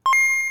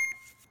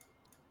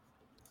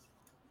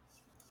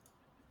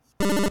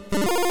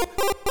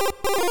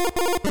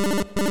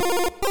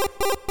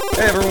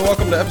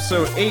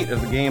episode 8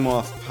 of the Game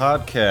Off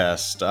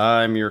podcast.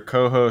 I'm your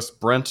co-host,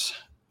 Brent,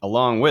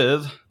 along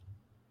with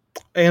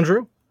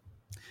Andrew.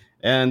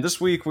 And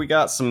this week we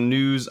got some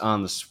news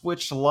on the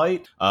Switch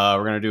Lite.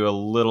 We're going to do a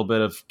little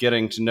bit of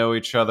getting to know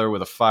each other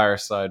with a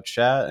fireside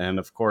chat. And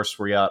of course,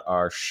 we got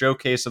our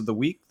showcase of the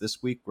week.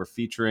 This week we're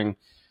featuring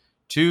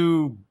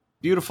two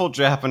beautiful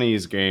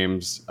Japanese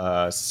games,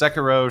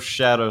 Sekiro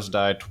Shadows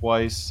Die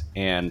Twice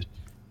and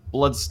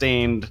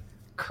Bloodstained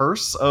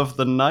Curse of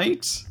the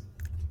Night.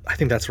 I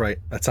think that's right.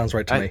 That sounds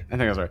right to me. I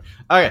think that's right.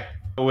 Okay,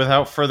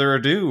 without further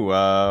ado,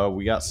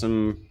 we got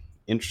some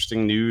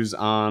interesting news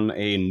on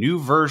a new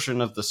version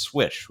of the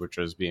Switch, which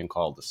is being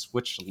called the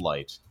Switch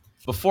Lite.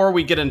 Before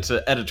we get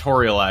into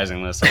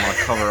editorializing this, I want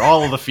to cover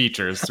all of the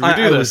features. So we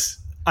do this.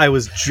 I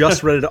was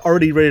just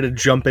already ready to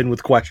jump in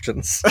with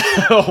questions.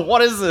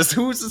 What is this?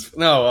 Who's this?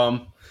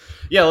 No,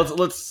 yeah.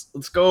 Let's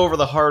go over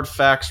the hard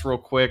facts real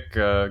quick.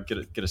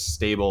 Get a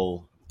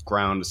stable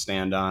ground to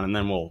stand on, and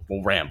then we'll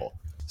ramble.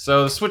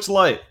 So the Switch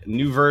Lite,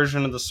 new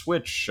version of the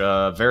Switch,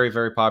 very,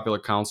 very popular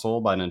console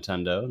by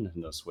Nintendo.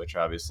 Nintendo Switch,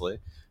 obviously,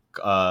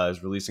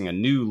 is releasing a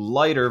new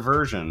lighter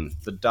version,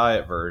 the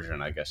diet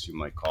version, I guess you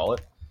might call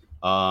it.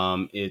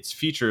 Its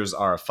features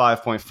are a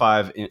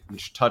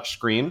 5.5-inch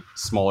touchscreen,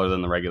 smaller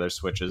than the regular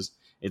Switches.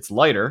 It's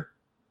lighter,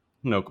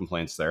 no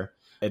complaints there.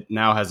 It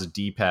now has a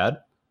D-pad,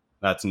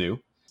 that's new.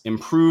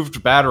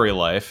 Improved battery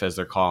life, as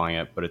they're calling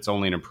it, but it's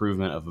only an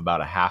improvement of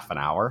about a half an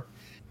hour.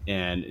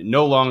 And it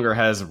no longer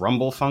has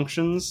rumble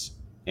functions,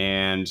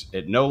 and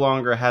it no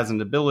longer has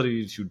an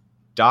ability to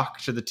dock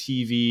to the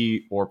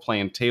TV or play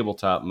in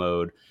tabletop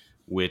mode,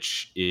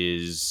 which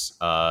is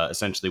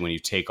essentially when you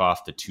take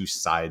off the two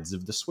sides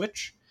of the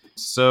Switch.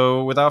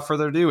 So without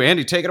further ado,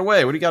 Andy, take it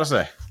away. What do you got to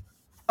say?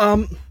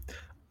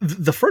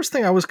 The first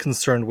thing I was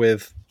concerned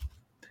with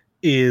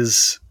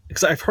is,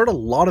 because I've heard a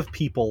lot of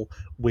people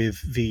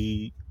with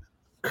the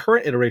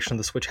current iteration of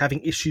the Switch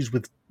having issues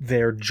with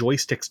their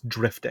joysticks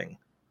drifting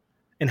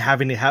and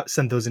having to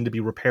send those in to be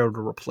repaired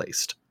or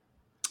replaced.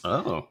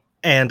 Oh.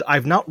 And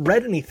I've not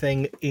read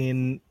anything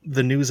in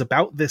the news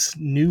about this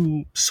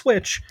new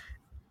Switch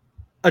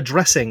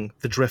addressing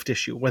the drift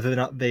issue, whether or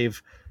not they're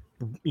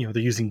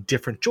using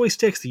different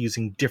joysticks, they're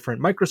using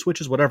different micro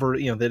switches, whatever,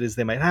 that is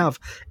they might have,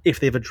 if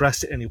they've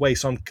addressed it anyway.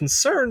 So I'm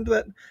concerned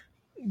that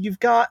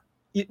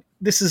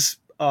this is,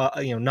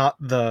 not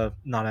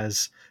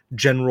as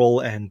general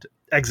and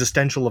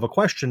existential of a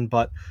question,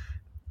 but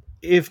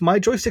if my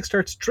joystick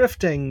starts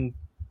drifting,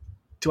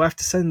 do I have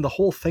to send the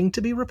whole thing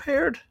to be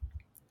repaired?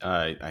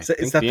 Is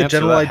that the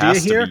general idea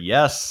here?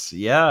 Yes.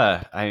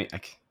 Yeah.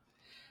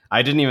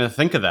 I didn't even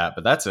think of that,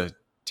 but that's a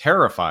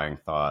terrifying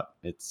thought.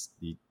 It's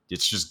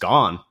just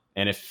gone.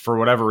 And if for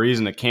whatever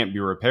reason it can't be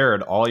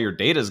repaired, all your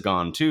data's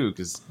gone too,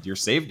 because your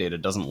save data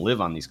doesn't live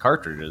on these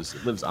cartridges.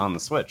 It lives on the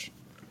Switch.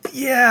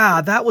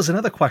 Yeah, that was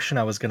another question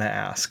I was going to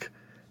ask,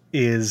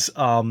 is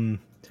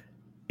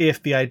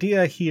if the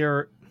idea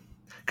here...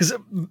 Because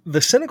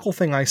the cynical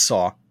thing I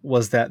saw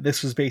was that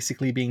this was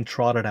basically being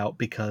trotted out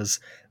because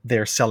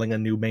they're selling a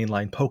new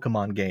mainline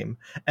Pokemon game,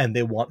 and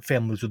they want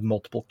families with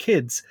multiple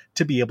kids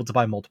to be able to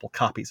buy multiple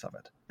copies of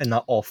it, and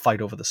not all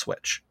fight over the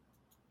Switch.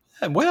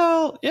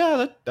 Well,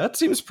 yeah, that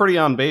seems pretty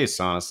on base,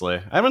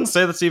 honestly. I wouldn't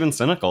say that's even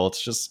cynical.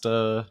 It's just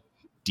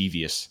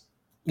devious.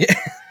 Yeah.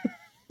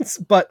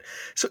 But,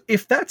 so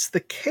if that's the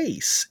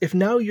case, if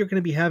now you're going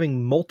to be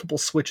having multiple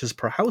Switches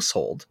per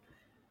household,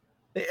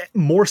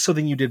 more so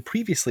than you did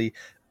previously,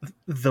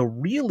 the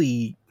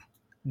really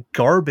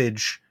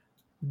garbage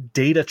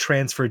data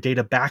transfer,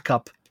 data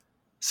backup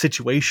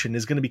situation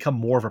is going to become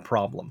more of a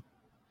problem.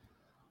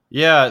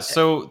 Yeah,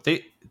 so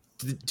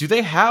do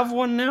they have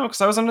one now?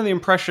 Because I was under the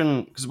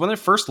impression, because when they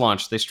first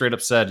launched, they straight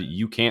up said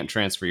you can't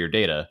transfer your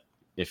data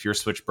if your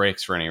Switch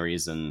breaks for any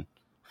reason.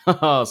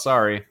 Oh,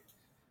 sorry.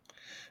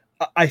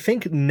 I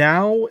think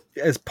now,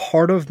 as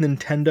part of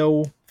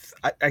Nintendo,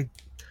 I'm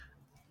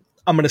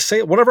going to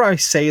say whatever I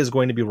say is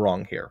going to be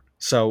wrong here.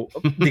 So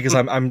because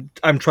I'm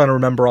trying to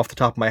remember off the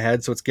top of my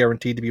head, so it's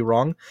guaranteed to be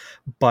wrong.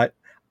 But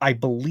I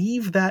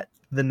believe that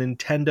the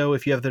Nintendo,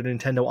 if you have the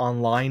Nintendo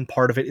Online,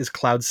 part of it is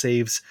cloud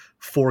saves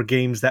for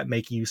games that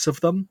make use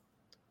of them.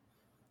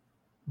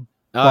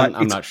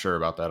 I'm not sure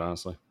about that,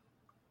 honestly.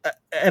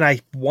 And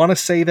I want to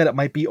say that it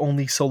might be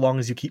only so long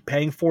as you keep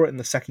paying for it, and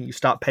the second you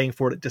stop paying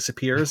for it, it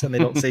disappears, and they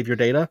don't save your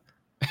data.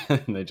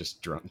 They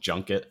just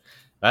junk it.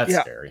 That's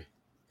scary.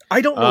 I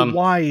don't know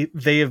why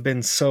they have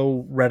been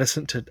so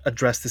reticent to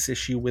address this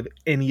issue with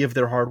any of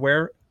their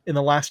hardware in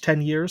the last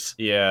 10 years.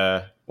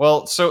 Yeah.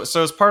 Well, so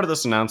as part of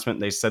this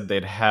announcement, they said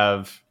they'd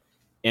have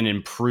an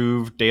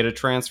improved data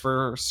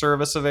transfer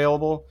service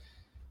available,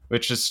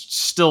 which is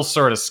still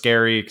sort of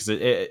scary because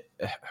it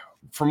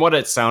from what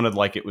it sounded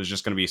like, it was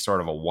just going to be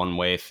sort of a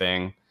one-way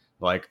thing.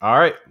 Like, all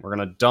right, we're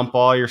going to dump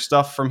all your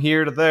stuff from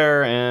here to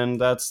there, and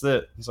that's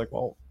it. It's like,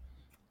 well,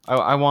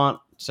 I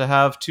want to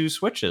have two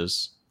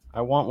Switches.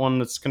 I want one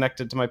that's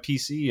connected to my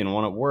PC and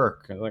one at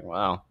work. I'm like,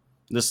 wow,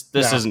 this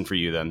isn't for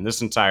you then.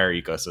 This entire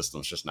ecosystem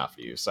is just not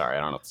for you. Sorry,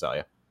 I don't know what to tell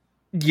you.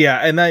 Yeah,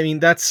 and I mean,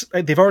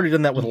 they've already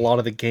done that with a lot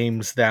of the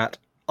games that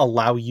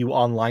allow you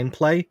online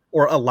play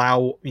or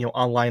allow,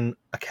 online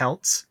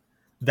accounts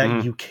that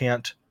Mhm. you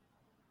can't,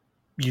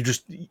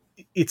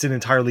 it's an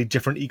entirely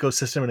different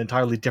ecosystem, an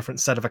entirely different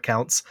set of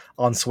accounts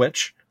on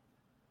Switch.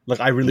 Like,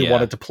 I really Yeah.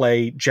 wanted to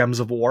play Gems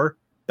of War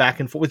back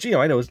and forth, which,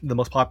 I know is the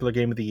most popular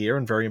game of the year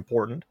and very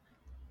important.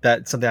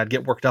 That's something I'd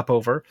get worked up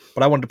over.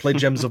 But I wanted to play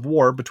Gems of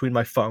War between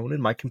my phone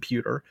and my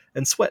computer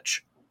and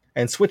Switch.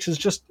 And Switch is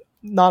just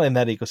not in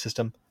that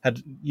ecosystem.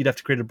 You'd have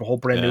to create a whole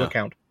brand new Yeah.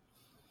 account.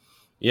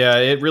 Yeah,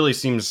 it really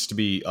seems to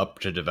be up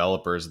to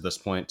developers at this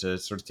point to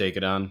sort of take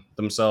it on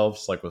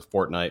themselves, like with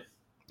Fortnite.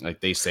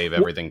 Like, they save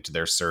everything to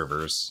their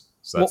servers.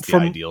 So that's the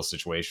ideal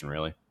situation,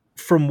 really.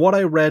 From what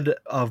I read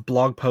of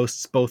blog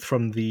posts, both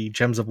from the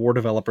Gems of War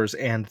developers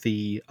and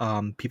the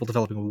people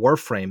developing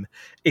Warframe,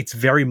 it's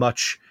very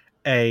much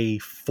a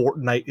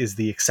Fortnite is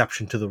the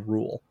exception to the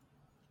rule.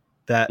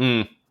 That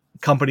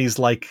companies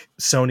like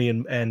Sony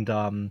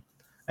and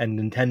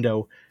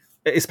Nintendo,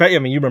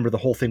 especially, you remember the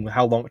whole thing with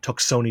how long it took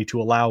Sony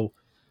to allow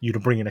you to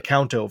bring an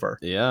account over.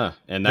 Yeah,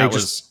 and that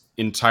was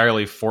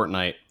entirely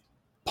Fortnite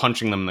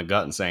punching them in the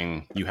gut and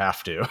saying, you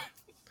have to.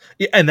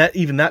 Yeah, and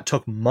that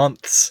took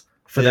months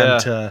for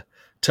them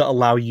to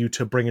allow you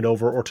to bring it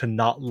over or to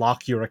not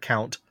lock your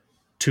account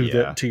to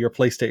your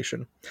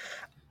PlayStation.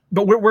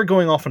 But we're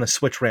going off on a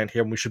Switch rant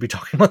here, and we should be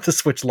talking about the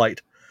Switch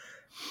Lite.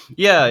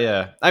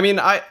 Yeah.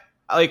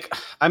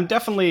 I'm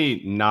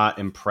definitely not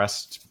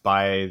impressed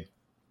by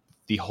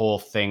the whole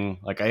thing.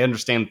 Like, I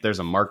understand that there's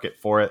a market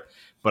for it,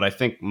 but I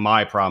think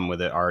my problem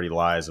with it already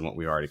lies in what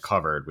we already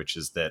covered, which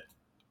is that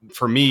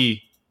for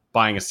me,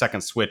 buying a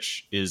second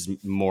Switch is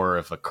more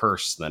of a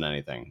curse than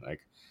anything.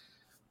 Like,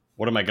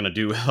 what am I going to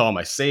do with all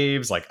my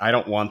saves? Like, I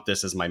don't want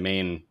this as my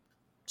main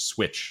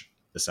Switch,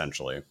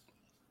 essentially.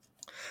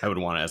 I would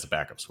want it as a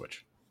backup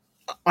Switch.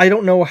 I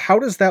don't know, how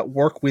does that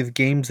work with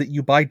games that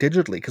you buy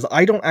digitally? Because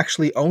I don't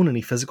actually own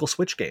any physical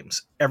Switch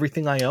games.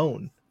 Everything I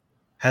own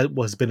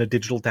has been a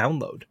digital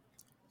download.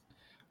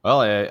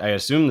 Well, I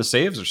assume the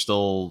saves are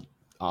still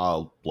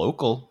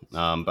local,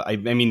 but I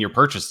mean, your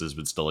purchases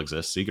would still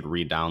exist, so you could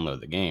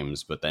re-download the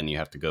games, but then you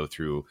have to go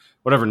through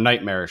whatever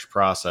nightmarish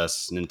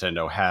process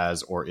Nintendo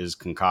has or is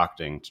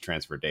concocting to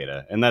transfer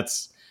data, and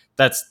that's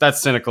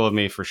cynical of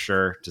me for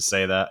sure to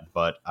say that,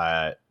 but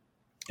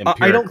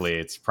empirically,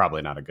 it's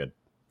probably not a good.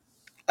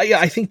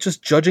 I think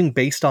just judging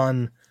based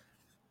on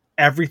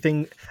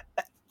everything,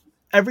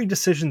 every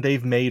decision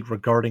they've made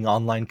regarding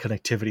online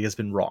connectivity has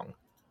been wrong.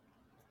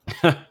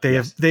 They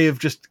have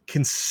just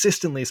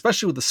consistently,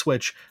 especially with the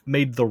Switch,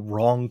 made the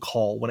wrong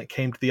call when it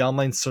came to the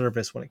online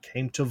service, when it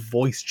came to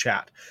voice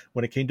chat,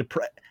 when it came to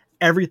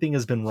everything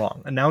has been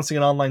wrong. Announcing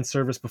an online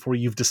service before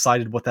you've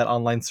decided what that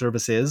online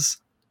service is.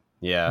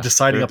 Yeah,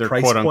 deciding they're a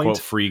price quote point. unquote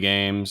free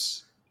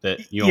games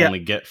that you only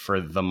get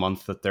for the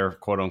month that they're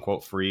quote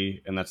unquote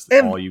free, and that's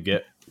all you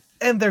get.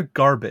 And they're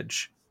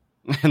garbage.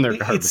 And they're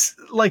garbage. It's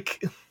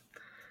like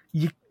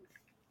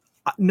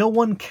no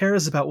one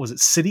cares about, was it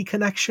City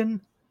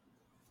Connection?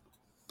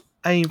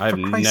 I've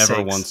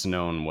never once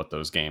known what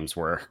those games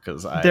were,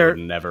 because I would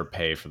never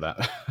pay for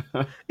that.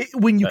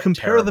 When you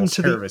compare them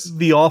to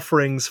the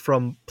offerings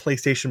from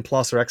PlayStation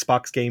Plus or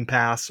Xbox Game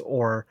Pass,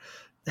 or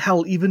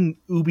hell, even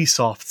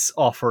Ubisoft's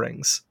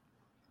offerings,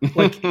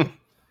 like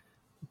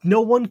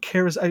no one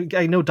cares.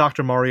 I know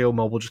Dr. Mario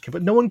Mobile just came,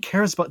 but no one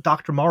cares about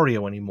Dr.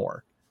 Mario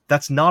anymore.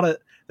 That's not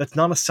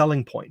a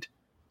selling point.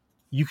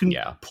 You can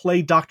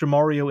play Dr.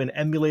 Mario in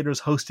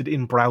emulators hosted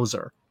in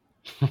browser.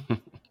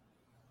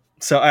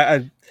 So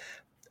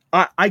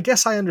I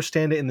guess I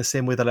understand it in the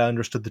same way that I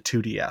understood the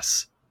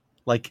 2DS.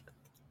 Like,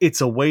 it's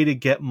a way to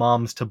get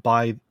moms to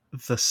buy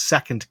the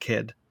second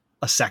kid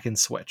a second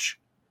Switch.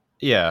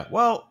 Yeah,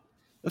 well,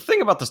 the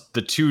thing about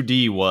the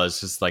 2D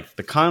is like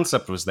the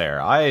concept was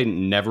there. I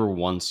never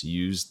once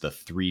used the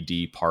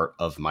 3D part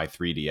of my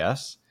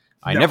 3DS.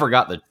 I never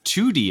got the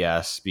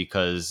 2DS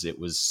because it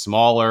was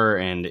smaller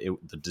and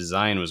the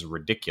design was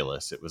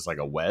ridiculous. It was like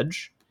a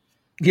wedge.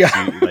 Yeah,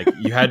 so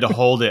you had to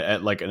hold it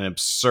at like an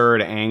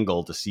absurd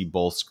angle to see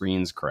both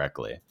screens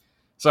correctly.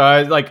 So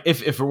I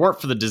if it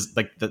weren't for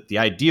the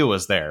idea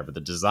was there, but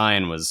the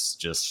design was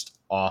just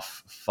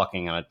off,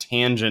 fucking on a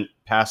tangent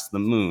past the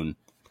moon.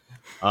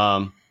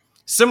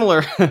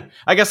 Similar,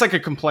 I guess I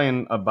could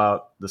complain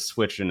about the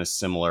Switch in a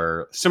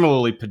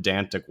similarly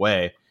pedantic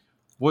way.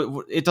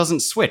 It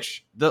doesn't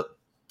switch. The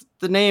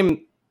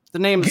name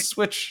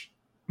Switch.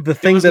 The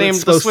thing that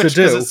it's supposed to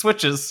do. It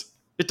switches.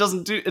 It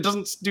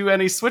doesn't do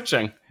any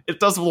switching. It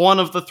does one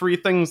of the three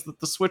things that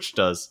the Switch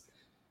does.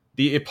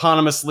 The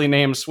eponymously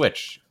named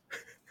Switch.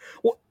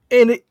 Well,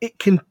 and it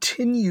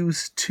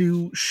continues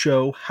to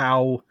show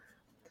how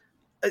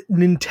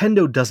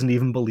Nintendo doesn't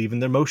even believe in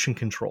their motion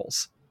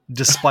controls,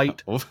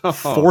 despite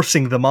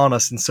forcing them on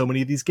us in so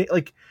many of these games.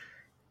 Like,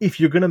 if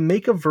you're going to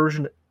make a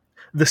version,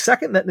 the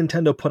second that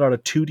Nintendo put out a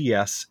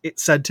 2DS, it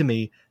said to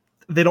me,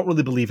 they don't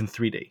really believe in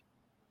 3D.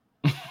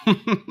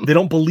 They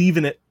don't believe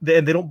in it,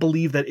 and they don't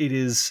believe that it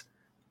is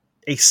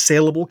a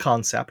saleable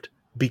concept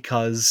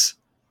because,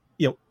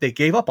 they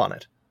gave up on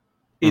it.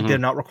 They're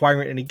not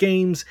requiring any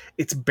games.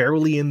 It's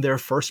barely in their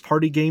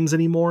first-party games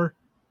anymore.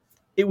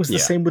 It was the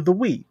Yeah. same with the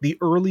Wii. The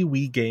early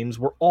Wii games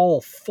were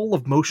all full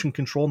of motion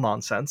control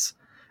nonsense.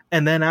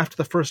 And then after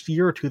the first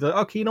year or two,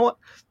 okay, you know what?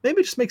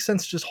 Maybe it just makes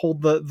sense to just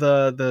hold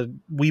the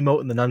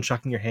Wiimote and the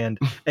nunchuck in your hand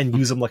and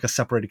use them like a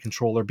separated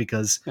controller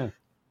because, Yeah.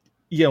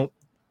 you know,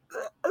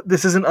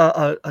 this isn't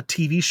a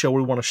TV show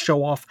where we want to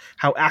show off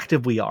how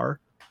active we are.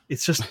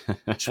 It's just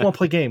want to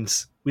play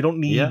games. We don't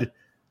need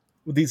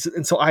these.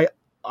 And so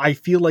I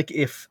feel like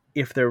if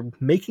they're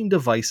making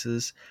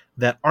devices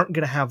that aren't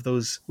going to have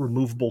those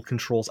removable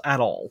controls at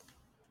all,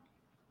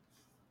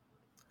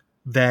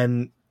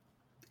 then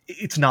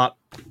it's not.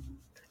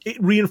 It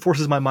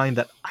reinforces my mind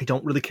that I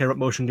don't really care about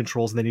motion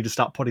controls and they need to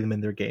stop putting them in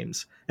their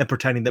games and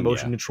pretending that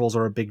motion controls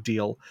are a big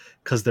deal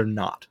because they're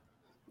not.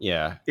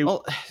 Yeah.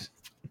 Well,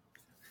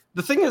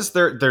 the thing is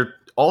they're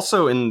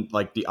also in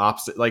like the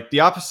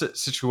opposite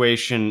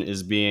situation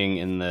is being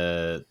in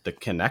the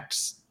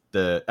Kinect,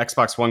 the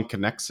Xbox One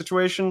Kinect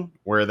situation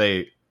where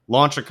they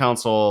launch a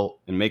console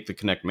and make the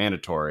Kinect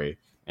mandatory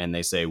and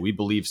they say we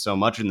believe so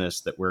much in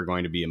this that we're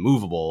going to be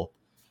immovable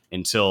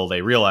until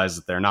they realize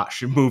that they're not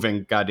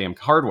moving goddamn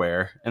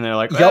hardware, and they're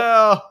like,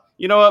 well,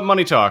 you know what,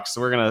 money talks,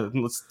 so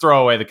let's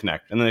throw away the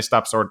Kinect, and then they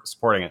stop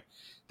supporting it.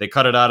 They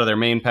cut it out of their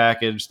main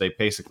package. They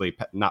basically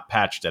not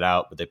patched it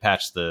out, but they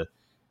patched the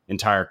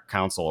entire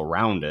console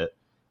around it,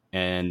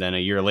 and then a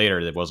year later,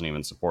 it wasn't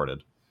even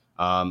supported.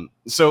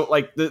 So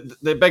like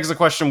that begs the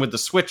question with the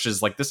Switch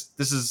is like this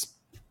is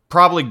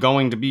probably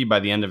going to be by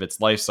the end of its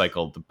life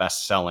cycle the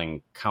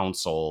best-selling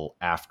console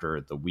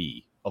after the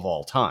Wii of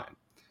all time.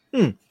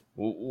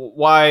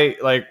 Why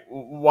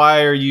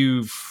are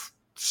you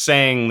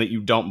saying that you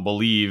don't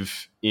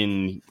believe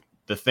in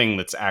the thing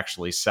that's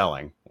actually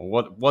selling?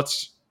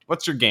 What's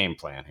your game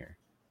plan here?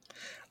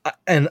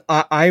 And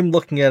I'm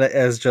looking at it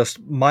as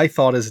just, my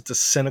thought is it's a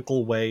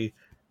cynical way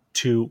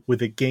to,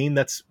 with a game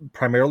that's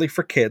primarily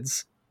for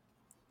kids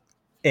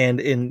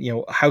and in, you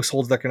know,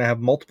 households that are going to have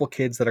multiple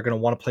kids that are going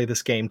to want to play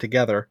this game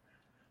together,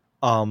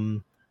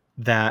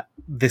 that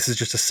this is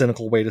just a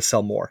cynical way to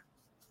sell more.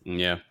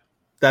 Yeah.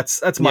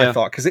 That's my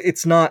thought, because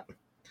it's not.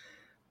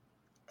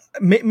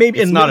 Maybe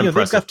it's not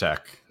impressive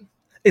tech.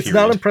 It's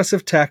not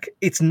impressive tech.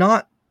 It's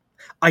not.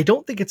 I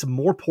don't think it's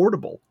more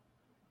portable.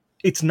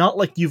 It's not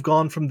like you've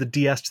gone from the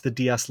DS to the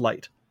DS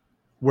Lite,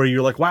 where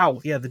you're like,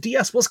 wow, yeah, the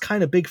DS was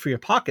kind of big for your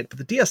pocket, but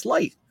the DS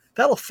Lite,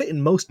 that'll fit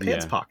in most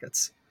pants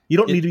pockets. You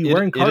don't need to be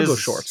wearing cargo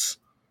shorts.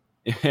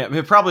 Yeah,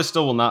 it probably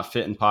still will not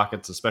fit in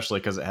pockets, especially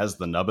because it has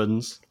the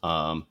nubbins.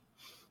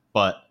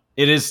 But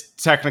it is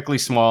technically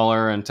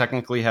smaller and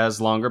technically has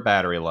longer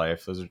battery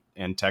life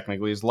and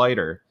technically is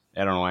lighter.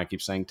 I don't know why I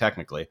keep saying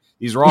technically.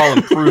 These are all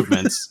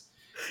improvements.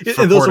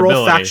 And those are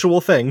all factual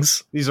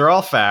things. These are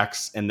all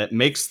facts, and that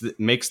makes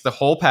the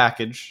whole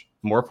package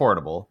more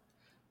portable.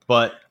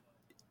 But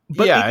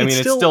yeah, it's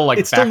still like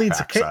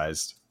backpack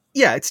sized.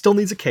 Yeah, it still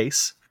needs a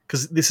case,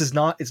 because it's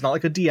not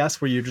like a DS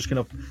where you're just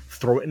going to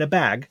throw it in a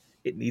bag.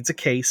 It needs a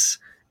case.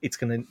 It's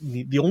going to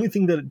need, the only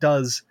thing that it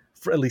does,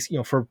 for at least, you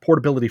know, for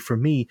portability for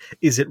me,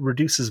 is it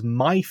reduces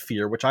my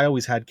fear, which I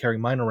always had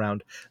carrying mine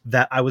around,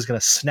 that I was going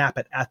to snap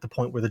it at the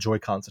point where the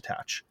Joy-Cons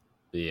attach.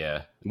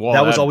 Yeah,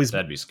 well,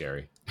 that'd be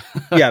scary.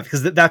 Yeah,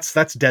 because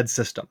that's dead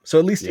system. So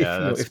at least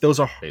if those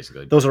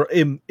are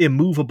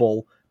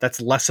immovable,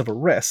 that's less of a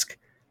risk.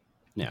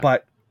 Yeah.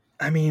 But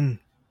I mean,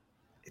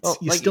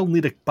 you still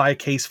need to buy a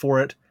case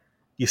for it.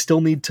 You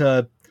still need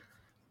to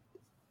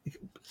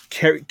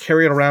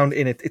carry it around,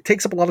 and it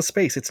takes up a lot of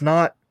space. It's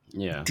not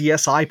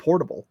DSi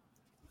portable.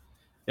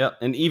 Yeah,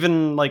 and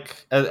even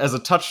like as a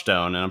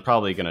touchstone, and I'm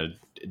probably gonna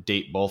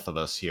date both of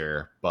us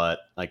here, but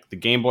like the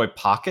Game Boy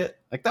Pocket,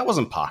 like that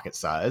wasn't pocket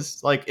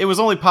size. Like it was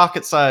only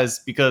pocket size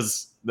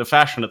because the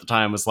fashion at the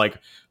time was like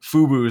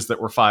FUBUs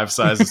that were 5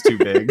 sizes too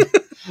big.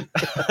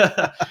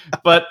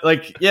 But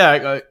like,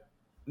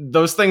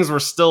 those things were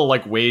still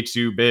like way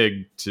too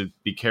big to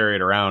be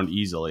carried around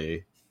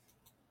easily.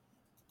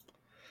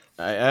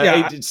 But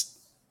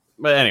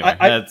anyway,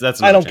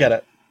 that's I don't get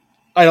it.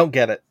 I don't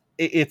get it.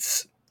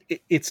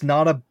 It's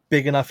not a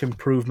big enough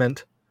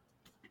improvement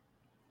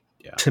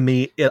to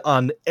me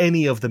on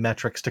any of the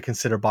metrics to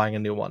consider buying a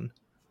new one.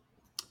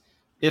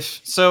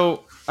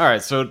 All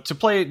right, so to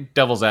play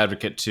devil's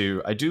advocate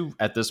too, I do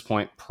at this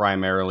point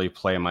primarily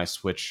play my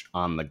Switch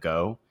on the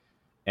go.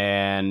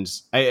 And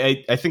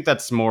I think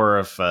that's more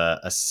of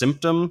a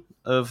symptom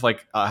of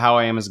like how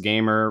I am as a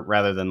gamer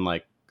rather than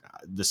like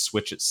the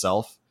Switch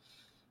itself.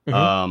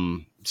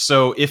 Mm-hmm.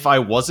 So if I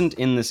wasn't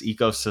in this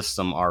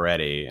ecosystem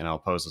already, and I'll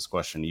pose this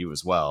question to you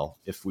as well,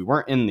 if we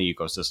weren't in the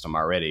ecosystem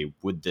already,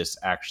 would this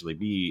actually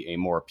be a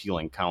more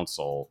appealing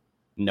console,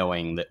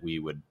 knowing that we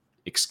would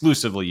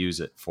exclusively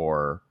use it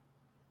for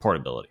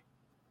portability?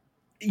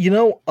 You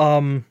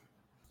know,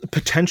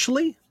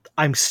 potentially.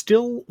 I'm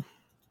still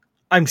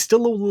a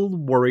little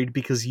worried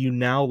because you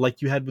now, like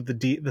you had with the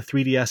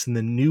 3DS and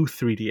the new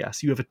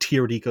 3DS, you have a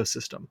tiered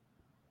ecosystem.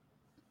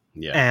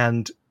 Yeah.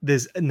 And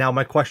now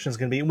my question is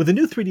going to be, with the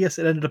new 3DS,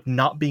 it ended up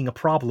not being a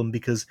problem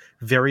because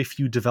very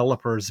few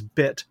developers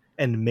bit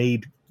and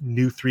made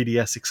new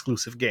 3DS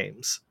exclusive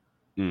games.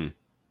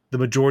 the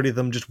majority of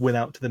them just went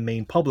out to the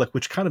main public,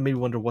 which kind of made me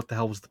wonder what the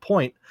hell was the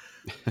point.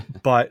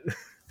 But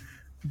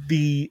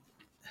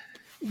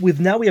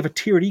now we have a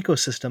tiered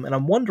ecosystem, and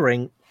I'm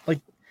wondering,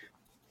 like,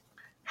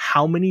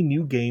 how many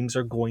games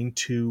are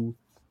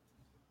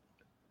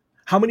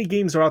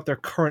out there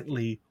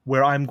currently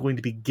where I'm going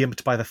to be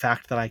gimped by the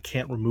fact that I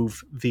can't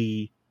remove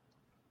the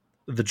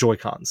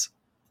Joy-Cons?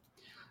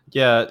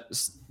 Yeah,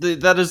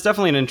 that is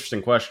definitely an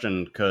interesting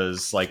question,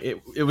 because like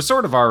it was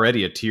sort of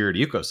already a tiered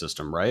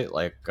ecosystem, right?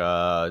 Like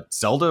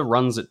Zelda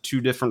runs at 2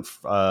 different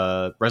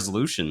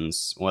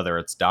resolutions, whether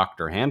it's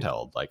docked or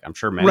handheld. Like I'm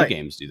sure many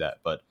games do that,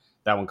 but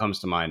that one comes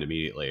to mind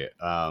immediately.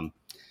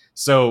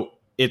 So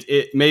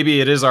it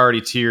maybe it is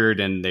already tiered,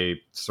 and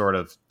they sort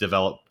of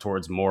develop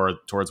towards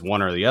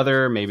one or the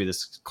other. Maybe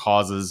this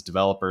causes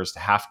developers to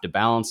have to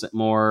balance it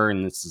more,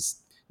 and this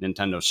is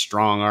Nintendo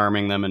strong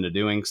arming them into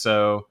doing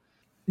so.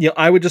 Yeah,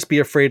 I would just be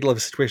afraid of a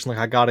situation like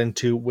I got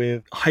into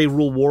with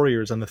Hyrule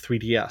Warriors on the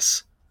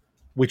 3DS,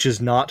 which is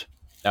not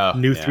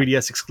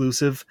 3DS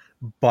exclusive,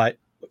 but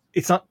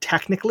it's not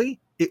technically.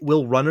 It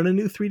will run on a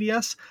new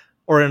 3DS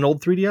or an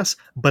old 3DS,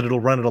 but it'll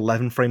run at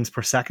 11 frames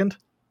per second.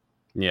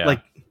 Yeah,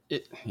 like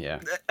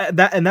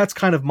that's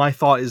kind of my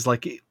thought. Is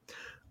like,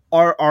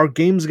 are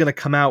games going to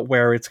come out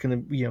where it's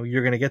going to,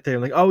 you're going to get there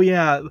and like, oh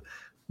yeah,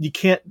 you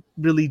can't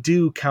really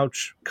do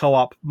couch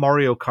co-op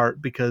Mario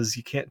Kart because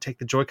you can't take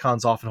the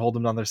Joy-Cons off and hold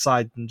them on their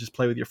side and just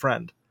play with your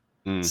friend.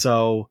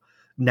 So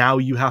now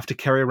you have to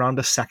carry around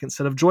a second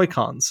set of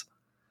Joy-Cons,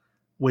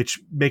 which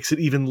makes it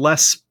even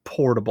less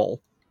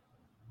portable.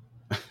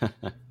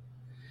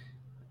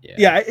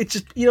 It's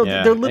just,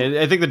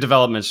 they're I think the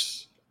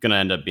development's going to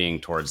end up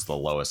being towards the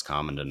lowest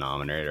common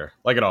denominator,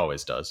 like it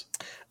always does.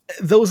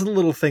 Those are the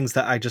little things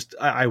that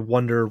I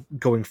wonder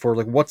going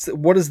forward. Like,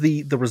 what is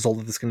the result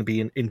of this going to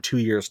be in 2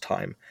 years'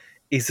 time?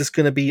 Is this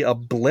going to be a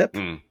blip,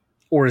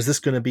 or is this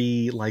going to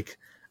be like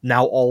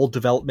now all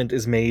development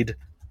is made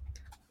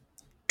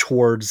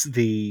towards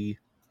the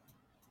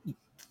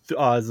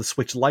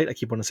Switch Lite? I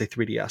keep wanting to say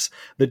 3DS,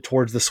 but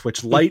towards the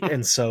Switch Lite,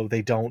 and so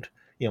they don't,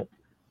 and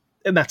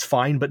that's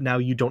fine. But now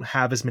you don't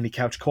have as many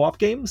couch co-op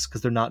games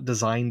because they're not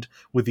designed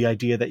with the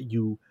idea that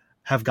you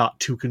have got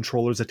 2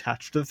 controllers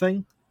attached to the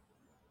thing.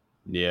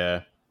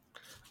 Yeah.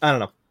 I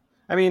don't know.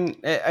 I mean,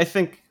 I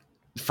think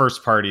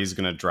first party is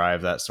going to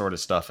drive that sort of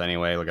stuff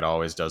anyway, like it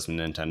always does with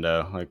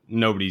Nintendo. Like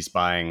nobody's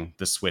buying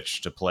the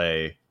Switch to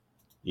play,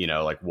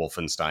 like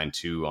Wolfenstein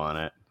 2 on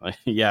it. Like,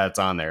 yeah, it's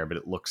on there, but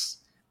it looks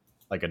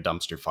like a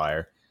dumpster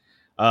fire.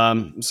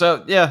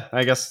 So yeah,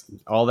 I guess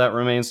all that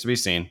remains to be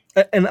seen.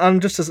 And on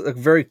just as a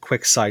very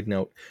quick side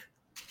note,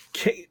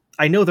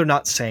 I know they're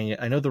not saying it.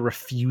 I know they're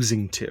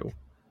refusing to,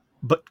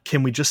 but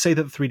can we just say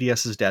that the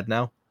 3DS is dead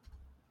now?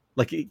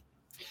 Like,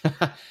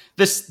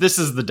 this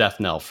is the death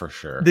knell for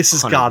sure. This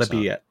has got to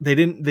be it. They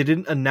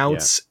didn't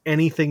announce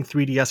anything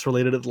 3DS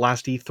related at the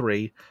last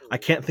E3. I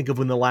can't think of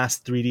when the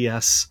last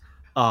 3DS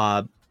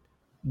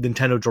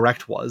Nintendo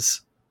Direct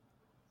was.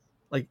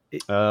 Like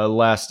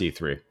last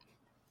E3.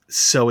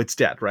 So it's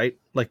dead, right?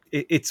 Like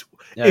if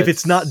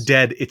it's not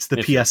dead, it's the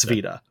PS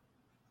Vita.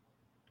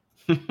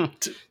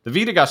 The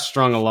Vita got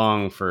strung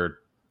along for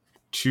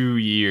 2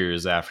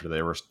 years after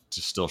they were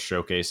still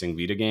showcasing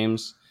Vita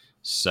games.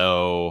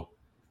 So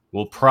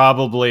we'll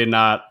probably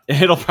not.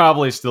 It'll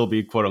probably still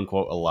be quote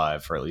unquote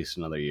alive for at least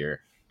another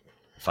year,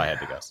 if I had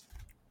to guess.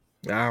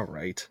 All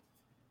right.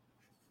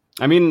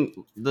 I mean,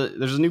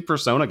 there's a new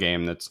Persona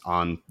game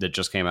that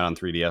just came out on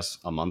 3DS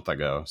a month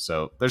ago.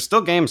 So there's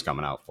still games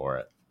coming out for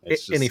it.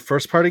 Any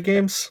first party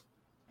games?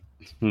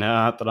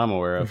 Not that I'm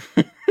aware of.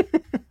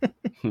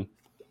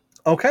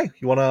 Okay,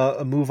 you want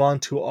to move on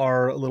to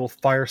our little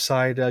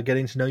fireside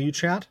getting to know you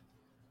chat?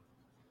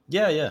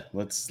 Yeah.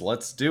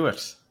 Let's do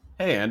it.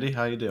 Hey, Andy,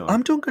 how you doing?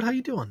 I'm doing good. How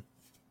you doing?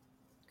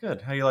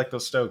 Good. How you like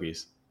those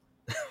stogies?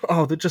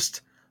 Oh, they're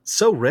just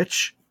so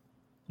rich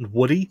and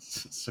woody.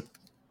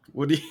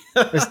 Woody.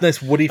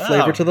 nice woody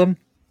flavor to them.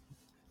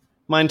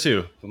 Mine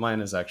too. But mine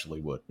is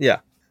actually wood. Yeah.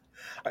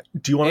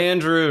 Do you want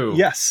Andrew?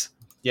 Yes.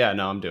 Yeah,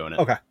 no, I'm doing it.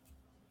 Okay.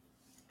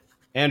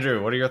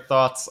 Andrew, what are your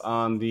thoughts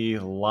on the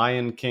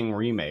Lion King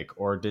remake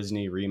or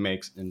Disney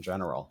remakes in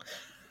general?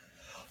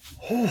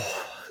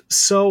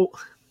 So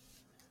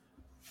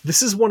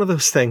this is one of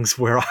those things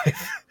where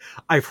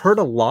I've heard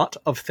a lot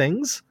of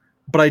things,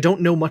 but I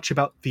don't know much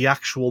about the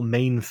actual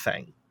main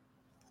thing.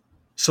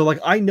 So like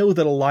I know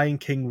that a Lion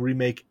King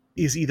remake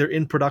is either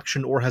in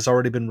production or has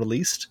already been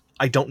released.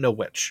 I don't know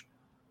which.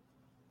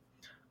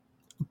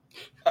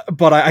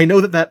 But I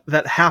know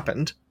that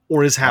happened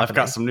or is happening. I've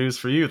got some news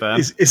for you then.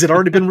 Is it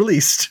already been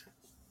released?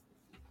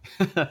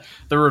 The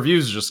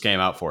reviews just came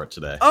out for it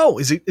today. Oh,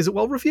 is it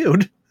well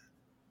reviewed?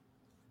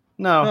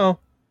 No.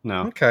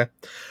 Okay.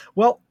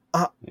 Well,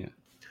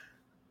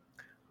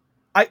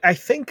 I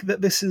think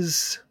that this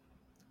is...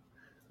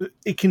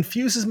 It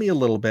confuses me a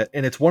little bit,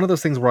 and it's one of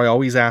those things where I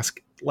always ask,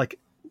 like,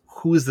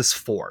 who is this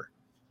for?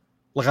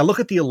 Like, I look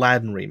at the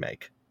Aladdin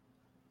remake,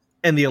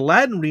 and the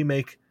Aladdin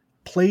remake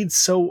played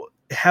so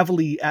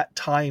heavily at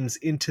times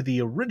into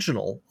the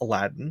original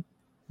Aladdin,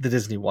 the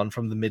Disney one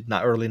from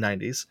the early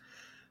 90s,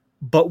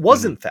 but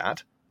wasn't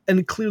that,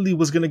 and clearly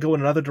was going to go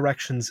in other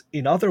directions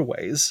in other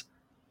ways.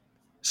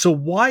 So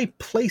why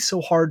play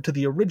so hard to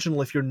the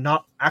original if you're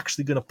not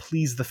actually going to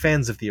please the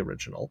fans of the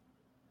original?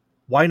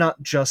 Why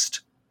not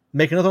just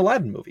make another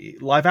Aladdin movie,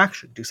 live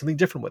action, do something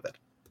different with it?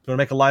 You want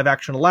to make a live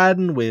action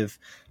Aladdin with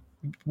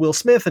Will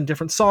Smith and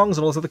different songs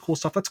and all this other cool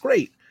stuff, that's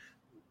great.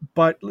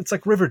 But it's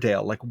like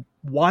Riverdale. Like,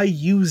 why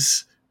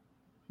use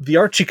the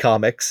Archie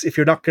comics if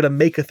you're not going to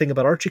make a thing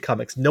about Archie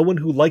comics? No one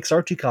who likes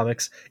Archie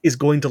comics is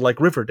going to like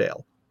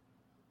Riverdale.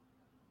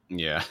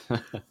 Yeah.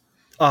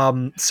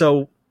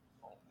 So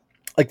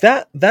like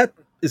that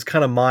is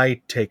kind of my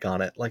take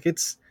on it. Like,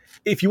 it's,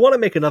 if you want to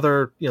make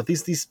another,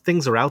 these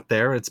things are out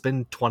there. It's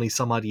been 20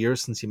 some odd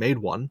years since you made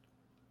one.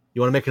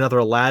 You want to make another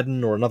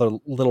Aladdin or another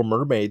Little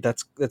Mermaid,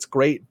 that's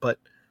great, but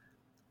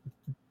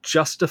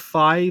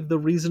justify the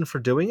reason for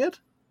doing it,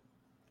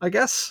 I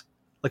guess.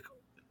 Like,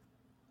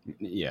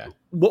 yeah.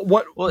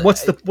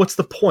 What's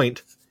the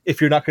point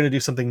if you're not going to do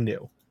something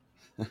new?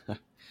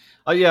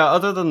 Oh yeah,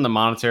 other than the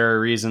monetary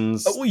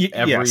reasons,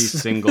 every yes.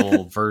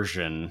 single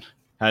version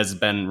has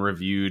been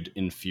reviewed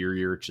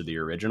inferior to the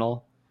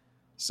original.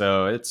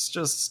 So it's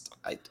just,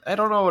 I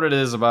don't know what it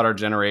is about our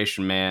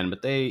generation, man,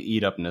 but they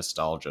eat up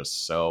nostalgia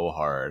so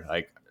hard.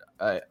 Like,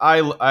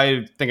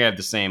 I think I have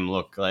the same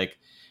look. Like,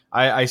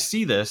 I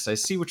see this, I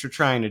see what you're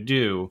trying to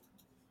do,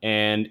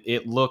 and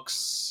it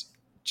looks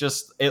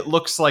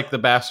like the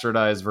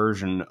bastardized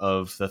version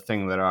of the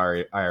thing that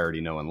I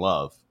already know and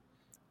love.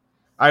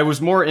 I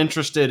was more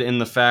interested in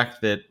the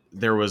fact that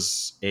there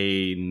was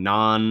a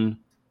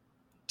non-Disney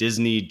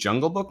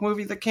Jungle Book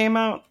movie that came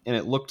out, and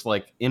it looked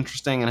like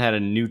interesting and had a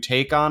new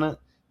take on it,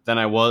 than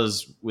I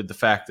was with the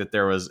fact that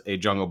there was a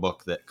Jungle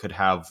Book that could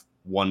have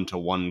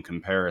one-to-one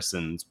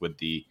comparisons with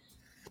the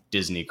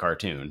Disney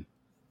cartoon.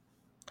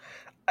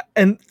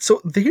 And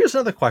so here's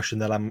another question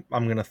that I'm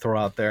going to throw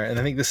out there, and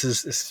I think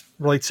this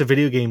relates to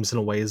video games in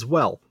a way as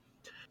well.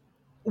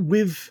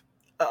 With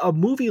a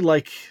movie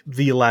like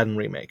the Aladdin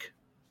remake,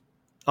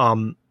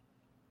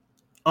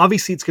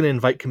 obviously it's going to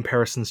invite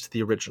comparisons to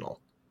the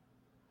original.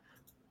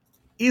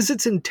 Is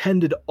its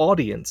intended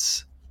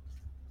audience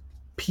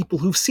people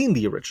who've seen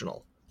the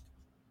original?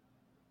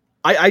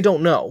 I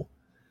don't know.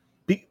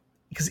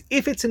 Because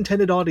if its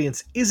intended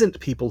audience isn't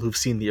people who've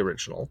seen the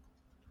original,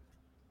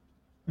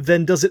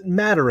 then does it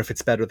matter if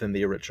it's better than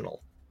the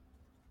original?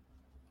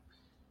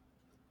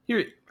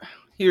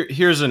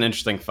 Here's an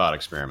interesting thought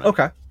experiment.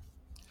 Okay.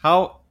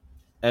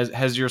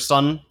 Has your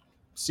son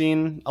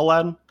seen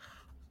Aladdin?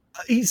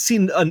 He's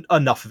seen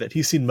enough of it.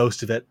 He's seen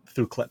most of it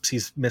through clips.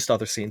 He's missed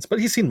other scenes, but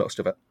he's seen most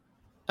of it.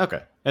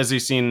 Okay. Has he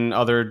seen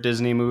other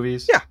Disney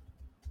movies? Yeah.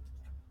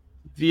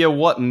 Via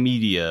what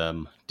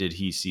medium did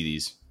he see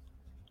these?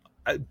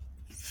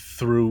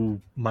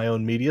 Through my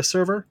own media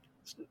server.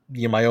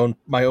 My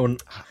own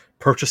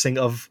purchasing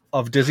of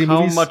Disney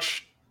movies.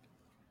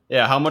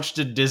 How much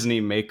did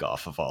Disney make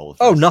off of all of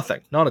this? Oh,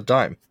 nothing. Not a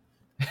dime.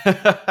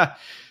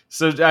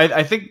 So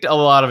I think a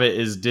lot of it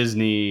is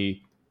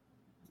Disney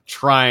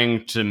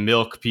trying to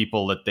milk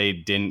people that they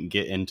didn't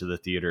get into the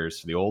theaters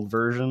for the old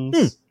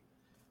versions.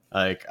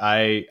 Like,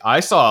 I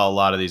saw a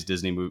lot of these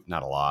Disney movies,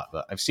 not a lot,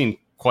 but I've seen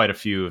quite a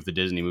few of the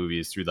Disney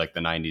movies through like the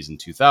 90s and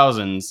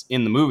 2000s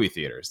in the movie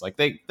theaters. Like,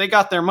 they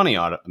got their money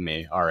out of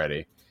me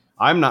already.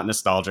 I'm not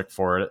nostalgic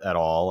for it at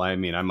all. I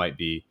mean, I might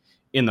be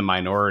in the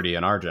minority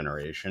in our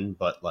generation,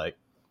 but like,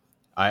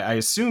 I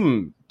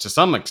assume to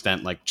some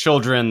extent, like,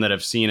 children that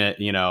have seen it,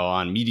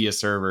 on media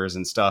servers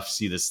and stuff,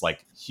 see this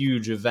like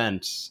huge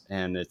event,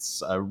 and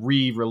it's a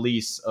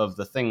re-release of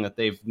the thing that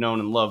they've known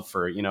and loved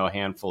for, a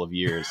handful of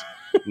years.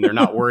 And they're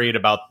not worried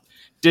about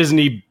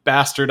Disney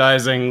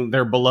bastardizing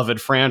their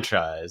beloved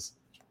franchise.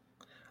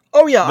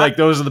 Oh yeah, like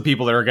those are the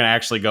people that are going to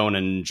actually go and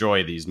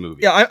enjoy these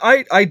movies. Yeah,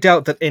 I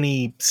doubt that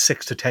any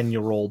 6 to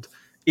 10-year-old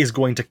is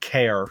going to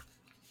care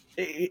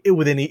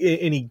with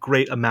any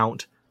great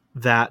amount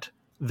that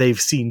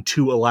they've seen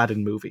 2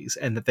 Aladdin movies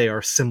and that they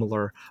are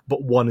similar,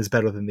 but one is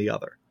better than the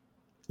other.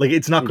 Like,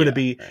 it's not going to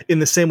be in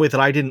the same way that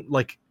I didn't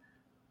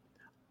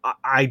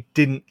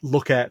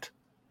look at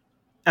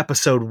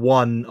episode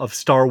 1 of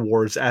Star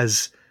Wars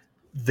as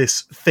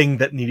this thing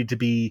that needed to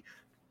be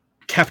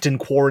kept in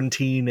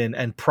quarantine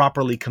and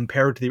properly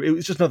compared to it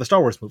was just another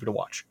Star Wars movie to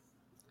watch.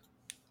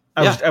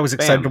 I was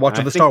excited to watch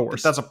other Star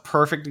Wars. That's a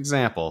perfect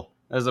example.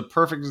 As a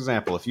perfect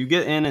example. If you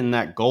get in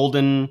that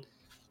golden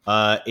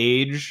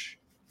age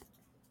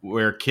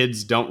where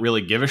kids don't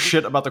really give a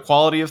shit about the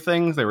quality of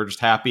things, they were just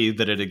happy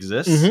that it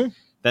exists,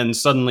 then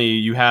suddenly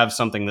you have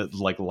something that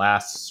like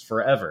lasts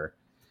forever.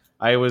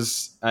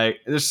 There's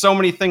so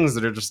many things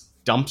that are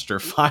just dumpster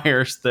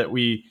fires that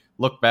we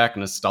look back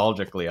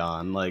nostalgically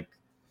on, like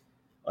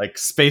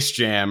Space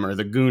Jam or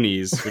The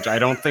Goonies, which I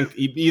don't think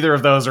either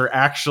of those are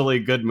actually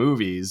good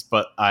movies,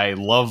 but I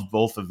love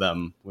both of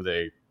them with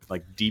a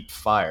like deep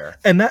fire.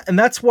 And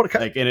that's what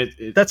like,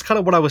 and that's kind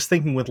of what I was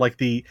thinking with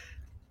like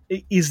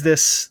is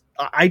this,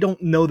 I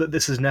don't know that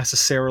this is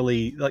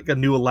necessarily like a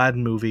new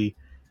Aladdin movie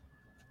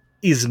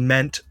is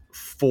meant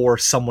for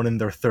someone in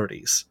their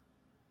 30s.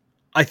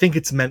 I think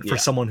it's meant for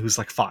someone who's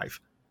like 5.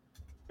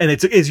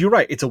 And you're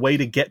right, it's a way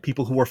to get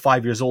people who are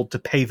 5 years old to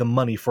pay the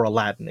money for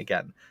Aladdin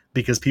again,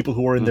 because people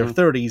who are in their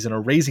 30s and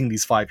are raising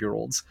these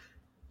 5-year-olds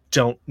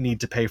don't need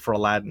to pay for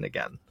Aladdin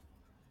again.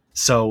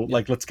 So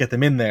like, let's get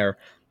them in there.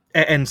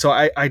 And so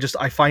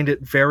I find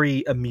it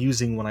very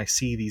amusing when I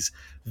see these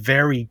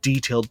very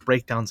detailed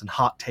breakdowns and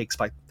hot takes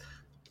by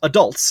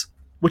adults,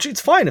 which it's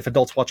fine if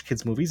adults watch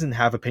kids movies and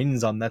have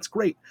opinions on them, that's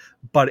great.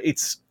 But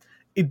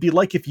it'd be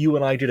like if you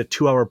and I did a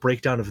 2-hour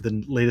breakdown of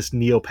the latest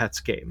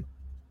Neopets game.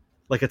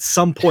 Like at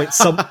some point,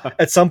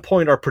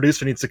 our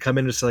producer needs to come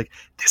in and say like,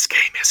 this game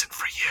isn't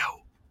for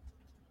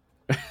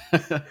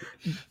you.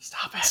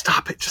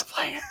 Stop it. Just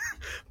play it.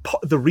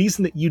 The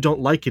reason that you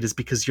don't like it is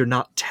because you're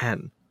not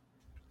 10.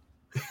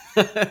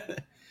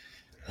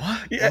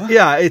 What?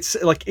 Yeah,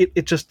 it's like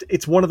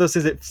it's one of those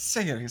things.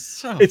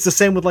 It's the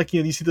same with like,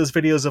 you see those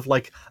videos of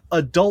like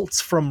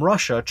adults from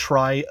Russia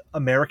try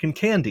American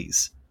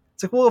candies.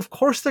 It's like, well, of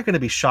course they're going to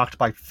be shocked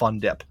by Fun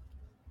Dip.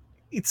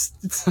 It's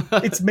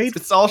made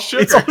it's all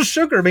sugar. It's all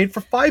sugar made for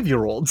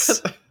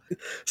 5-year-olds.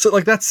 So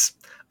like I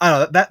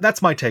don't know,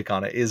 that's my take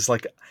on it. Is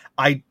like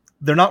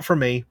they're not for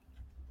me,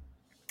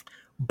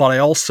 but I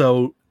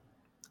also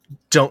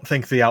don't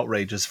think the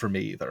outrage is for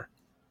me either.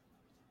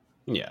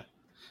 Yeah.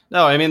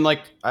 No, I mean,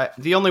 like,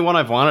 the only one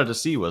I've wanted to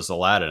see was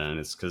Aladdin, and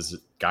it's because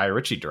Guy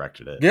Ritchie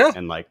directed it. Yeah.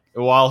 And, like,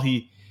 while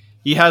he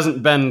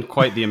hasn't been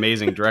quite the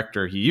amazing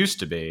director he used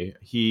to be,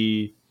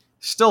 he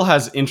still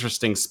has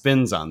interesting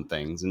spins on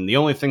things. And the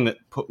only thing that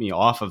put me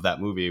off of that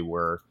movie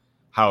were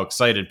how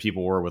excited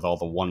people were with all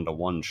the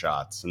one-to-one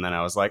shots. And then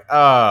I was like,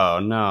 oh,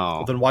 no.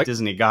 Well, then why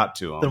Disney got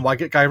to him. Then why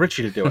get Guy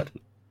Ritchie to do it?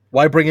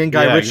 Why bring in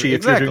Guy Ritchie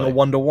if you're doing a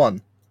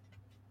one-to-one?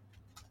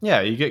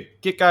 Yeah, you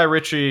get Guy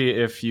Ritchie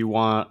if you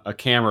want a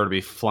camera to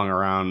be flung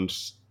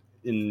around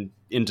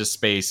into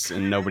space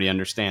and nobody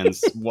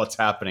understands what's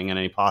happening in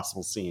any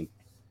possible scene.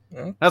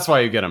 Yeah. That's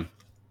why you get him.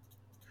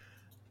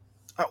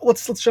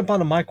 Let's jump on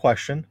to my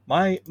question.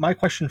 My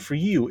question for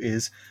you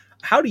is,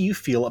 how do you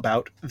feel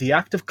about the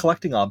act of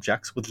collecting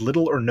objects with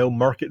little or no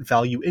market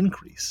value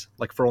increase,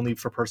 like only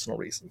for personal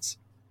reasons?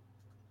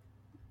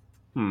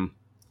 I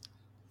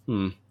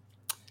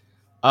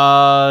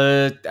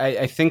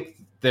think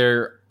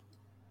there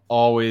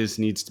always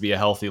needs to be a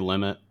healthy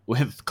limit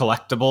with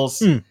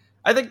collectibles.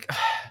 I think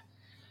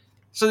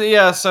so.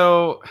 Yeah.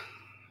 So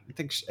I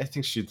think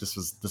shoot, this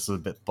was a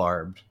bit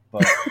barbed,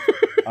 but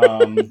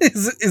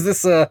is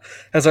this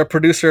has our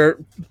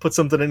producer put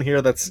something in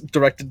here that's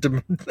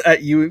directed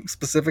at you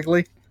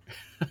specifically?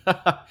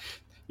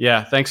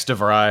 Yeah. Thanks,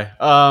 DeVry.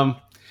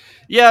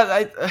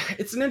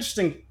 It's an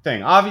interesting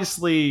thing.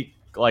 Obviously,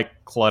 like,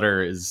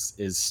 clutter is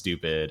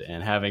stupid,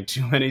 and having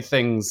too many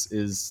things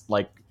is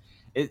like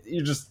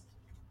you're just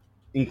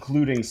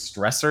including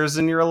stressors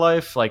in your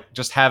life, like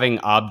just having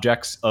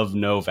objects of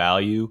no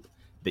value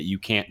that you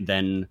can't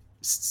then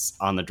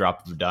on the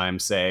drop of a dime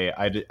say,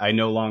 I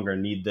no longer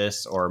need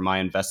this, or my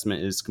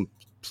investment is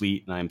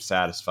complete and I'm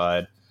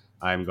satisfied,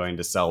 I'm going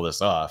to sell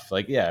this off.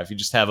 Like, yeah, if you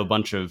just have a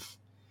bunch of,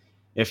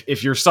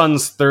 if your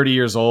son's 30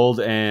 years old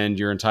and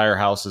your entire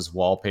house is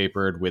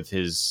wallpapered with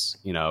his,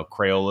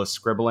 Crayola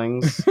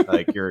scribblings,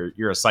 like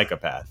you're a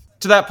psychopath.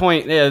 To that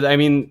point, yeah, I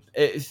mean,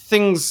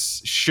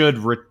 things should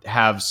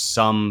have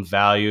some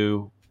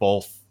value,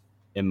 both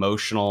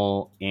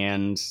emotional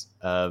and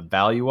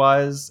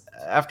value-wise,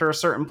 after a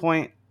certain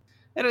point.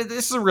 And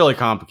this is a really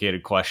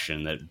complicated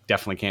question that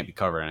definitely can't be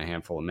covered in a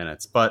handful of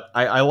minutes. But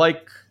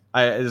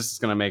this is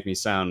going to make me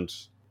sound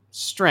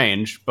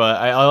strange,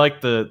 but I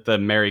like the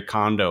Marie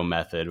Kondo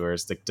method, where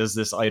it's like, does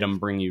this item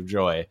bring you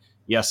joy?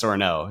 Yes or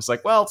no? It's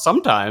like, well,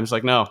 sometimes.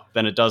 Like, no,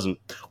 then it doesn't.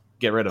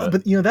 Get rid of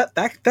it.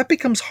 But that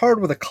becomes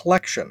hard with a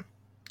collection,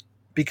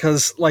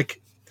 because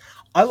like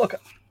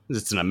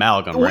it's an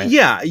amalgam, right?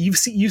 Yeah, you've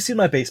seen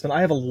my basement. I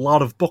have a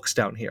lot of books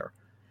down here,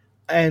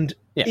 and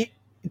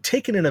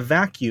taken in a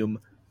vacuum,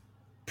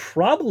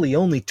 probably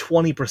only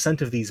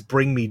 20% of these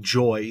bring me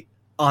joy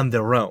on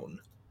their own.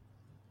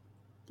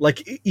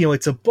 Like,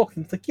 it's a book,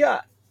 and it's like,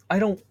 yeah, I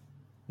don't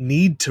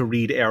need to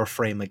read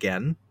Airframe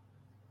again.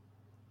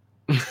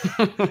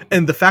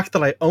 And the fact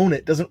that I own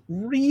it doesn't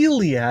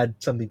really add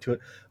something to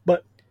it,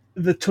 but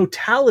the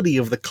totality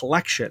of the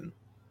collection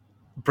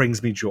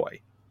brings me joy.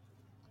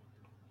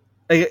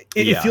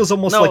 It feels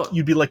almost like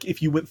you'd be like,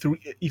 if you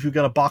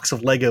got a box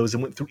of Legos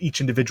and went through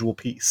each individual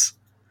piece.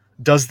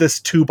 Does this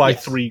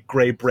 2x3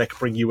 gray brick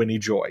bring you any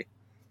joy?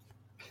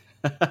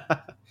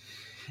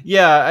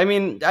 Yeah, I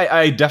mean,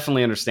 I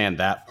definitely understand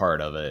that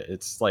part of it.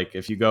 It's like,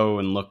 if you go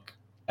and look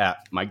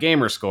at my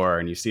gamer score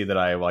and you see that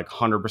I like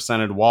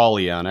 100%ed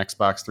Wall-E on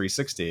Xbox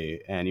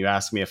 360, and you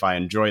ask me if I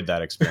enjoyed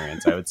that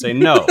experience, I would say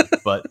no.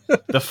 But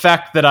the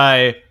fact that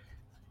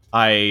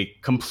I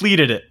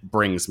completed it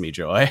brings me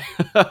joy.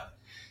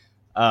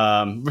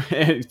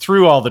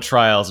 Through all the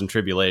trials and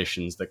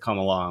tribulations that come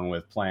along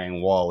with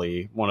playing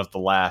Wall-E, one of the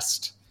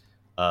last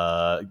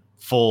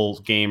full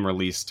game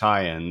release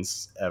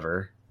tie-ins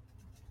ever.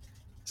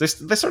 They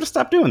sort of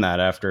stopped doing that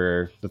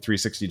after the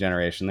 360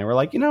 generation. They were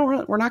like,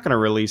 we're not going to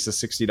release a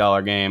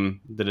 $60 game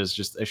that is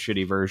just a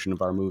shitty version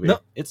of our movie. No,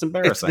 it's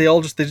embarrassing. They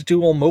just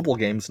do all mobile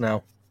games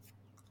now.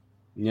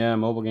 Yeah,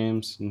 mobile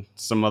games and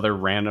some other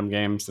random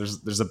games.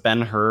 There's a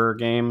Ben-Hur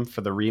game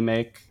for the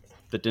remake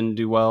that didn't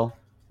do well.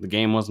 The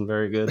game wasn't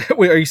very good.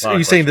 Wait, are A lot you of saying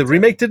the questions there.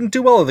 remake didn't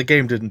do well or the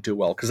game didn't do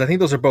well? Because I think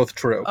those are both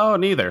true. Oh,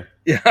 neither.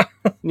 Yeah.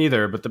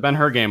 Neither, but the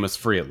Ben-Hur game was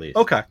free at least.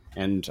 Okay.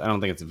 And I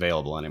don't think it's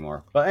available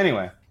anymore. But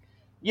anyway.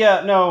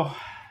 Yeah, no.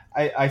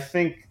 I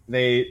think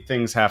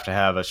things have to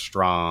have a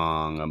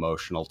strong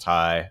emotional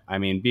tie. I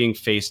mean, being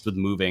faced with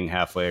moving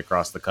halfway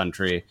across the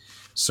country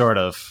sort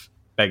of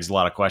begs a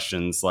lot of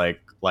questions.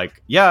 Like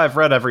yeah, I've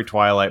read every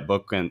Twilight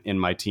book in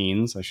my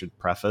teens. I should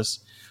preface.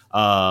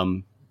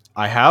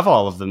 I have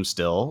all of them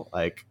still.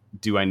 Like,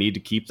 do I need to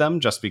keep them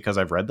just because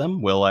I've read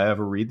them? Will I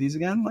ever read these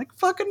again? Like,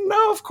 fucking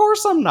no. Of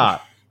course I'm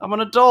not. I'm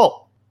an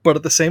adult. But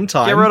at the same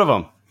time, Get rid of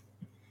them.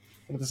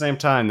 But at the same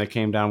time, they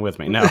came down with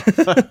me. No,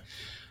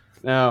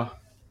 no.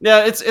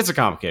 Yeah, it's a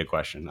complicated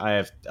question. I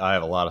have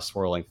a lot of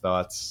swirling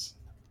thoughts.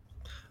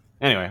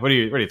 Anyway, what are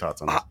your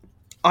thoughts on this?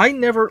 I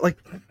never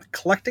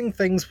collecting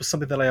things was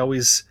something that I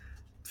always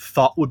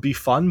thought would be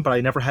fun, but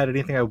I never had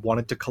anything I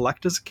wanted to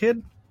collect as a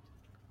kid.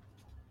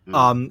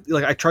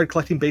 I tried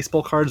collecting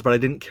baseball cards, but I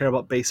didn't care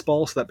about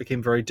baseball, so that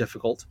became very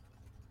difficult.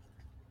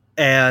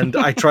 And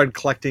I tried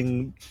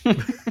collecting.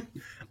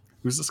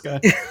 Who's this guy?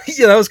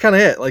 Yeah, that was kind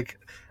of it. Like,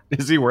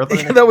 is he worth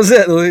it? Yeah, that was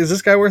it. Is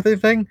this guy worth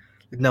anything?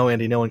 No,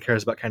 Andy. No one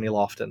cares about Kenny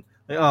Lofton.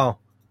 Like, oh,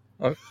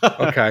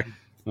 okay.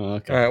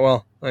 Okay. All right.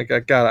 Well, I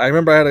got it. I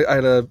remember I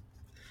had a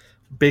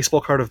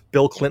baseball card of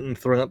Bill Clinton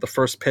throwing out the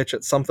first pitch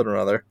at something or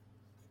other.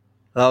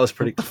 That was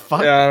pretty. What the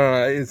fuck? Yeah, I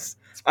don't know.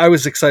 I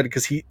was excited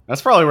because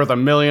that's probably worth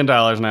 $1 million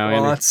now. Well,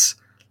 Andy. that's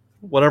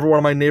whatever. One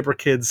of my neighborhood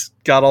kids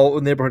got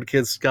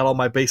all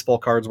my baseball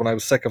cards when I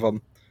was sick of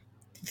them.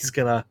 He's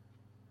gonna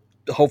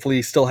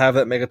hopefully still have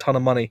it, make a ton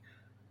of money.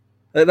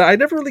 And I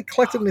never really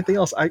collected anything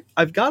else.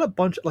 I've got a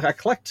bunch. I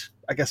collect,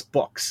 I guess,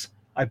 books.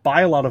 I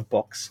buy a lot of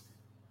books,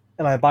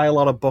 and I buy a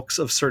lot of books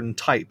of certain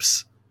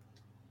types.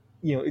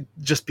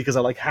 Just because I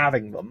like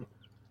having them.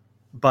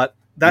 But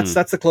that's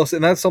the closest,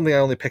 and that's something I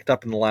only picked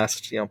up in the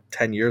last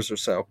 10 years or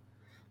so.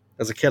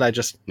 As a kid, I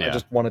just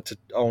wanted to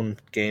own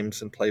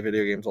games and play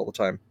video games all the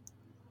time.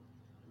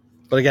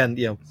 But again,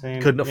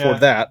 couldn't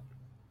afford that.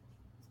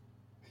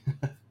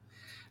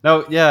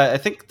 No, yeah, I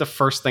think the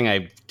first thing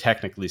I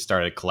technically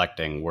started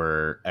collecting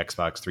were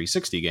Xbox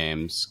 360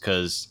 games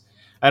because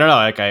I don't know,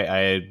 like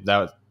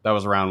that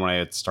was around when I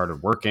had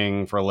started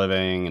working for a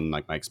living and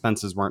like my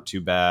expenses weren't too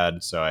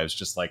bad, so I was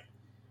just like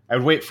I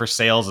would wait for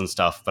sales and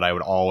stuff, but I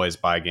would always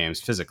buy games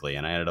physically,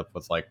 and I ended up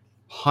with like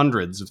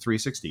hundreds of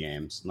 360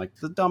 games, like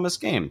the dumbest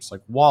games,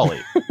 like Wall-E,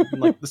 and,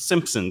 like the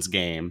Simpsons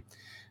game,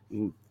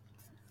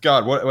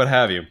 God, what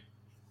have you.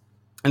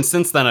 And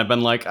since then, I've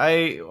been like,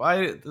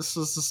 this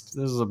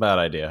is a bad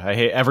idea. I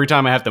hate every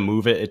time I have to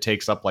move it. It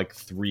takes up like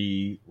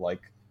 3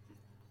 like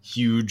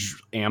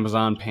huge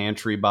Amazon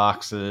pantry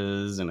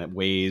boxes, and it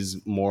weighs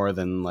more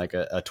than like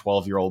a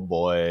 12-year-old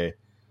boy.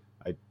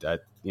 I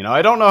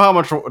don't know how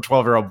much a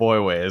 12-year-old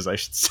boy weighs. I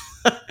should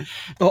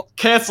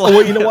cancel. Oh,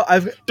 well, you know what?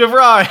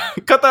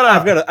 DeVry, cut that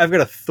out. I've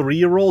got a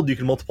 3-year-old. You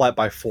can multiply it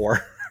by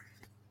 4.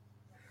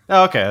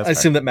 Oh, okay, that's I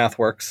assume that math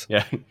works.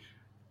 Yeah.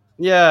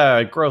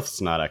 Yeah, growth's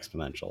not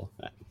exponential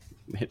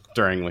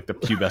during like the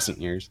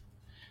pubescent years.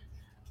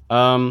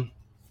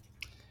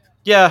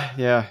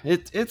 Yeah,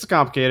 it's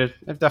complicated.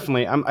 I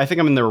think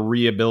I'm in the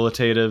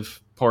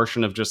rehabilitative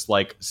portion of just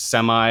like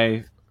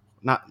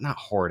not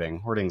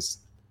hoarding. Hoarding's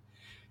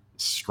a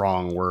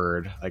strong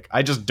word. Like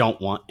I just don't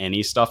want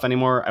any stuff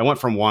anymore. I went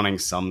from wanting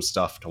some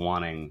stuff to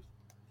wanting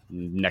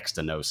next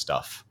to no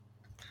stuff.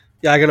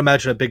 Yeah, I can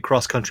imagine a big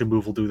cross-country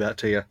move will do that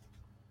to you.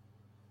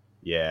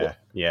 Yeah.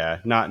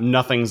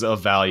 Nothing's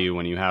of value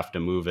when you have to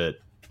move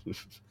it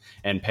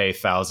and pay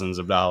thousands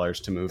of dollars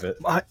to move it.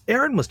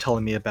 Erin was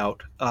telling me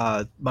about.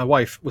 My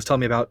wife was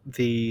telling me about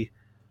the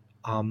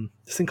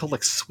this thing called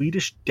like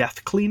Swedish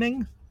death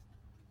cleaning.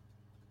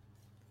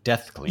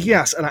 Death cleaning.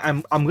 Yes, and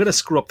I'm going to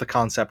screw up the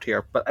concept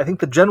here, but I think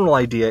the general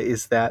idea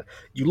is that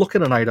you look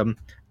at an item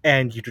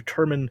and you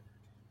determine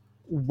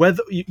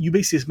whether you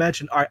basically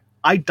imagine,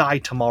 I die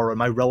tomorrow and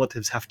my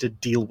relatives have to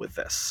deal with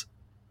this.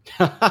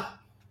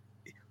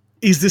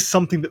 Is this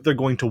something that they're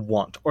going to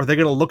want? Or are they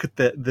going to look at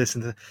this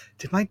and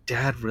did my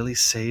dad really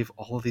save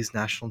all of these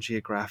National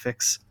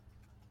Geographics?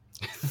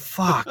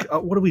 Fuck.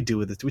 What do we do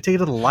with this? Do we take it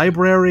to the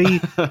library?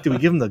 Do we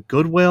give them the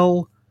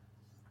Goodwill?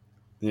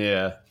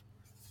 Yeah.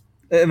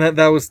 And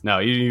that was... No,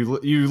 you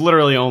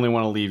literally only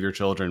want to leave your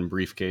children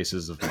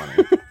briefcases of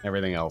money.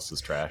 Everything else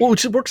is trash. Well,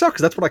 which works out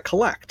because that's what I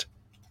collect.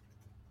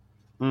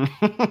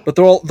 But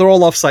they're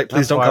all off-site.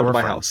 Please don't come to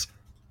my house.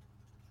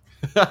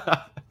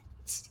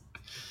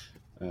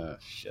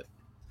 Shit.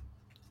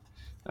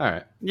 All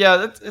right.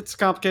 Yeah, it's a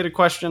complicated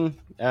question.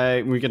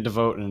 We could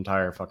devote an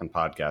entire fucking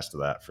podcast to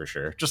that for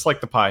sure. Just like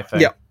the pie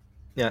thing.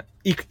 Yeah.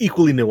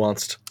 Equally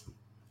nuanced.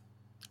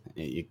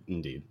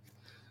 Indeed.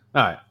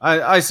 All right.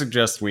 I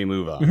suggest we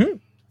move on. Mm-hmm.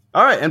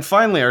 All right. And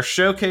finally, our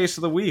showcase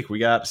of the week. We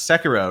got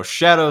Sekiro,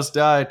 Shadows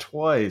Die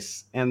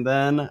Twice, and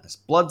then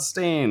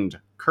Bloodstained,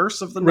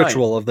 Curse of the Night.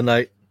 Ritual of the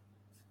Night.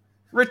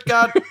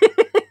 God,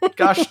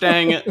 gosh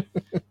dang it.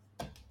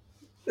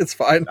 It's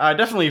fine. I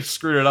definitely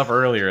screwed it up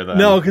earlier. Then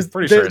No, because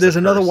pretty sure there's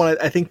another curse. one.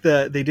 I think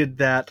they did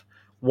that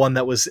one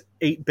that was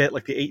 8-bit,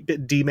 like the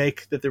 8-bit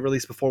demake that they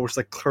released before, which was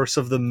like Curse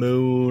of the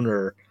Moon,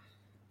 or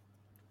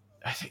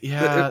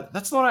Yeah,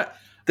 that's the one.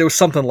 there was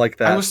something like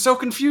that. I was so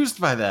confused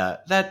by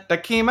that.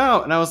 That came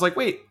out, and I was like,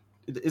 "Wait,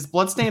 is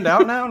Bloodstained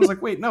out now?" And I was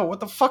like, "Wait, no. What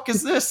the fuck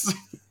is this?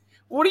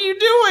 What are you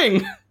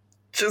doing?"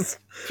 Just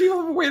People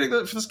have been waiting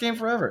for this game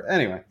forever.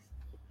 Anyway,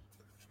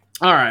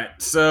 all right.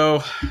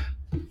 So,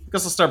 I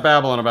guess I'll start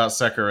babbling about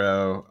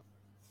Sekiro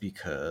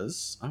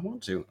because I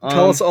want to.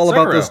 tell us all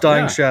about those Sekiro,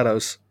 dying yeah.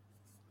 shadows.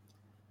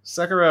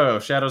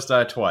 Sekiro, Shadows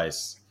Die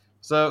Twice.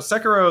 So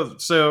Sekiro,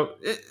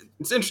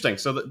 it's interesting.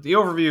 So the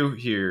overview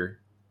here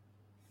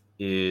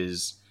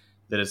is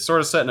that it's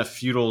sort of set in a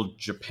feudal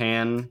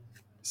Japan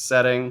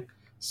setting.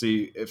 So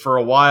for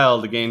a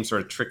while, the game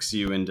sort of tricks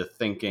you into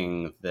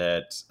thinking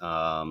that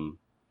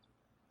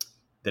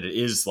that it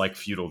is like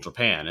feudal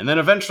Japan, and then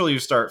eventually you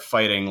start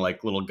fighting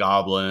like little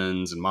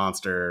goblins and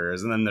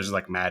monsters, and then there's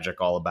like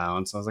magic all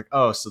about. So I was like,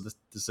 oh, so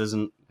this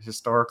isn't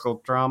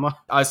historical drama.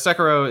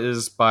 Sekiro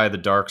is by the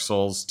Dark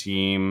Souls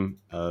team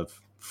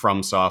of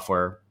From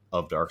Software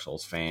of Dark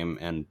Souls fame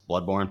and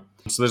Bloodborne.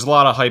 So there's a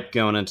lot of hype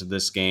going into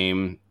this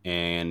game,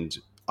 and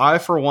I,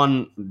 for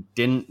one,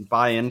 didn't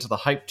buy into the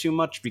hype too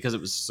much because it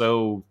was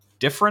so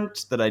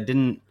different that I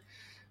didn't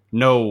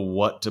know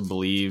what to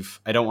believe.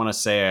 I don't want to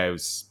say I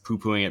was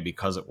poo-pooing it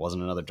because it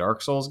wasn't another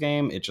Dark Souls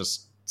game. It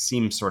just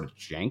seems sort of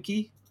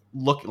janky.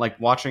 Look, like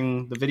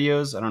watching the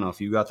videos. I don't know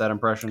if you got that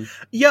impression.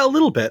 Yeah, a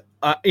little bit.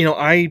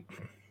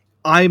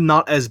 I'm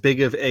not as big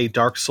of a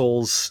Dark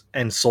Souls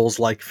and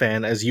Souls-like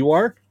fan as you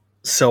are,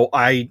 so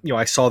I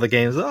saw the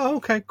games. Oh,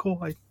 okay,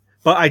 cool.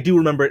 But I do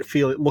remember it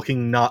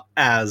looking not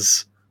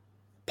as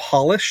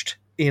polished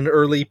in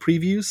early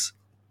previews.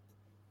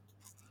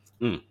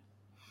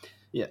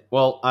 Yeah,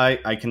 well,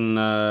 I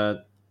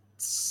can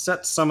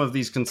set some of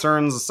these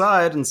concerns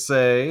aside and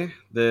say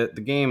that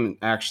the game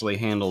actually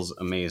handles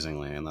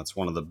amazingly, and that's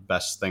one of the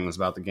best things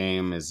about the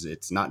game is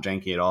it's not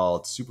janky at all.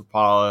 It's super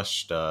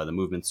polished. The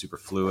movement's super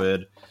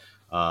fluid.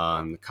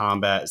 The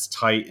combat is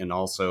tight and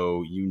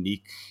also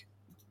unique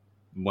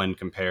when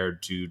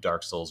compared to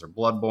Dark Souls or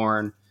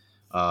Bloodborne.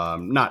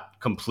 Not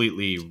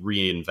completely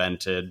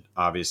reinvented,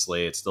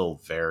 obviously. It's still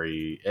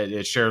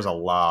it shares a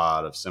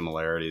lot of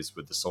similarities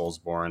with the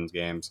Soulsborne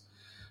games.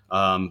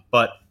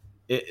 But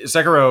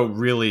Sekiro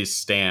really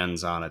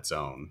stands on its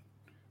own.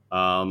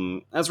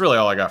 That's really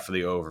all I got for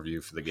the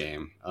overview for the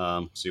game.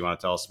 So you want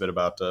to tell us a bit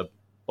about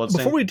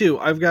Bloodstained? Before we do,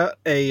 I've got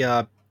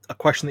a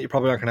question that you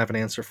probably aren't going to have an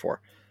answer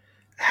for.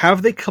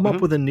 Have they come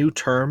up with a new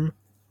term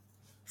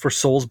for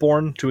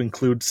Soulsborne to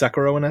include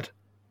Sekiro in it?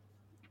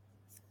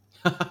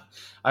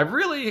 I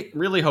really,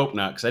 really hope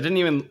not,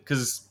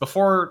 because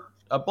before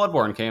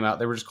Bloodborne came out,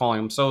 they were just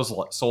calling them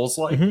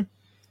Souls-like. Mm-hmm.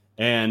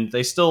 And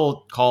they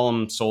still call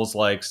them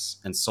Souls-likes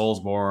and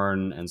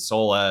Soulsborne and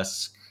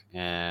Soul-esque,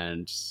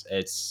 and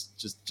it's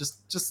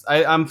just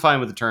I'm fine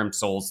with the term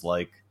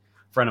Souls-like.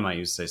 A friend of mine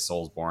used to say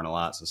Soulsborne a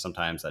lot, so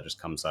sometimes that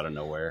just comes out of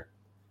nowhere.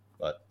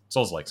 But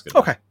Souls-like's good.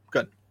 Okay,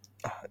 good.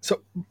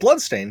 So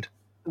Bloodstained,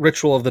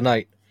 Ritual of the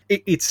Night,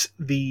 it's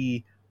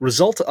the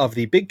result of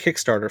the big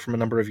Kickstarter from a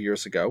number of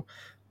years ago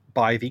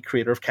by the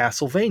creator of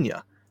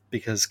Castlevania,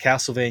 because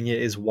Castlevania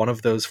is one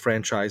of those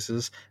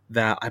franchises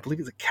that I believe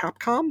is a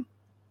Capcom?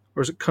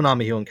 Or is it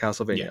Konami who owns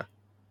Castlevania?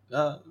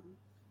 Yeah.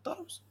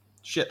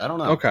 Shit, I don't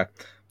know. Okay.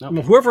 Nope.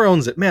 Well, whoever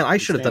owns it, man, I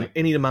should have done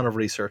any amount of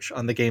research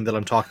on the game that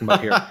I'm talking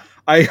about here.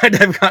 I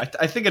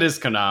think it is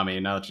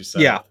Konami, now that you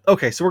said yeah. it.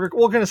 Okay, so we're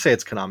going to say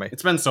it's Konami.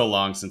 It's been so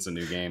long since a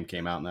new game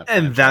came out in that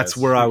and franchise. That's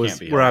where I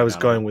was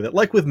going with it.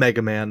 Like with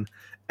Mega Man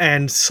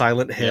and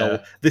Silent Hill,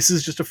 this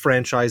is just a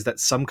franchise that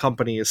some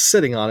company is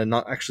sitting on and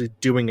not actually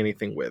doing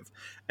anything with.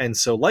 And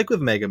so, like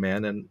with Mega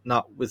Man, and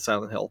not with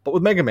Silent Hill, but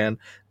with Mega Man,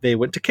 they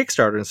went to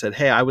Kickstarter and said,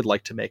 hey, I would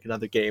like to make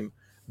another game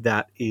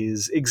that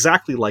is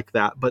exactly like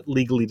that, but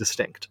legally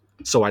distinct,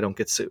 so I don't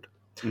get sued.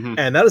 Mm-hmm.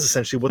 And that is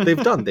essentially what they've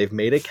done. They've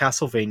made a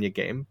Castlevania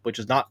game, which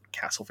is not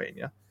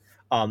Castlevania,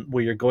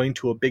 where you're going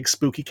to a big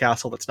spooky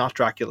castle that's not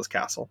Dracula's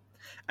castle,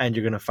 and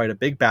you're going to fight a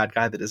big bad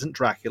guy that isn't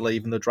Dracula,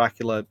 even though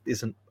Dracula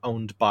isn't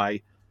owned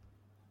by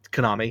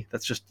Konami.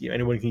 That's just,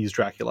 anyone can use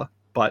Dracula.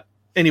 But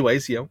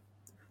anyways,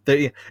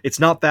 it's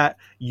not that.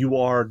 You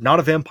are not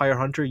a vampire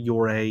hunter.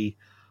 You're I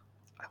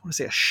want to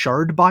say a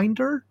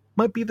shardbinder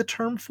might be the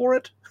term for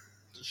it.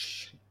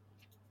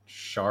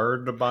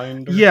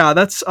 Shardbinder? Yeah,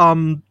 that's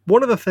one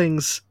of the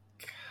things.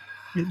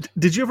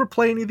 Did you ever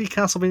play any of the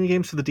Castlevania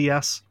games for the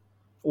DS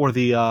or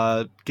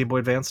the Game Boy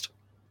Advanced?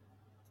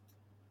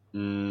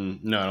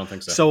 No, I don't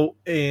think so. So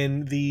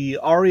in the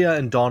Aria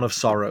and Dawn of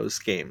Sorrows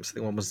games,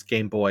 the one was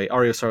Game Boy,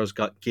 Aria of Sorrows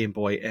got Game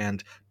Boy,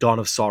 and Dawn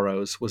of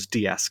Sorrows was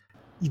DS.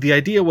 The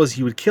idea was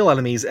you would kill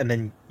enemies and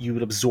then you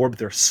would absorb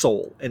their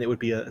soul, and it would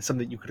be something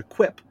that you could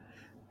equip,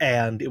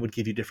 and it would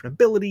give you different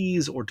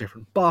abilities or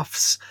different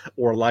buffs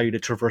or allow you to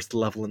traverse the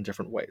level in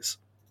different ways.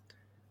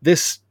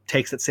 This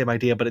takes that same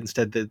idea, but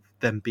instead of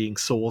them being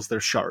souls, they're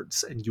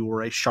shards, and you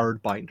are a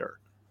shard binder.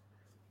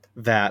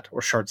 that,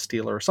 or shard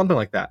stealer, or something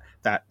like that,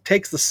 that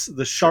takes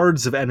the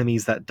shards of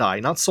enemies that die,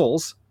 not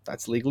souls,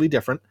 that's legally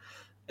different,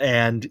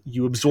 and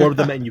you absorb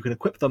them and you can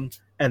equip them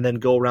and then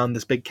go around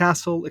this big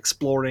castle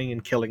exploring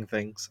and killing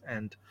things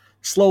and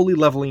slowly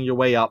leveling your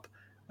way up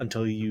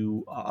until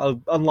you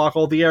unlock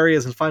all the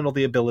areas and find all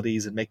the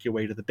abilities and make your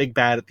way to the big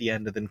bad at the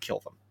end and then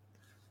kill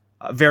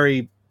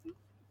them.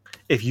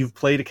 If you've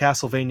played a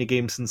Castlevania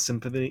game since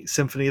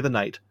Symphony of the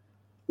Night,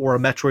 or a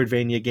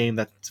Metroidvania game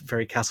that's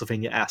very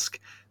Castlevania-esque,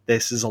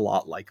 this is a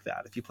lot like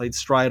that. If you played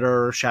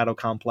Strider or Shadow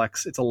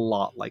Complex, it's a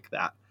lot like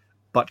that,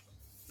 but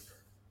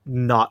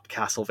not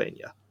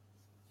Castlevania.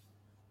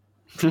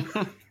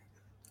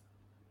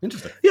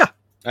 Interesting. Yeah.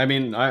 I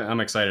mean, I'm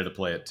excited to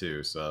play it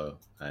too, so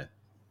I'm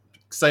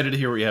excited to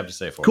hear what you have to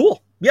say for it.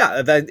 Cool.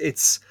 Yeah,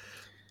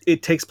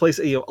 it takes place,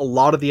 a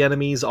lot of the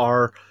enemies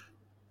are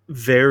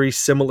very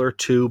similar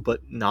to, but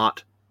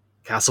not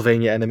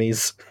Castlevania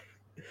enemies.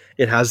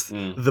 It has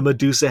the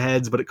Medusa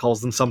heads, but it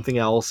calls them something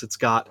else. It's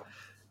got,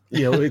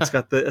 it's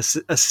got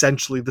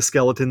essentially the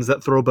skeletons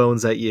that throw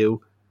bones at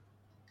you.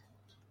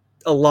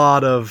 A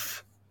lot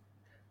of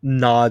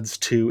nods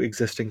to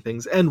existing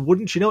things, and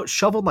wouldn't you know it,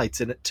 Shovel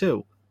Knight's in it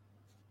too.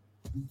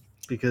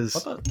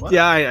 Because what?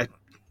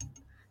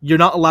 You're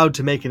not allowed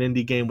to make an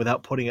indie game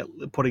without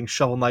putting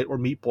Shovel Knight or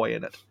Meat Boy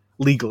in it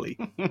legally.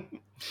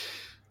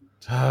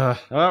 All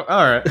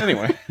right.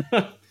 Anyway,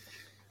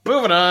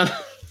 moving on.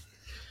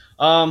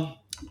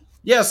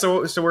 Yeah,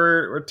 so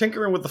we're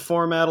tinkering with the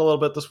format a little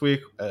bit this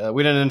week.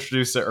 We didn't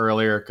introduce it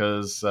earlier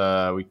because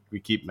we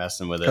keep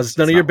messing with it. Because it's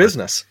none of your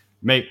business.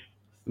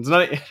 It's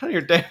none of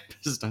your damn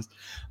business.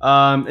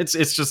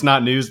 It's just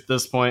not news at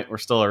this point. We're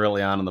still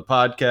early on in the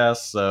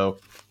podcast,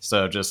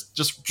 so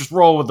just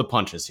roll with the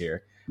punches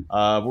here.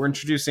 We're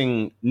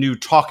introducing new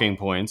talking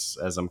points,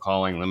 as I'm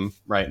calling them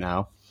right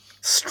now,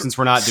 since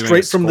we're not doing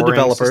straight from the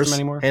developers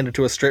anymore. Handed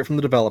to us straight from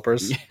the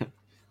developers.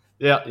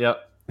 Yeah.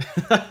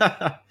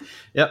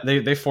 Yep,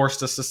 they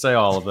forced us to say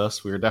all of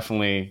this. We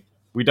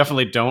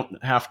definitely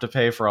don't have to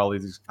pay for all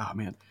of these. Oh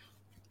man,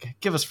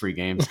 give us free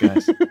games,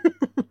 guys.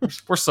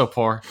 We're so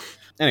poor.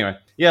 Anyway,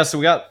 yeah. So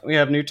we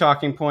have new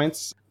talking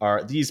points.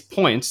 These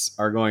points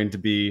are going to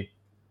be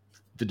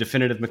the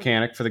definitive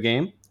mechanic for the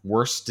game,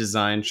 worst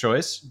design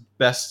choice,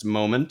 best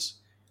moment,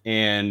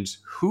 and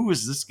who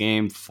is this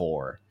game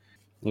for?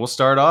 We'll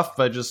start off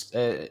by just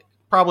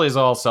probably is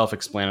all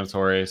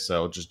self-explanatory,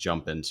 so just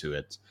jump into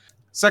it.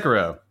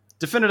 Sekiro,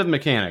 definitive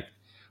mechanic.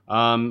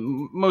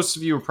 Most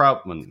of you are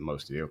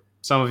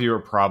some of you are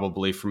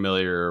probably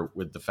familiar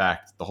with the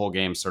fact that the whole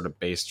game's sort of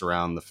based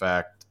around the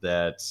fact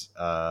that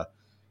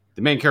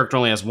the main character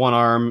only has one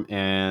arm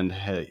and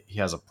he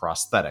has a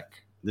prosthetic.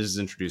 This is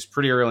introduced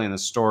pretty early in the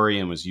story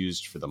and was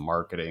used for the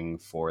marketing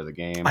for the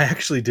game. I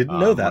actually didn't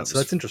know that, so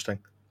that's interesting.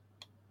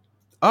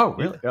 Oh,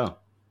 really? Yeah.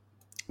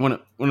 When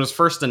it was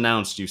first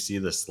announced, you see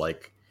this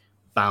like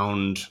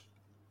bound,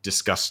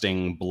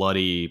 disgusting,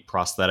 bloody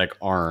prosthetic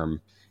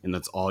arm, and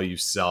that's all you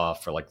saw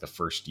for like the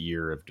first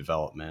year of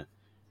development.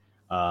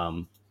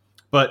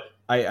 But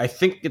I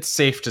think it's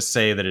safe to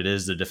say that it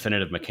is the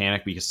definitive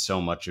mechanic because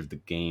so much of the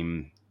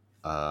game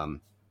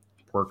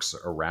works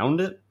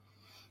around it.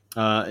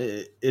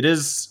 It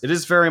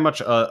is very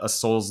much a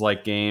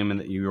Souls-like game in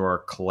that you are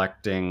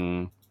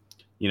collecting,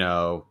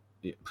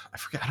 I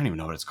forget. I don't even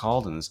know what it's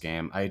called in this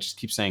game. I just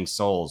keep saying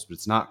Souls, but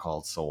it's not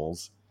called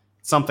Souls.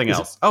 It's something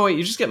else. Oh wait,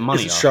 you just get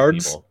money off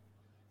shards? People.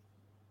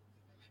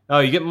 Oh,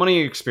 you get money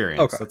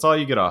experience. Okay. That's all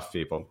you get off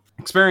people.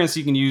 Experience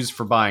you can use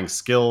for buying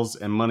skills,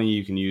 and money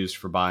you can use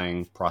for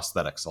buying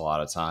prosthetics a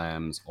lot of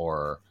times,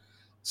 or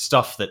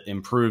stuff that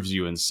improves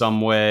you in some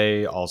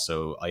way.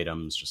 Also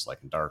items, just like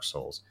in Dark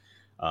Souls.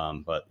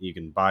 But you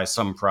can buy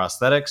some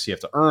prosthetics. You have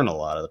to earn a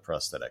lot of the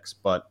prosthetics.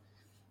 But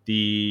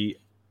the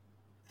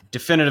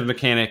definitive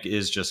mechanic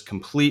is just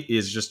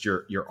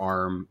your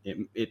arm.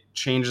 It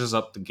changes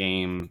up the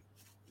game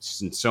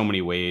in so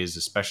many ways,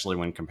 especially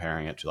when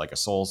comparing it to like a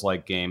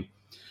Souls-like game.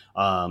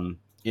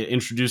 It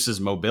introduces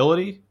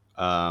mobility,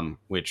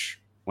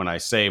 which when I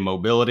say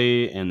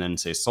mobility and then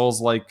say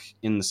Souls-like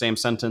in the same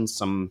sentence,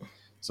 some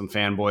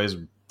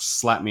fanboys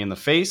slap me in the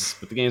face,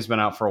 but the game's been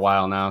out for a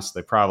while now, so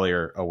they probably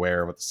are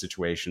aware of what the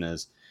situation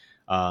is.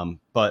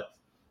 But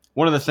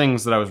one of the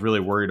things that I was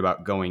really worried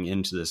about going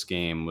into this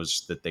game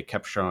was that they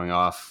kept showing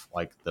off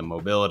like the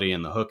mobility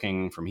and the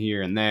hooking from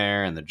here and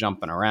there and the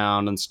jumping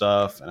around and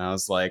stuff. And I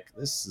was like,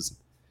 this is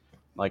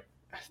like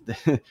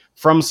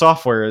From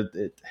Software.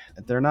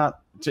 They're not,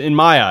 in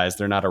my eyes,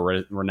 they're not a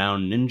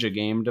renowned ninja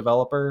game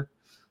developer.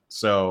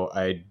 So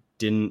I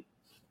didn't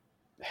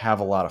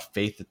have a lot of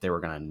faith that they were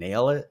going to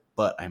nail it.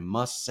 But I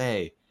must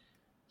say,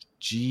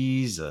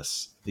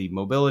 Jesus, the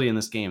mobility in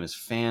this game is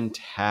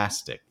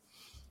fantastic.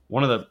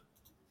 One of the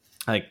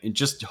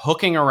just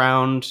hooking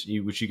around,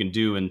 which you can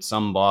do in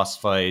some boss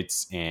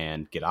fights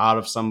and get out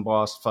of some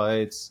boss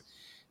fights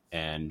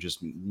and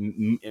just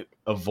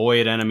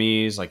avoid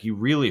enemies. Like you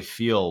really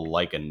feel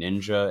like a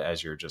ninja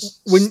as you're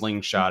just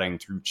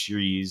slingshotting through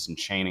trees and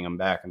chaining them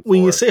back and forth.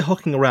 When you say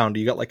hooking around,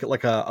 you got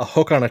like a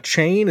hook on a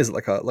chain? Is it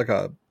like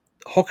a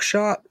hook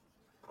shot?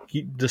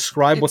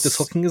 Describe what this It's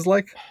hooking is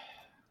like.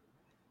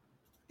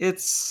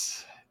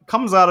 it's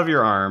comes out of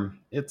your arm.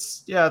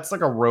 It's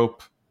like a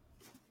rope.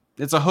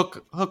 It's a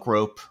hook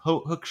rope.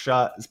 Hook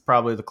shot is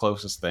probably the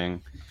closest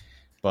thing,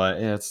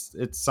 but it's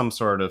some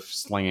sort of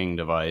slinging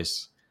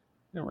device.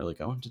 I don't really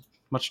go into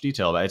much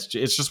detail about it.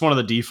 It's just one of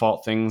the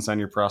default things on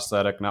your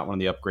prosthetic, not one of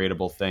the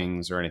upgradable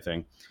things or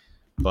anything.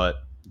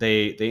 But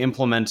they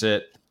implement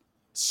it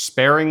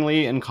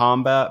sparingly in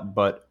combat,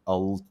 but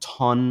a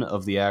ton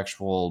of the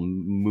actual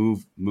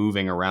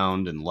moving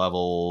around in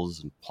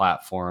levels and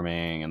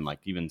platforming and like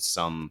even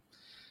some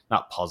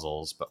not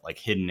puzzles but like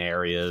hidden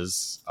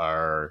areas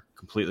are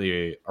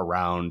completely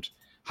around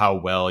how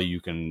well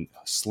you can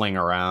sling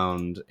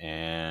around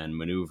and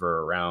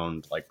maneuver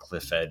around like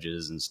cliff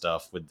edges and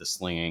stuff with the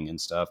slinging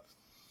and stuff.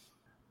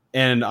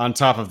 And on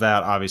top of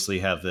that, obviously,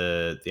 you have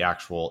the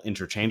actual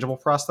interchangeable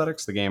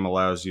prosthetics. The game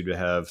allows you to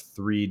have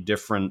 3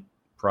 different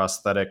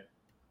prosthetic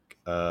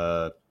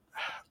uh,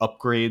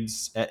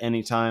 upgrades at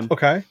any time.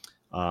 Okay.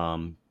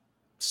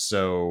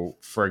 So,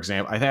 for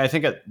example, I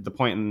think at the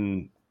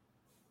point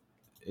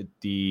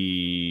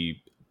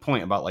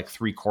about like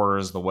 3/4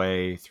 of the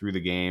way through the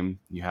game,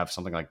 you have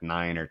something like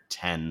 9 or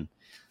 10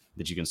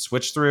 that you can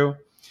switch through.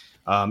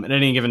 At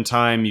any given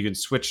time, you can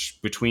switch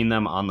between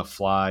them on the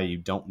fly. You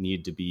don't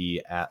need to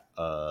be at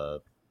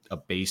a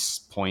base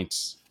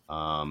point.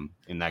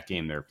 In that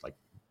game, they're like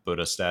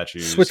Buddha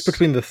statues. Switch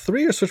between the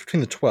 3 or switch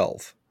between the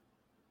 12?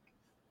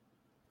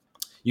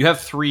 You have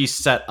 3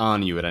 set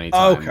on you at any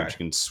time, Okay. which you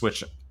can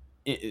switch,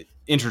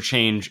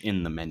 interchange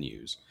in the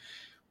menus.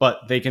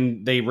 But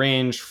they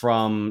range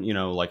from,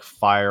 like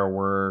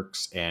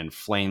fireworks and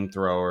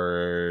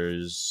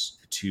flamethrowers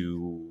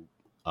to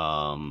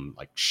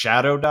like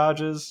shadow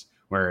dodges,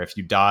 where if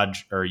you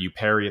dodge or you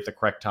parry at the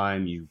correct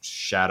time, you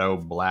shadow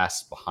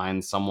blast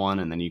behind someone,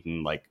 and then you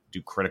can like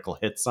do critical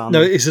hits on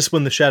them. Is this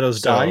when the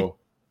shadows die?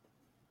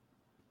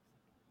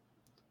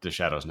 The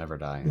shadows never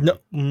die. No.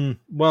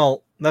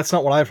 Well, that's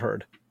not what I've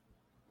heard.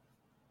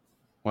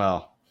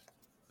 Well,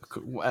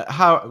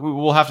 how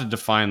we'll have to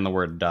define the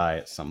word die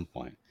at some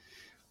point.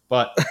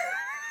 But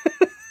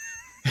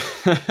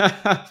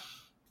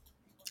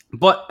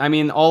but I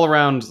mean all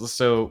around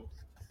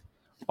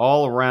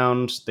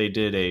they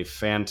did a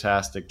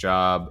fantastic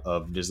job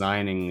of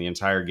designing the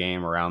entire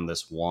game around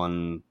this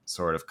one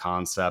sort of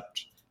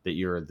concept that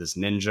you're this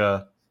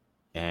ninja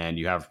and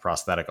you have a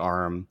prosthetic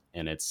arm,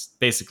 and it's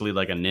basically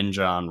like a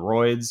ninja on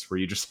roids where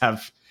you just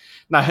have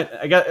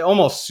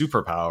almost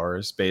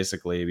superpowers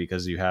basically,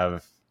 because you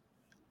have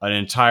an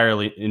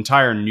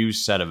entire new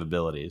set of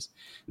abilities.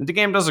 And the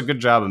game does a good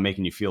job of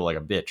making you feel like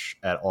a bitch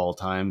at all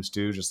times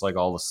too, just like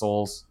all the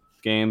Souls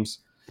games.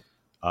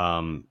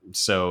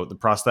 So the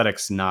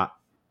prosthetics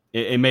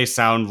it may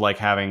sound like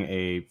having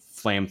a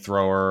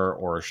flamethrower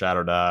or a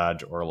shadow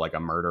dodge or like a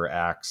murder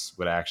axe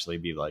would actually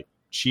be like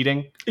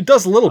cheating. It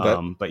does a little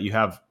bit. But you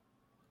have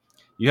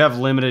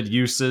limited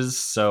uses.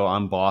 So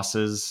on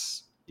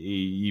bosses,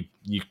 you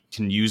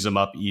can use them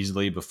up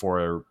easily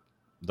before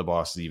the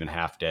boss is even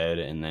half dead,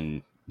 and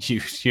then you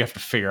have to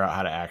figure out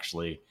how to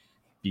actually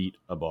beat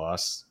a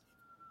boss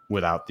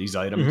without these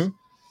items. Mm-hmm.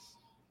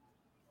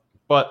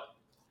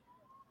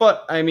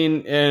 But I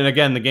mean, and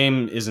again, the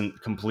game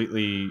isn't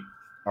completely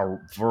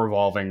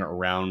revolving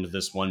around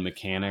this one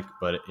mechanic,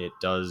 but it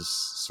does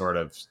sort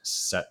of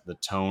set the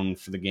tone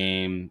for the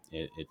game.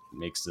 It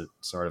makes it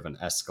sort of an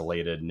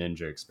escalated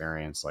ninja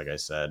experience, like I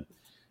said.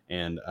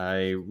 And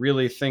I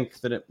really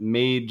think that it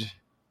made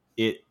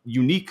it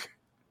unique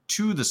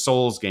to the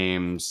Souls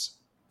games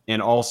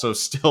and also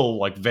still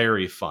like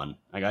very fun.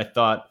 Like I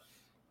thought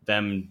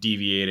them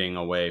deviating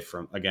away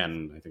from,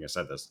 again, I think I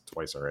said this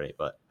twice already,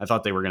 but I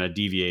thought they were going to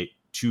deviate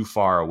too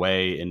far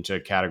away into a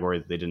category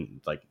that they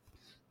didn't like.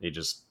 They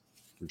just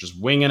were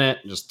just winging it,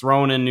 just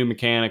throwing in new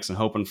mechanics and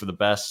hoping for the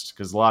best.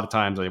 Because a lot of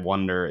times I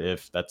wonder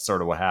if that's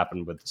sort of what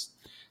happened with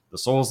the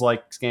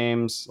Souls-like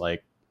games,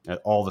 like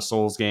all the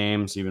Souls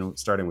games, even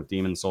starting with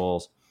Demon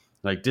Souls.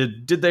 Like,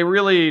 did they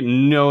really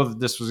know that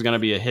this was going to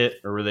be a hit,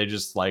 or were they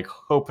just like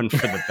hoping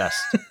for the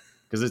best?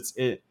 Because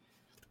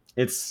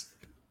it's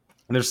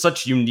there's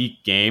such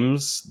unique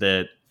games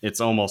that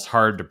it's almost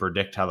hard to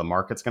predict how the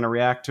market's going to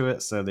react to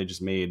it. So they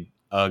just made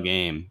a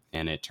game,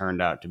 and it turned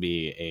out to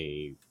be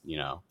a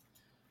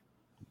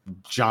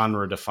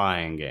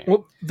genre-defying game.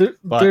 Well,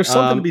 there's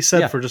something to be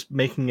said for just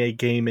making a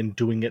game and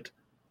doing it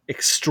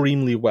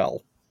extremely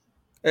well.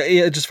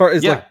 Just far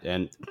as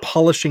and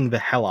polishing the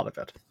hell out of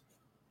it.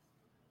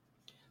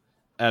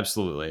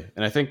 Absolutely.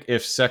 And I think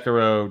if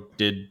Sekiro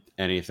did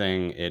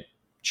anything, it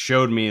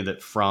showed me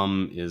that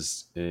From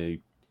is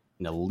an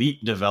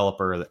elite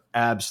developer that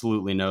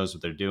absolutely knows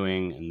what they're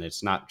doing, and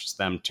it's not just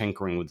them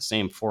tinkering with the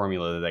same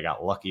formula that they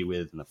got lucky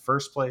with in the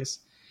first place.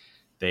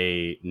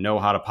 They know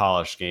how to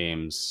polish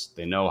games.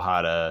 They know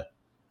how to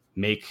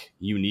make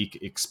unique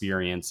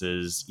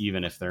experiences,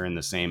 even if they're in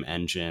the same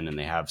engine and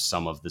they have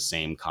some of the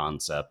same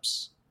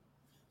concepts.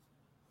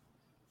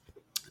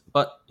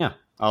 But yeah,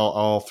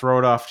 I'll throw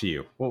it off to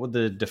you. What would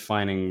the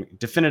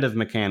definitive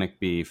mechanic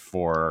be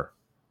for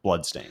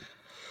Bloodstain?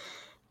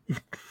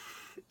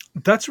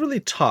 That's really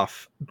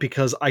tough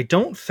because I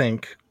don't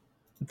think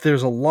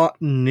there's a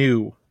lot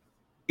new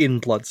in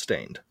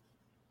Bloodstained.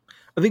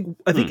 I think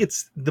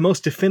it's the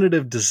most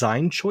definitive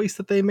design choice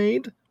that they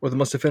made, or the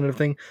most definitive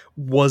thing,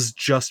 was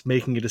just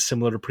making it as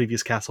similar to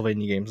previous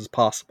Castlevania games as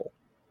possible.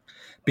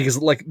 Because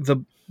like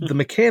the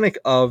mechanic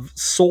of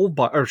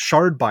or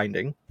shard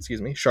binding,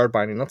 shard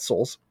binding, not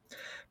souls,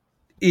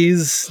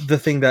 is the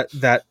thing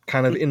that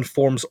kind of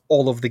informs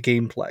all of the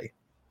gameplay.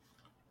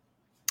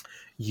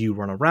 You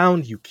run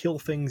around, you kill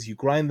things, you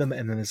grind them,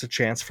 and then there's a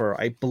chance for,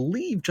 I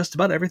believe, just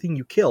about everything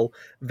you kill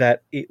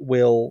that it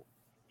will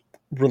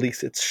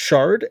release its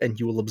shard and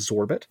you will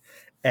absorb it.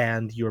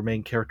 And your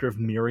main character of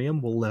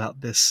Miriam will let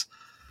out this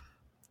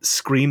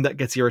scream that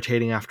gets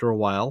irritating after a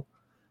while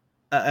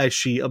as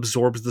she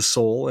absorbs the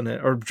soul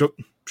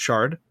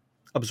shard,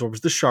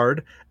 absorbs the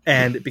shard,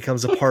 and it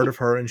becomes a part of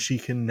her, and she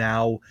can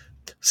now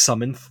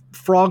summon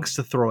frogs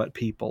to throw at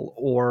people,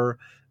 or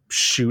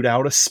shoot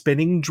out a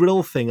spinning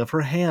drill thing of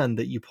her hand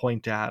that you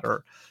point at,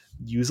 or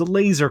use a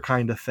laser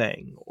kind of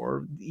thing,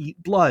 or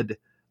eat blood.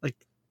 Like,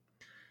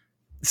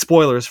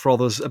 spoilers for all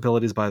those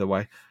abilities, by the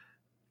way.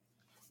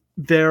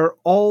 They're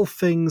all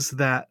things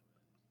that,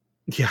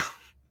 yeah,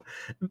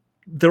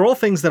 they're all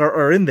things that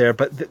are in there,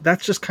 but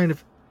that's just kind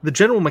of the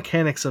general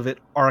mechanics of it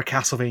are a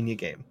Castlevania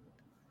game.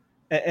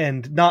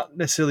 And not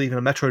necessarily even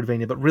a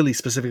Metroidvania, but really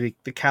specifically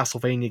the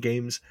Castlevania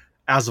games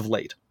as of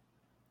late.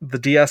 The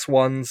DS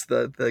ones,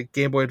 the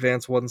Game Boy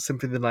Advance ones,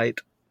 Symphony of the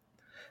Night,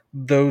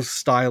 those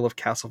style of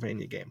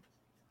Castlevania game.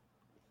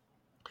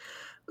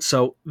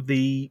 So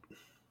the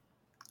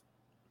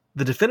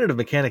definitive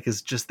mechanic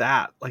is just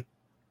that. Like,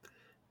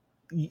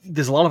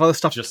 there's a lot of other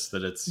stuff. Just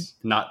that it's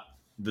not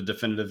the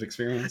definitive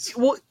experience.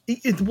 Well,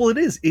 it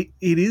is. It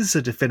is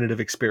a definitive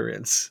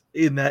experience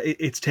in that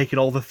it's taken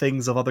all the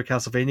things of other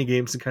Castlevania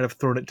games and kind of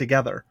thrown it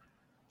together.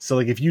 So,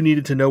 like, if you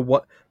needed to know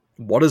what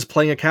does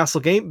playing a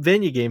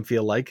Castlevania game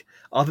feel like,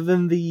 other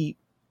than the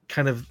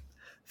kind of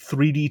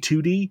 3D,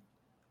 2D,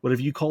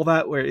 whatever you call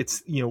that, where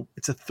it's,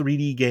 it's a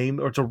 3D game,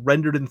 or it's a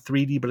rendered in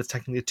 3D, but it's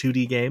technically a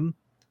 2D game,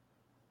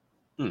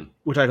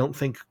 which I don't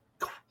think...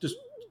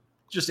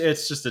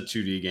 It's just a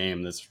 2D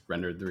game that's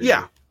rendered 3D.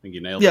 Yeah. I think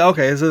you nailed it. Yeah,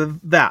 okay, so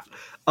that.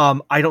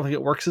 I don't think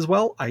it works as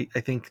well. I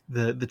think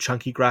the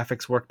chunky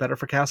graphics work better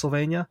for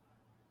Castlevania,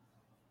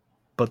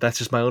 but that's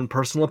just my own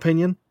personal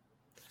opinion.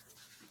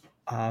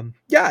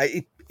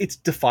 It's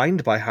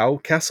defined by how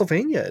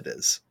Castlevania it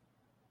is,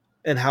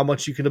 and how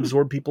much you can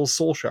absorb people's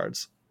soul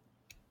shards.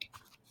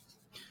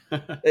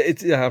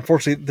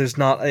 Unfortunately, there's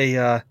not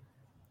the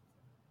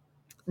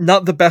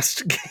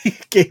best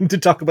game to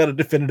talk about a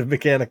definitive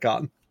mechanic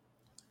on.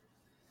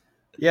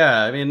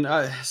 Yeah, I mean,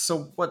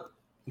 so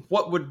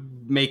what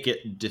would make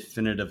it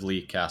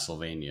definitively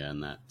Castlevania in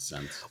that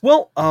sense?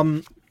 Well,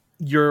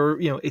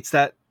 it's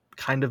that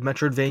kind of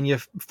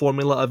Metroidvania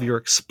formula of you're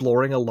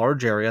exploring a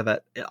large area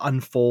that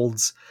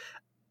unfolds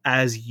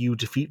as you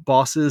defeat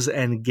bosses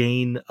and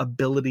gain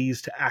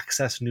abilities to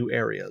access new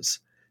areas.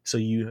 So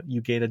you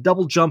gain a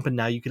double jump, and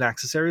now you can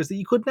access areas that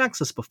you couldn't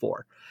access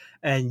before.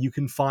 And you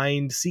can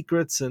find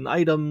secrets and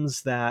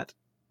items that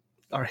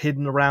are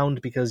hidden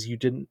around because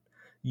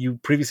you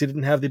previously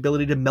didn't have the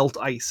ability to melt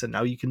ice, and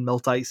now you can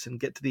melt ice and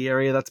get to the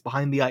area that's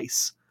behind the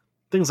ice.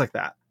 Things like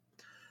that.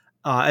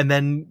 And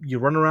then you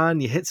run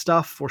around, you hit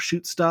stuff, or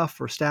shoot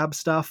stuff, or stab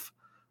stuff,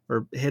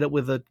 or hit it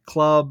with a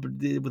club,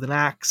 with an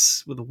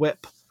axe, with a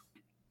whip.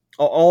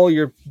 All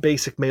your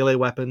basic melee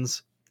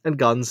weapons and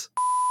guns,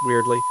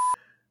 weirdly.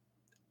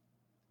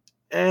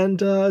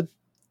 And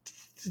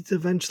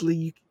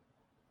eventually,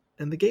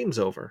 and the game's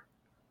over.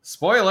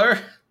 Spoiler!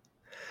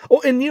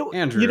 Oh, and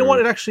Andrew. You know what?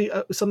 It actually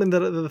something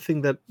the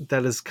thing that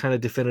is kind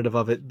of definitive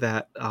of it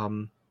that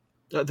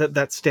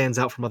stands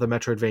out from other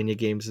Metroidvania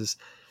games is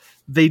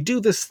they do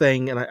this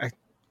thing, and I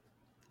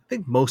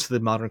think most of the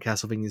modern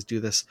Castlevanias do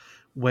this,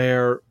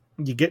 where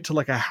you get to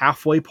like a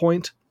halfway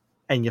point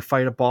and you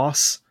fight a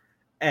boss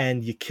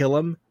and you kill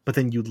him, but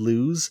then you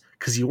lose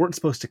because you weren't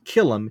supposed to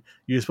kill him;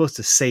 you were supposed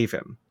to save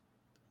him.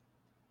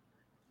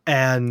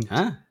 And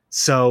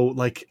so,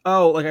 like,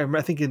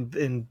 I think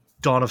in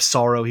Dawn of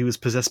Sorrow, he was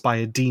possessed by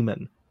a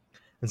demon,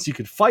 and so you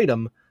could fight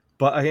him.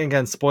 But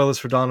again, spoilers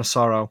for Dawn of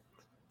Sorrow,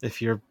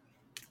 if you're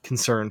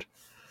concerned.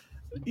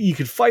 You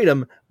could fight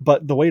him,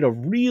 but the way to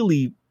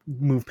really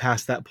move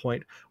past that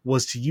point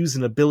was to use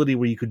an ability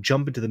where you could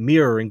jump into the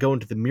mirror and go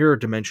into the mirror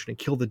dimension and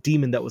kill the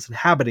demon that was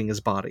inhabiting his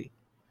body.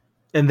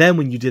 And then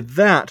when you did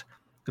that,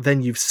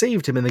 then you've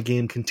saved him, and the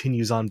game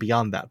continues on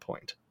beyond that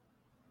point.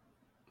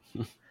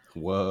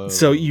 Whoa.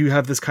 So you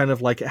have this kind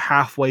of like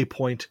halfway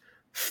point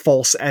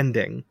false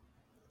ending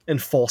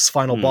and false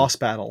final boss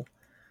battle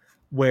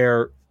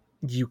where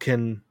you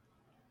can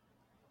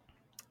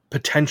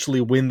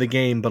potentially win the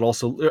game, but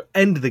also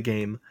end the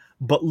game,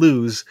 but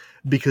lose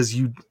because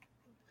you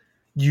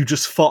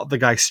just fought the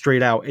guy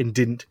straight out and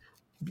didn't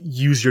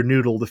use your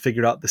noodle to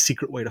figure out the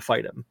secret way to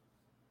fight him.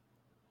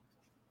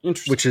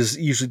 Interesting. Which is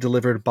usually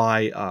delivered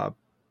by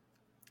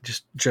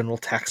just general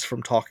text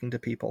from talking to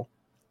people.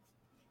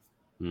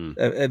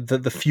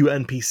 The few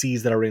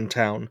NPCs that are in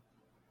town.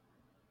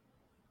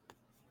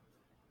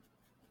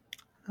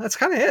 that's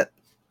kind of it.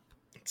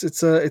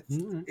 It's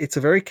a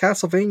very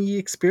Castlevania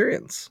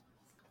experience.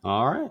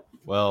 All right.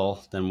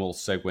 Well, then we'll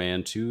segue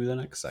into the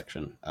next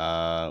section.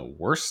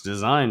 Worst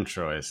design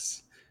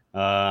choice.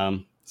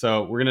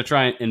 So we're gonna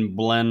try and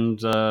blend,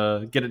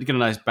 get a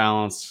nice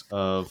balance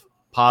of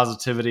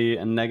positivity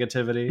and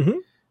negativity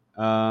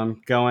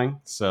going.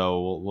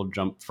 So we'll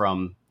jump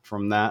from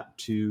that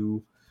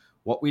to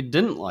what we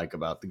didn't like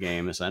about the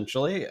game.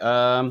 Essentially,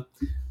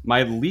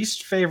 my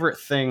least favorite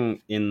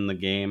thing in the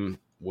game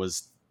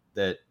was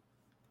that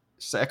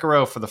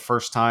Sekiro, for the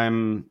first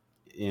time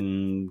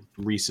in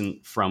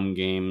recent From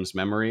Games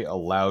memory,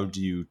 allowed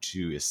you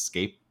to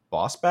escape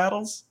boss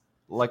battles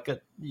like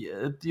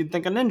you'd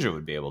think a ninja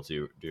would be able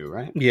to do,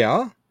 right?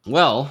 Yeah.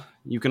 Well,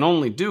 you can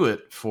only do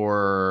it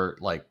for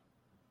like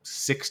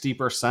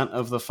 60%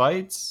 of the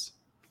fights,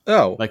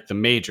 Oh. like the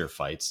major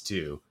fights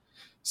too.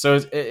 So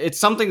it's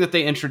something that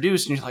they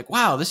introduced, and you're like,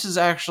 wow, this is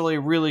actually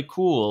really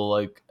cool.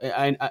 Like,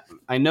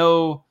 I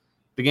know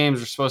the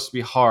games are supposed to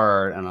be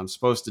hard, and I'm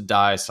supposed to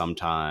die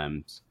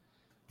sometimes,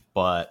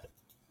 but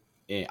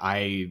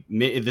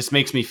this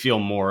makes me feel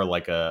more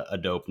like a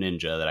dope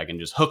ninja that I can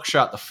just hook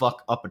shot the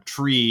fuck up a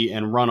tree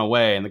and run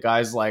away. And the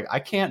guy's like, I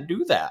can't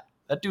do that.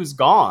 That dude's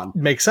gone.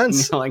 Makes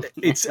sense. Like,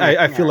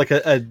 I feel like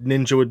a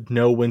ninja would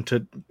know when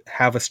to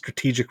have a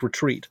strategic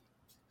retreat.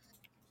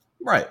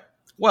 Right.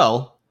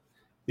 Well,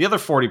 the other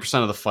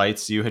 40% of the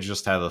fights, you had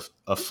just had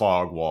a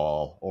fog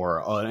wall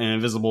or an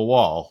invisible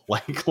wall,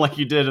 like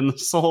you did in the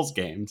Souls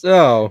games.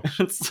 Oh.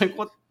 It's like,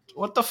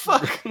 what the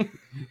fuck?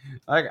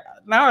 Like,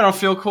 now I don't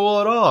feel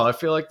cool at all. I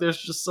feel like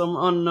there's just some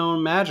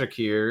unknown magic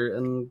here,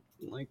 and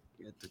like,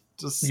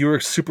 just you were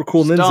a super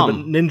cool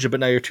ninja, but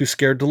now you're too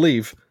scared to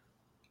leave.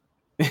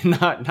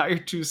 Now you're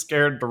too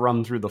scared to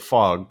run through the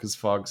fog because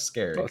fog's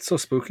scary. Oh, it's so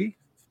spooky.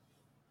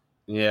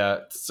 Yeah,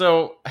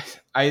 so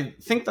I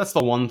think that's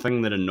the one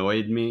thing that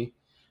annoyed me.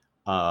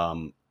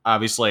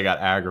 Obviously, I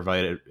got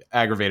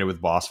aggravated with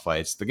boss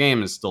fights. The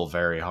game is still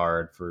very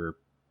hard for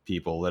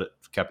people that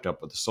have kept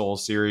up with the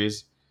Souls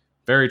series.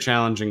 Very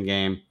challenging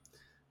game.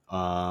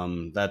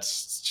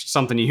 That's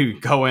something you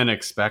go in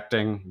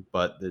expecting,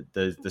 but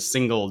the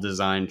single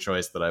design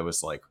choice that I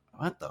was like,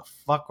 what the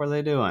fuck were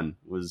they doing?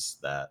 Was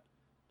that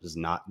just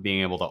not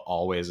being able to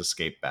always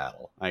escape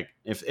battle. Like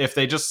if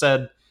they just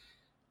said,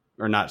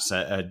 or not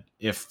said,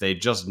 if they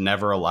just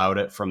never allowed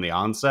it from the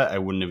onset, I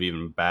wouldn't have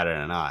even batted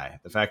an eye.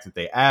 The fact that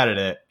they added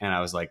it, and I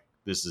was like,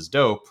 this is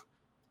dope.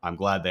 I'm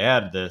glad they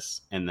added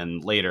this. And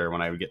then later,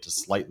 when I would get to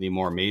slightly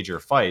more major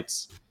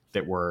fights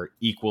that were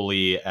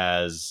equally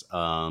as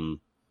on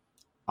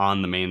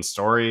the main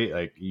story,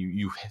 like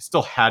you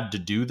still had to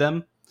do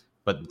them,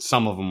 but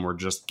some of them were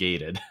just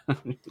gated.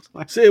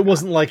 So it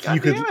wasn't like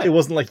it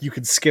wasn't like you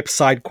could skip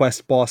side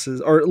quest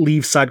bosses or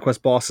leave side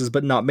quest bosses,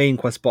 but not main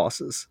quest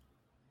bosses.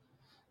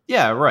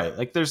 Yeah, right.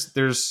 Like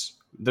there's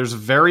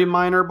very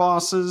minor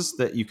bosses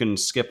that you can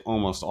skip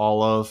almost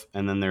all of,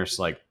 and then there's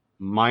like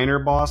minor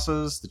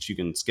bosses that you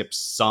can skip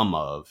some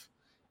of,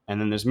 and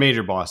then there's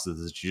major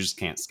bosses that you just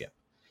can't skip.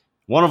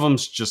 One of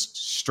them's just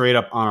straight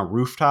up on a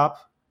rooftop,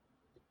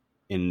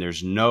 and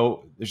there's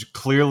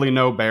clearly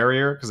no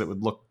barrier because it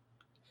would look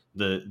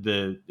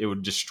it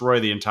would destroy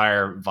the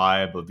entire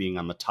vibe of being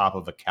on the top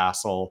of a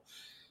castle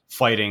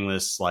fighting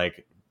this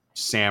like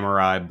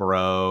samurai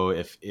bro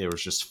if it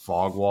was just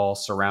fog wall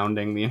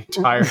surrounding the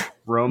entire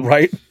room.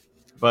 Right.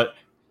 But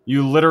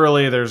you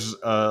literally, there's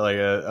like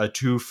a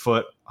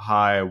 2-foot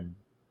high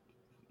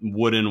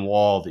wooden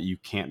wall that you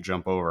can't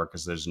jump over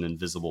because there's an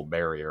invisible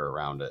barrier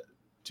around it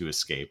to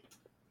escape.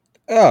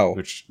 Oh.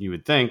 Which you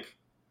would think,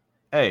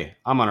 hey,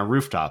 I'm on a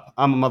rooftop.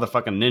 I'm a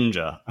motherfucking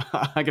ninja.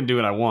 I can do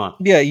what I want.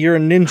 Yeah, you're a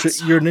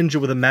ninja. You're a ninja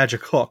with a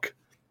magic hook.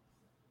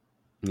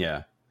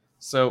 Yeah.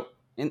 So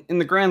in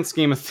the grand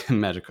scheme of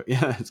magic,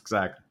 yeah,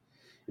 exactly.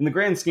 In the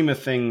grand scheme of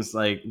things,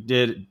 like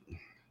did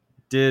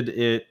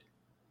it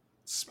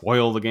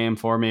spoil the game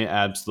for me?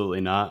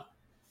 Absolutely not.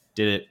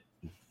 Did it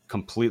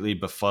completely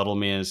befuddle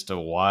me as to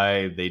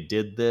why they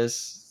did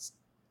this?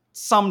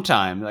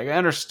 Sometime. Like I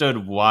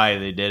understood why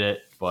they did it,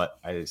 but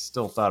I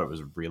still thought it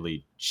was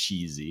really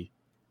cheesy.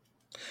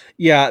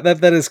 Yeah,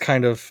 that is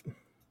kind of.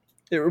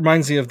 It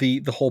reminds me of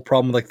the whole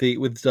problem like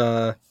with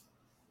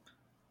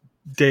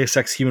Deus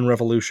Ex Human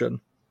Revolution.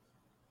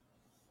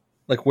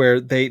 Like where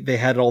they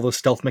had all those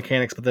stealth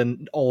mechanics, but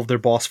then all of their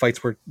boss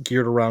fights were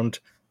geared around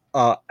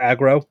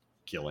aggro.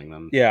 Killing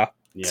them. Yeah.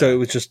 So it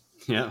was just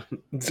yeah.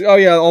 Oh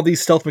yeah, all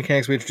these stealth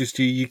mechanics we introduced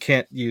to you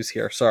can't use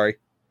here. Sorry.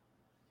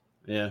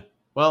 Yeah.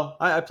 Well,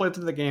 I played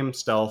through the game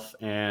stealth,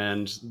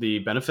 and the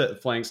benefit of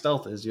playing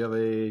stealth is you have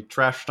a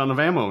trash ton of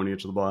ammo in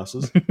each of the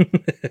bosses.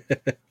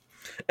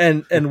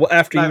 and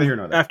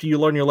after you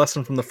learn your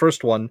lesson from the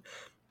first one,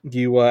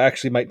 you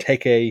actually might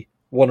take a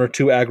 1 or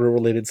 2 aggro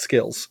related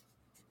skills.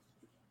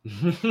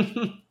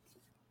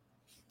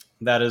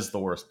 That is the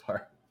worst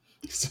part.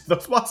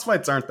 The boss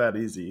fights aren't that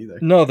easy either.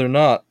 No, they're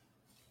not.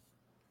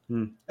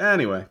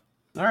 Anyway,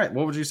 all right.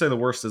 What would you say the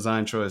worst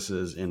design choice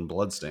is in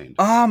Bloodstained?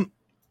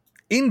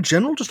 In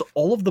general, just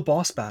all of the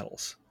boss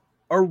battles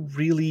are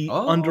really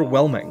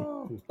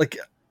underwhelming. Like,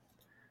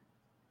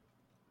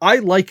 I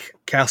like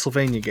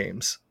Castlevania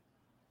games.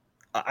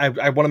 I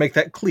want to make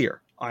that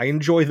clear. I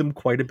enjoy them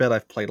quite a bit.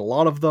 I've played a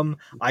lot of them.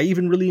 I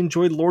even really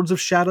enjoyed Lords of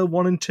Shadow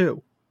 1 and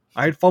 2.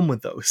 I had fun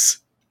with those.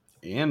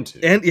 And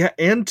 2.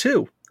 And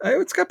 2.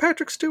 It's got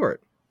Patrick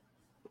Stewart.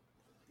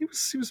 He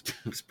was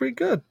pretty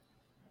good.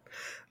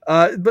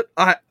 But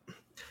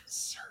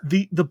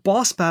the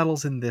boss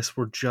battles in this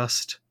were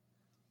just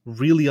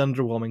really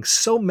underwhelming.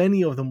 So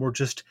many of them were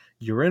just,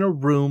 you're in a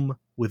room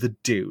with a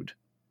dude.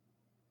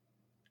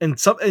 And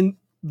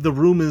the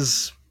room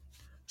is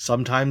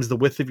sometimes the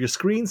width of your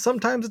screen,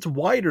 sometimes it's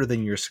wider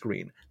than your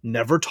screen.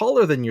 Never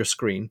taller than your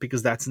screen,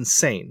 because that's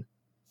insane.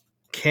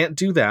 Can't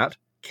do that.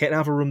 Can't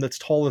have a room that's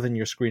taller than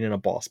your screen in a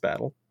boss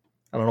battle.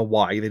 I don't know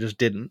why, they just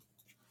didn't.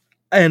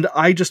 And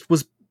I just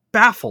was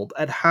baffled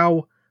at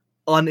how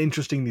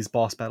uninteresting these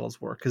boss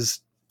battles were, because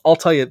I'll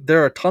tell you,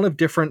 there are a ton of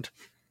different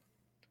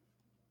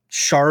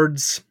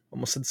shards,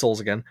 almost said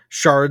souls again,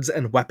 shards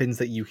and weapons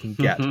that you can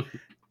get.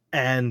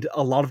 And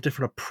a lot of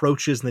different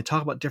approaches, and they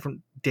talk about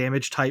different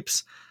damage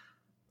types.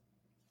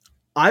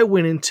 I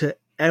went into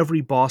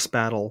every boss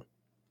battle.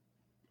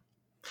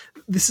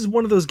 This is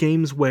one of those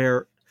games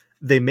where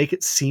they make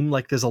it seem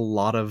like there's a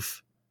lot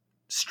of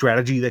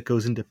strategy that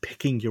goes into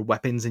picking your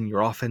weapons and your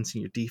offense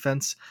and your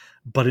defense.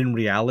 But in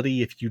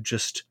reality, if you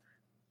just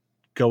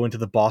go into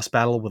the boss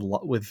battle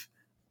with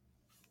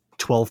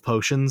 12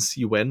 potions,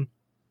 you win.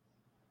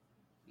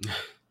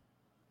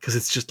 Because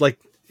it's just like,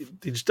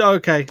 you just,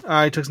 okay, all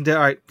right, took some damage,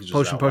 all right,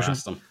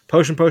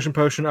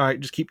 potion, all right,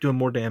 just keep doing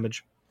more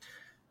damage.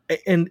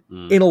 And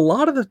in a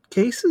lot of the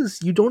cases,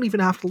 you don't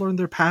even have to learn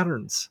their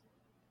patterns.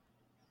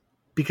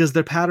 Because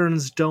the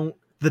patterns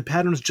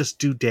just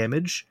do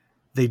damage.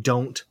 They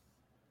don't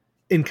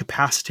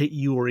incapacitate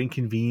you or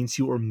inconvenience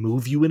you or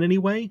move you in any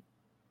way.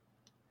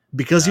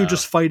 Because you're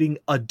just fighting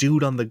a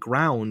dude on the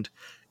ground,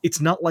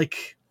 it's not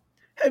like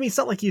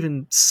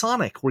even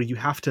Sonic, where you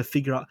have to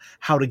figure out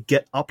how to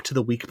get up to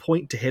the weak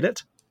point to hit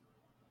it.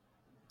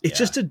 It's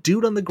just a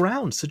dude on the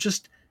ground, so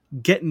just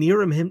get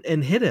near him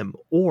and hit him,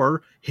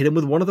 or hit him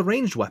with one of the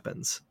ranged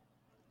weapons.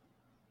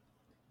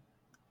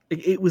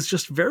 It was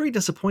just very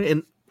disappointing,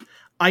 and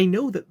I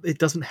know that it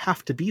doesn't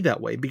have to be that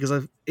way,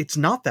 because it's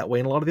not that way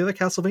in a lot of the other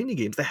Castlevania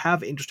games. They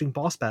have interesting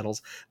boss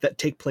battles that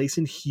take place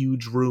in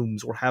huge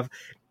rooms, or have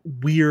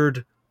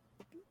weird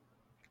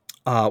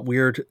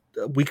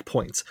weak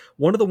points.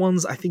 One of the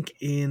ones, I think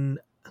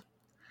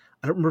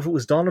I don't remember if it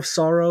was Dawn of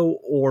Sorrow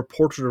or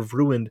Portrait of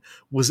Ruin,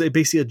 was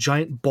basically a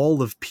giant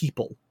ball of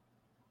people.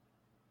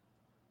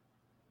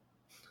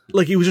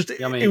 Like it was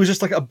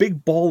just like a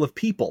big ball of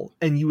people,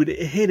 and you would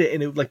hit it,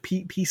 and it would, like,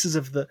 pieces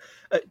of the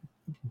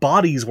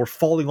bodies were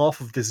falling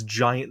off of this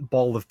giant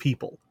ball of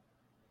people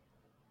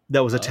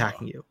that was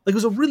attacking you. Like, it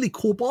was a really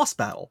cool boss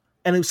battle,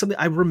 and it was something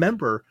I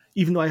remember,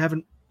 even though I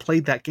haven't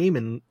played that game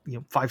in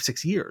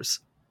 5-6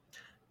 years.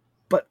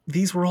 But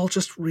these were all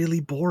just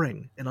really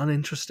boring and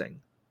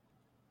uninteresting.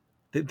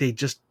 You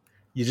just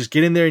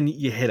get in there and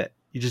you hit it.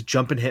 You just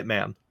jump and hit,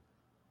 man.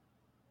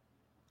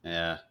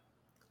 Yeah,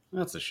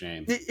 that's a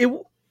shame.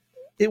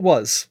 It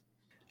was.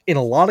 In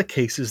a lot of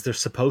cases, they're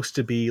supposed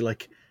to be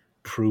like,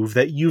 prove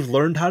that you've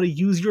learned how to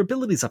use your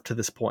abilities up to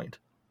this point.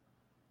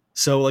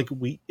 So, like,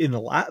 we in the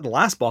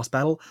last boss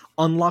battle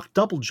unlocked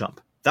double jump.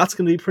 That's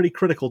going to be pretty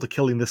critical to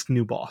killing this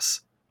new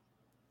boss.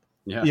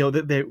 Yeah,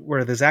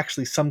 where there's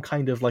actually some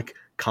kind of like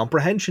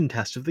comprehension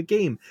test of the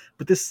game.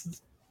 But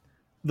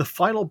the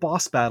final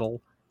boss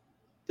battle,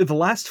 the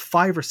last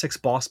 5 or 6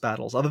 boss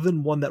battles, other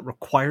than one that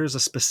requires a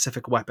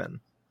specific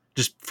weapon,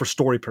 just for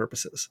story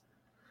purposes,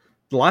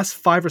 the last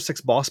 5 or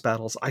 6 boss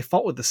battles, I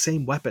fought with the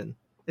same weapon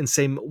and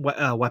same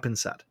weapon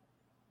set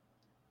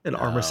and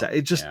armor set.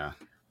 It just,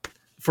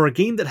 for a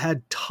game that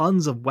had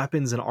tons of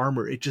weapons and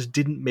armor, it just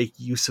didn't make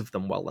use of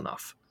them well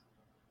enough.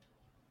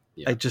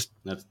 Yeah,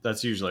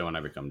 that's usually when I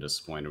become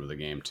disappointed with a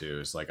game too.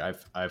 It's like,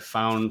 I've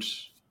found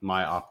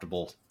my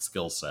optimal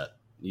skill set.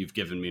 You've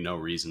given me no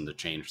reason to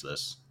change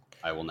this.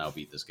 I will now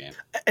beat this game.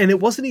 And it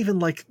wasn't even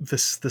like the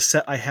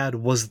set I had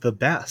was the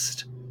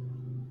best.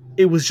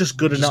 It was just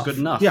good enough. Good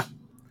enough. Yeah.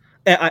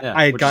 And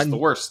I had gotten the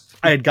worst.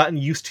 I had gotten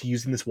used to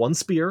using this one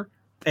spear,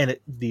 and I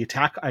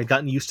had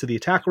gotten used to the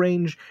attack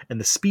range and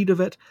the speed of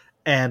it,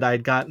 and I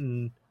had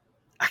gotten,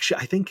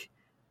 actually, I think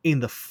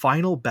in the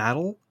final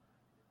battle,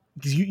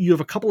 because you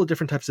have a couple of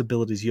different types of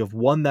abilities. You have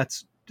one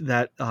that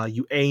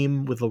you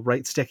aim with the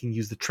right stick and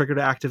use the trigger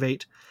to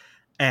activate,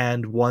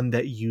 and one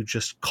that you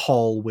just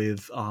call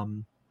with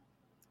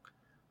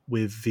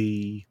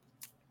the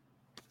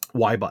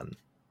Y button.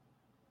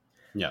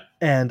 Yeah.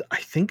 And I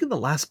think in the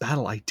last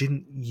battle, I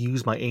didn't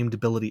use my aimed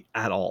ability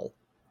at all.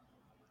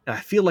 And I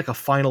feel like a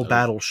final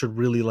battle should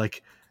really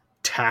like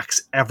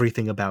tax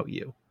everything about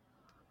you.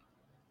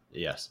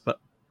 Yes. But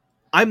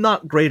I'm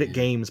not great at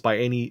games by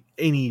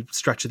any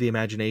stretch of the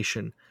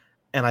imagination,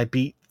 and I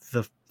beat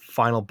the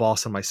final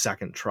boss on my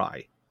second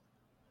try.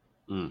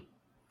 And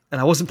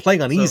I wasn't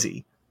playing on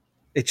easy.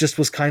 It just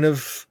was kind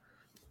of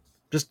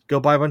just go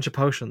buy a bunch of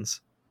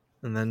potions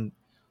and then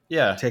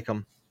take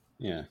them.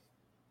 Yeah.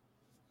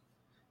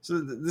 So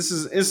this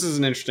is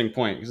an interesting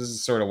point because this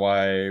is sort of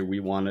why we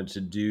wanted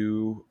to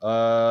do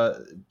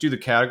the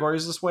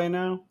categories this way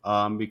now,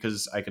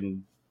 because I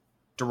can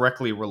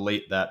directly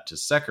relate that to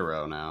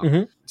Sekiro now.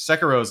 Mm-hmm.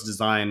 Sekiro's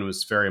design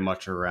was very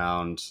much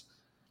around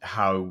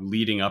how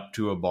leading up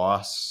to a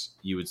boss,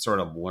 you would sort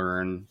of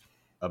learn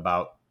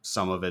about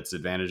some of its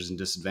advantages and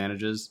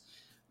disadvantages.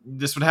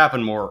 This would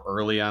happen more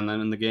early on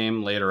than in the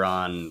game. Later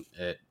on,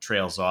 it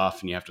trails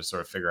off and you have to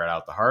sort of figure it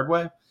out the hard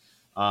way.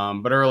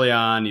 But early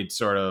on, you'd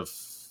sort of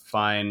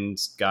find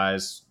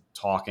guys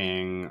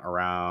talking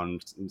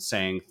around and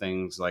saying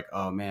things like,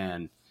 oh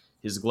man,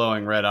 his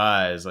glowing red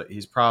eyes, like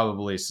he's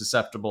probably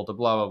susceptible to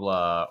blah blah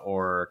blah,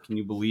 or can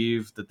you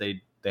believe that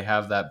they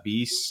have that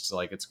beast?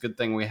 Like it's a good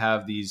thing we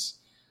have these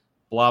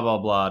blah blah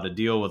blah to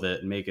deal with it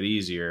and make it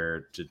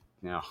easier to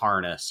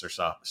harness or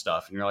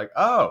stuff. And you're like,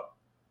 oh,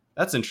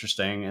 that's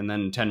interesting. And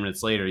then 10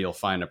 minutes later, you'll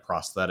find a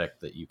prosthetic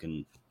that you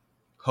can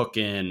hook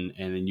in,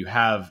 and then you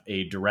have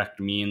a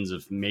direct means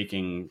of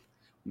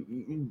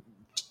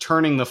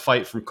turning the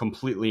fight from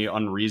completely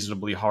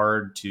unreasonably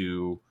hard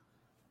to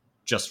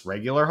just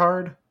regular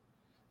hard.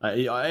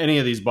 Any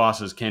of these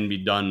bosses can be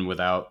done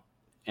without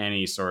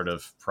any sort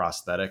of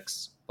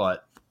prosthetics,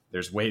 but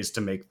there's ways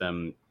to make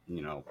them,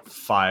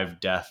 5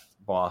 death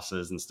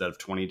bosses instead of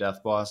 20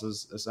 death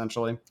bosses,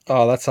 essentially.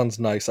 Oh, that sounds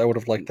nice. I would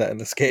have liked that in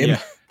this game.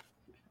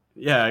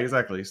 Yeah,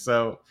 exactly.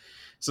 So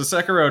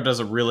Sekiro does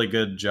a really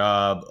good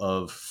job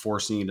of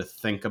forcing you to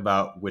think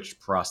about which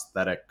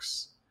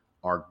prosthetics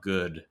are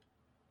good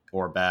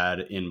or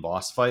bad in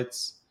boss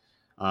fights.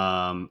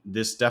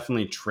 This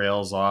definitely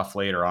trails off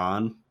later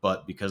on,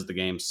 but because the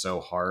game's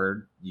so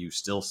hard, you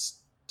still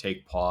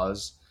take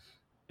pause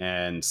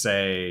and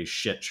say,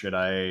 shit, should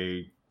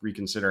I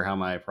reconsider how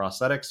my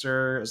prosthetics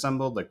are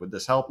assembled? Like, would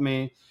this help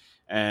me?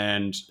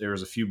 And there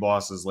was a few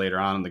bosses later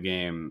on in the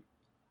game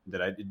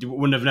that I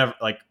wouldn't have never,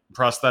 like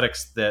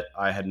prosthetics that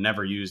I had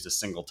never used a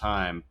single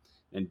time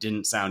and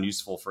didn't sound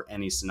useful for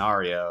any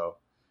scenario,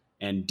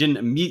 and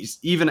didn't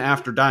even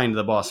after dying to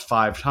the boss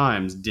 5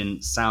 times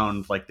didn't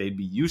sound like they'd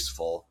be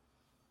useful.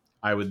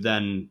 I would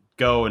then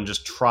go and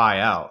just try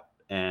out,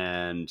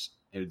 and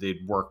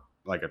they'd work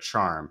like a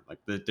charm. Like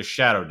the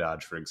shadow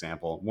dodge, for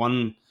example.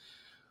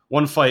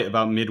 One fight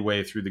about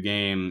midway through the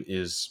game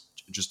is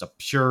just a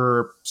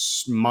pure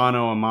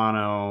mano a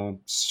mano,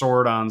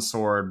 sword on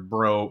sword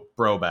bro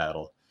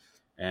battle.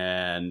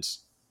 And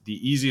the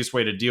easiest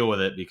way to deal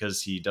with it,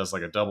 because he does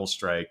like a double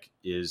strike,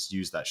 is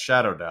use that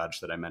shadow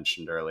dodge that I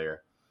mentioned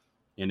earlier.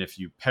 And if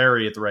you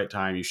parry at the right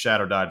time, you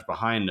shadow dodge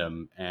behind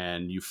him,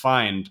 and you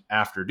find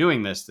after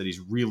doing this that he's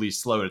really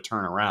slow to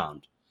turn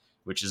around,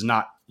 which is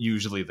not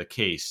usually the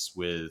case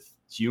with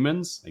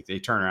humans. Like they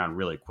turn around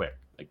really quick.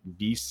 Like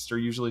beasts are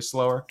usually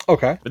slower.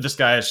 Okay. But this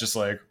guy is just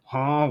like,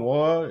 huh,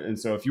 what? And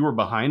so if you were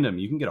behind him,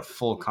 you can get a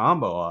full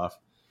combo off.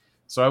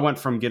 So I went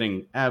from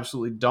getting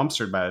absolutely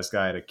dumpstered by this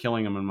guy to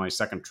killing him in my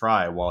second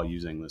try while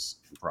using this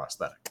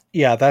prosthetic.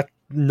 Yeah,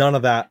 none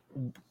of that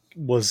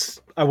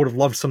was. I would have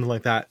loved something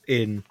like that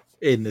in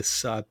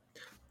this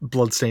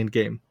Bloodstained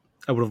game.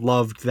 I would have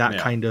loved that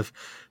kind of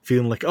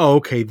feeling like, oh,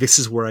 okay, this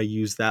is where I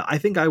use that. I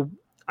think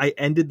I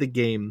ended the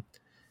game,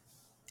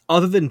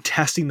 other than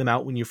testing them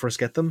out when you first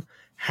get them,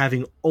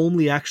 having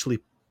only actually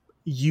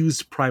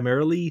used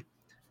primarily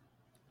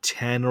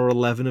 10 or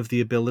 11 of the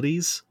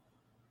abilities.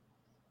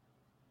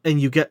 And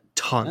you get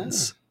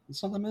tons.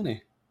 It's not that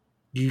many.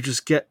 You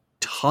just get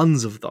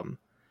tons of them.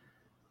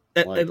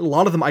 And a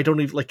lot of them I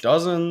don't even like.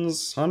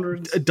 Dozens,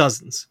 hundreds?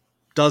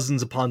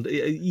 Dozens upon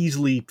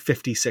easily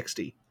 50,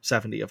 60,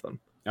 70 of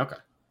them. Okay.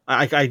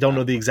 I don't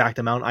know the exact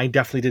amount. I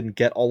definitely didn't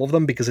get all of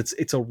them because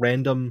it's a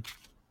random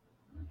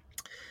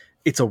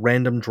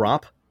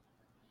drop.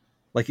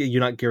 Like you're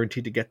not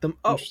guaranteed to get them.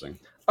 Oh, interesting.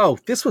 Oh,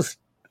 this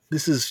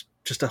is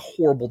just a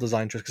horrible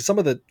design choice because some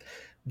of the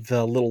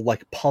little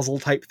like puzzle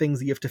type things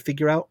that you have to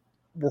figure out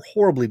were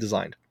horribly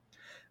designed.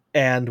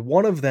 And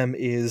one of them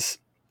is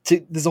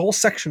there's a whole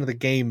section of the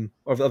game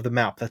of the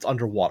map that's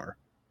underwater,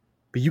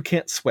 but you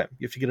can't swim.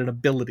 You have to get an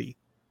ability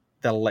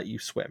that'll let you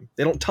swim.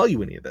 They don't tell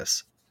you any of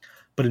this,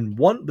 but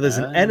there's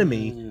an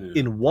enemy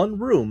in one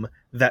room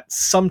that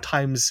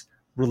sometimes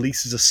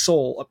releases a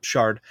soul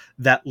shard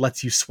that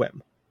lets you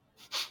swim.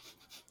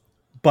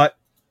 But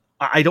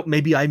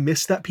maybe I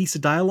missed that piece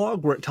of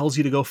dialogue where it tells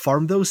you to go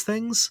farm those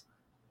things.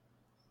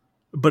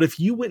 But if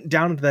you went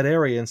down into that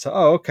area and said,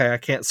 oh, okay, I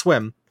can't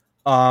swim.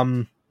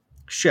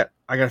 Shit,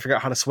 I gotta figure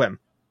out how to swim.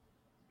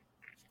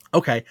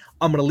 Okay,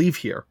 I'm gonna leave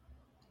here.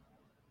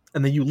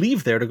 And then you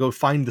leave there to go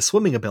find the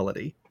swimming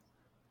ability.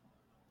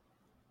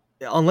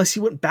 Unless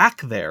you went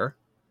back there,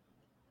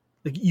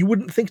 like you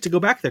wouldn't think to go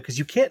back there because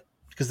you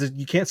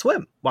can't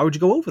swim. Why would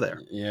you go over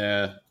there?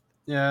 Yeah,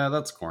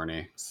 that's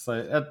corny.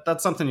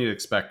 That's something you'd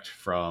expect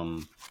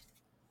from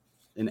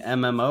an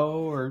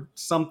MMO or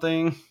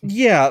something.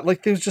 Yeah,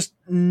 like there's just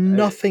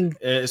nothing.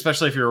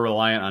 Especially if you're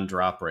reliant on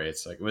drop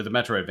rates. Like with the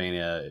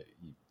Metroidvania,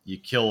 you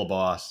kill a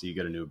boss, you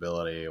get a new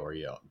ability, or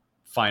you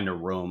find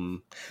a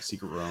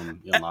secret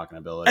room, you unlock an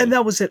ability. And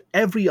that was it.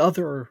 Every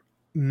other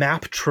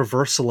map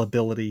traversal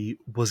ability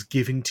was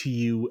given to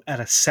you at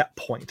a set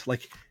point.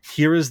 Like,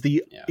 here is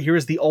the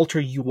altar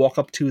you walk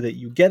up to that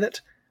you get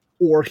it,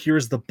 or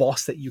here's the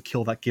boss that you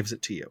kill that gives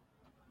it to you.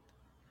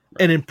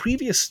 Right. And in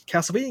previous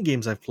Castlevania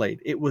games I've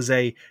played, it was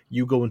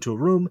you go into a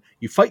room,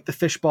 you fight the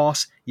fish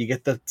boss, you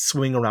get the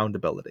swing around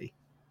ability.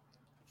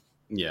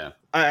 Yeah.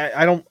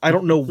 I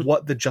don't know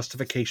what the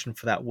justification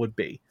for that would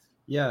be.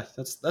 Yeah,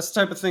 that's the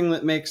type of thing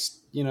that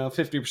makes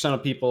 50%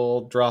 of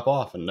people drop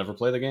off and never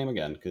play the game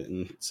again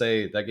and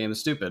say that game is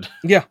stupid.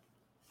 Yeah,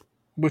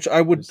 which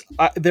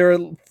there are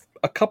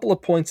a couple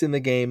of points in the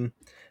game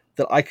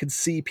that I could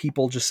see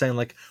people just saying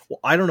like,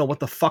 "Well, I don't know what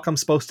the fuck I'm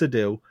supposed to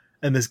do,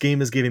 and this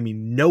game is giving me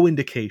no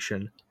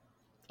indication.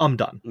 I'm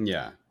done."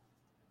 Yeah,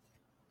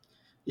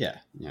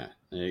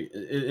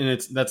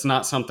 and that's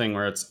not something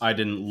where I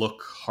didn't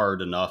look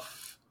hard enough.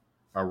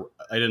 Or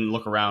I didn't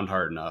look around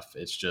hard enough.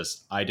 It's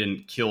just I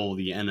didn't kill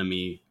the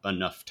enemy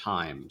enough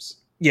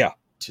times. Yeah.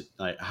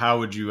 How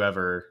would you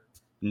ever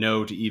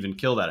know to even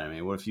kill that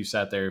enemy? What if you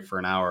sat there for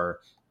an hour,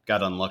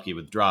 got unlucky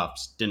with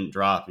drops, didn't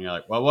drop, and you're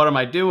like, well, what am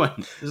I doing?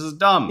 This is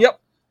dumb. Yep.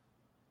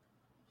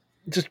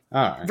 Just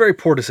very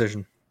poor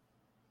decision.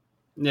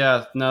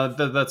 Yeah, no,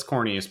 that's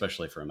corny,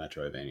 especially for a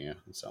Metroidvania.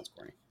 It sounds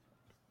corny.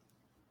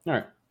 All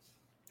right.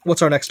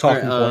 What's our next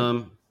talking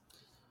point?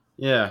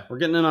 Yeah, we're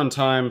getting in on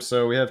time,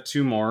 so we have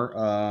two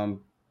more.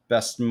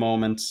 Best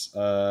moments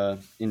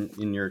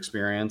in your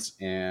experience,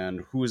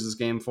 and who is this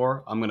game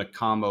for? I'm going to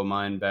combo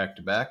mine back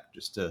to back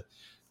just to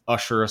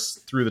usher us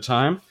through the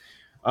time.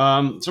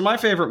 So my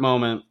favorite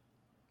moment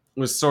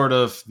was sort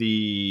of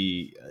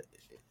the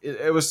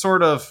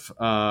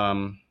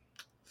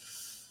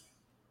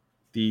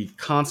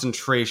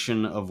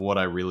concentration of what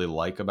I really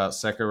like about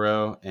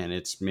Sekiro, and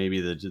it's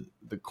maybe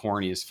the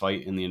corniest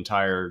fight in the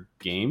entire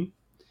game.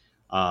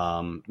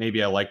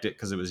 Maybe I liked it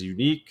because it was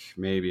unique.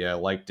 Maybe I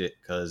liked it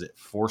because it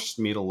forced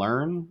me to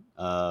learn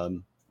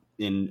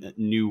in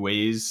new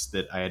ways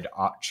that I had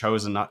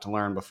chosen not to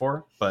learn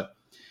before. But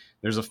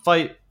there's a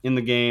fight in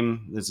the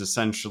game that's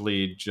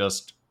essentially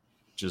just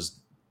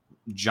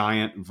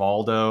giant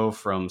Voldo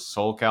from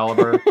Soul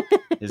Calibur.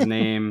 His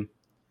name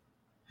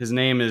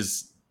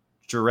is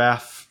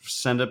Giraffe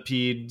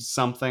Centipede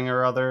something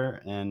or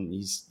other, and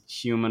he's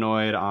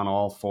humanoid on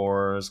all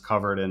fours,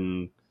 covered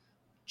in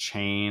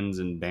chains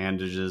and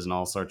bandages and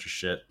all sorts of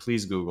shit.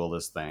 Please Google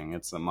this thing.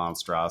 It's a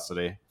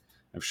monstrosity.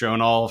 I've shown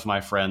all of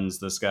my friends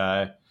this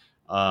guy,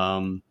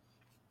 and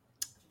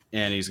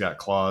he's got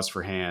claws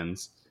for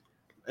hands.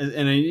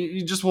 And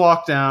you just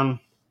walk down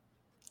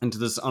into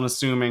this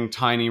unassuming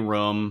tiny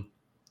room,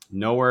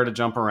 nowhere to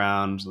jump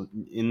around.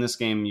 In this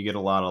game, you get a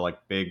lot of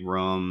like big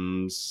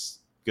rooms,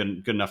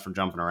 good enough for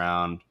jumping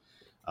around.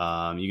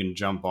 You can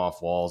jump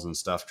off walls and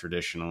stuff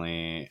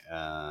traditionally.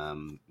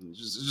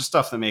 Just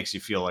stuff that makes you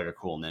feel like a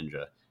cool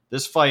ninja.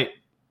 This fight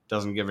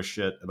doesn't give a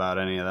shit about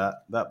any of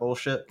that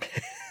bullshit.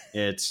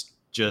 It's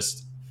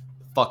just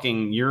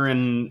fucking, you're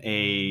in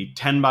a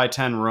 10 by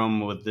 10 room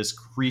with this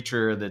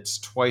creature that's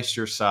twice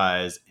your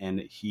size,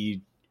 and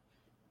he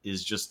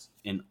is just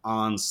an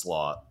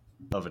onslaught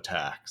of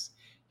attacks.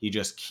 He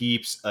just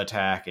keeps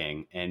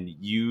attacking, and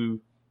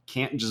you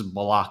can't just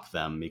block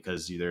them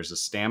because there's a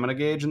stamina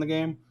gauge in the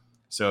game.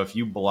 So if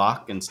you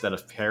block instead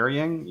of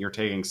parrying, you're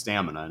taking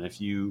stamina. And if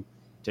you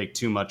take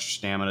too much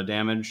stamina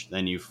damage,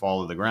 then you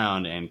fall to the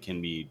ground and can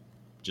be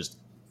just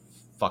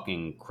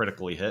fucking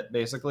critically hit,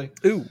 basically.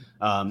 Ooh.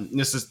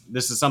 This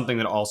is something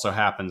that also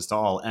happens to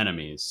all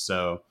enemies.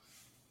 So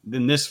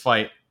in this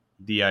fight,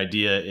 the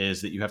idea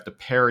is that you have to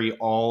parry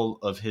all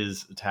of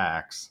his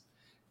attacks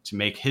to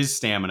make his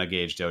stamina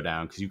gauge go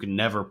down, because you can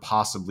never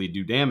possibly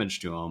do damage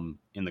to him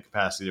in the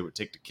capacity it would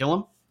take to kill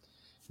him,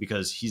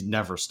 because he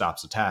never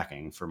stops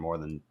attacking for more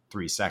than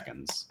 3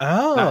 seconds.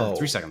 Oh.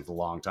 3 seconds is a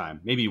long time.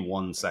 Maybe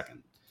 1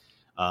 second.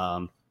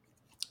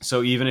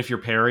 So even if you're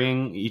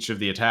parrying each of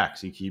the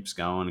attacks, he keeps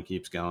going and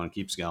keeps going and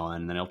keeps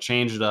going. And then he'll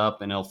change it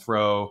up, and he'll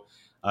throw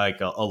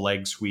like a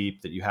leg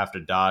sweep that you have to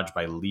dodge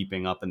by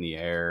leaping up in the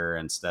air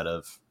instead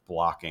of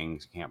blocking. You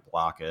can't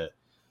block it.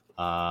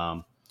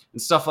 And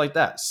stuff like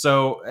that.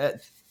 So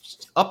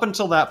up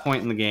until that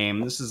point in the game,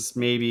 this is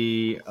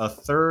maybe a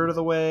third of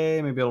the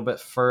way, maybe a little bit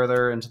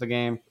further into the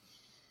game.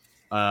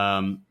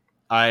 I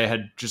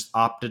had just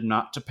opted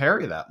not to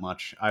parry that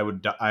much. I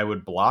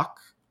would block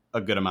a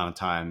good amount of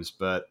times,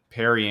 but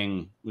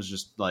parrying was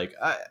just like,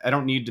 I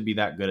don't need to be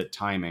that good at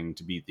timing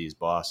to beat these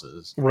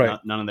bosses. Right.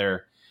 None of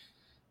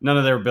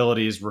their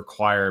abilities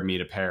require me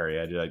to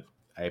parry.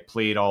 I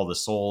played all the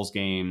Souls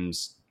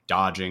games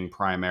dodging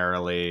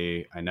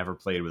primarily. I never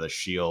played with a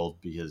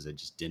shield because I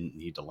just didn't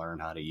need to learn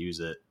how to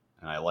use it.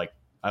 And I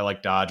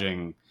like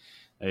dodging.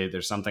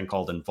 There's something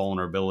called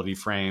invulnerability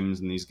frames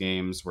in these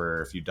games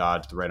where if you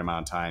dodge the right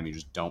amount of time, you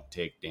just don't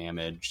take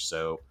damage.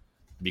 So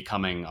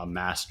becoming a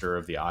master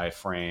of the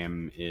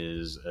iframe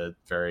is a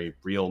very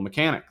real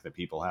mechanic that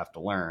people have to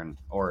learn,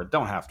 or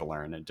don't have to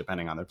learn,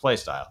 depending on their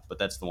playstyle. But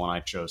that's the one I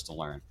chose to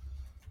learn.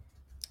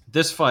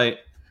 This fight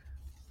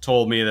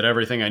told me that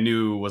everything I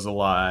knew was a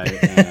lie,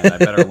 and I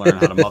better learn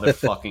how to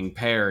motherfucking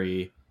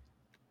parry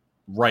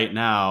right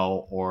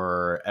now,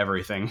 or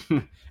everything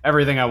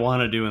everything I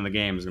want to do in the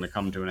game is going to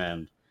come to an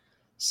end.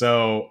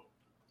 So,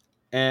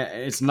 and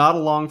it's not a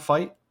long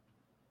fight.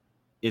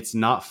 It's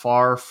not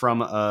far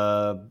from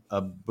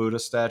a Buddha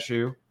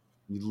statue.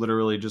 You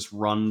literally just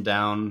run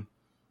down,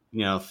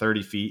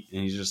 30 feet,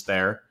 and he's just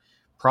there.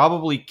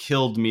 Probably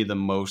killed me the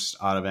most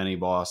out of any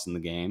boss in the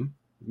game,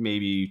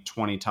 maybe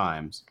 20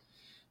 times.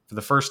 For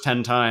the first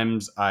 10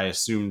 times, I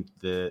assumed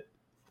that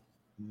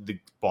the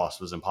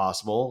boss was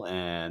impossible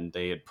and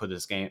they had put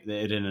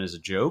it in as a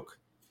joke.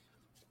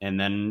 And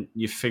then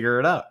you figure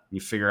it out.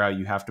 You figure out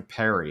you have to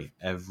parry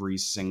every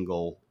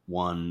single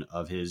one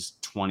of his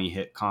 20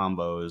 hit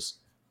combos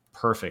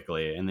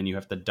perfectly, and then you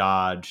have to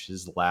dodge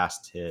his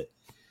last hit.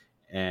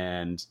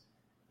 And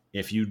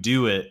if you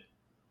do it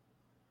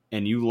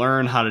and you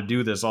learn how to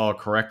do this all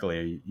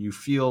correctly, you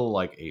feel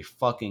like a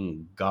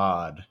fucking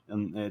god.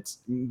 And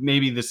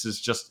this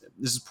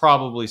is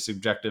probably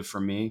subjective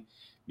for me,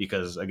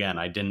 because again,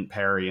 I didn't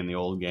parry in the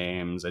old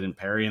games. I didn't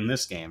parry in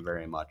this game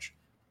very much.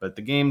 But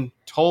the game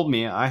told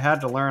me I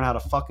had to learn how to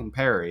fucking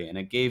parry, and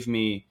it gave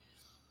me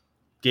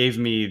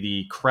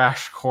the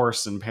crash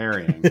course in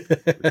parrying,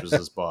 which was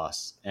this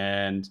boss.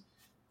 And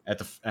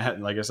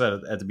like I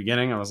said, at the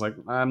beginning, I was like,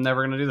 I'm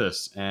never going to do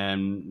this.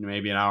 And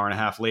maybe an hour and a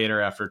half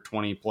later, after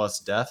 20 plus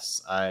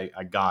deaths, I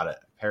got it.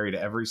 Parried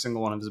every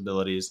single one of his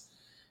abilities,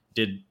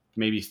 did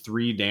maybe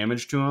 3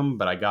 damage to him,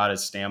 but I got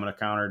his stamina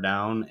counter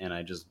down, and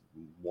I just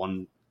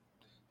one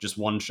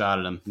shot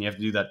at him. And you have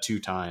to do that 2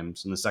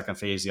 times. In the second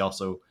phase, he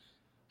also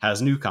has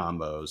new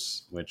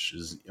combos, which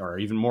are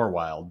even more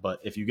wild. But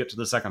if you get to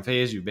the second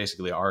phase, you've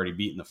basically already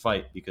beaten the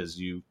fight, because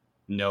you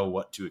know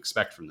what to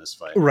expect from this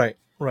fight. Right.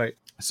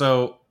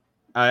 So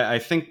I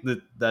think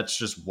that's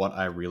just what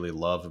I really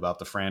love about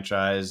the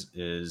franchise,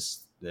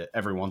 is that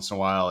every once in a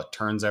while it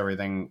turns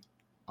everything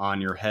on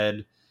your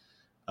head.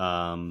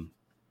 There's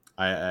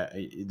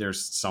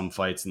some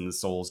fights in the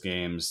Souls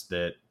games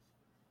that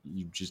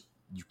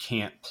you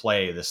can't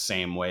play the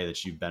same way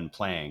that you've been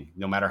playing.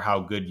 No matter how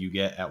good you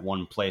get at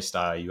one play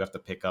style, you have to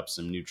pick up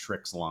some new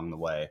tricks along the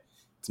way.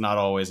 It's not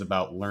always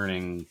about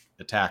learning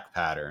attack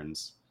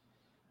patterns.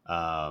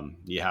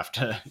 You have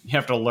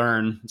to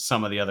learn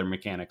some of the other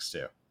mechanics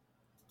too.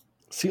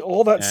 See,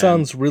 all that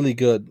sounds really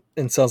good,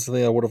 and sounds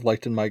something I would have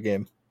liked in my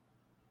game.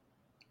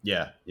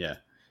 Yeah.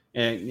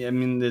 And I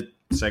mean, that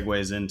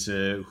segues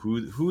into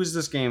who is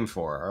this game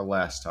for? Our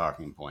last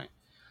talking point.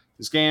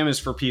 This game is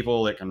for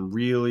people that can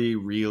really,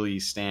 really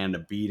stand a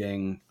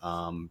beating.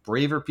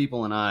 Braver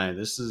people than I.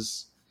 This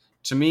is,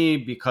 to me,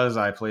 because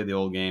I played the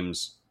old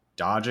games,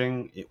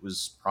 dodging, it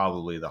was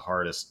probably the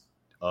hardest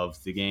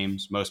of the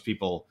games. Most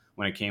people,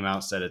 when it came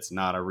out, said it's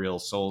not a real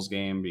Souls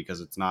game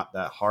because it's not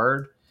that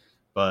hard,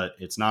 but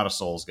it's not a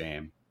Souls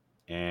game.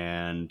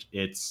 And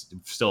it's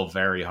still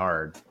very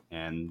hard,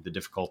 and the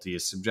difficulty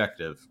is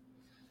subjective.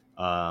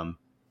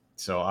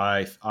 So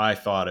I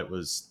thought it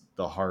was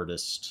the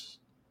hardest.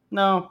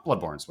 No,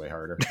 Bloodborne's way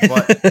harder,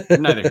 but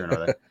neither here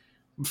nor there.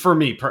 For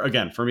me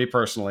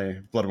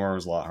personally, Bloodborne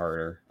was a lot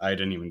harder. I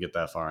didn't even get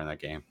that far in that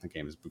game. The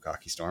game is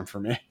Bukkake Storm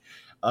for me.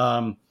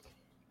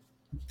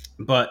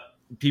 But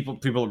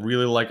people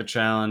really like a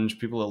challenge.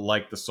 People that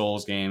like the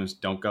Souls games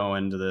don't go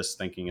into this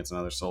thinking it's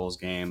another Souls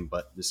game,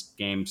 but this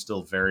game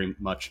still very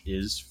much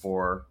is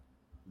for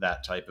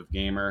that type of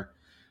gamer.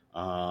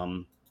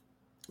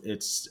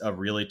 It's a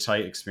really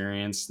tight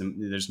experience.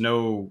 There's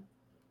no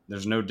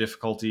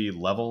difficulty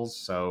levels,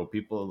 so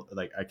people,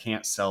 like, I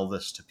can't sell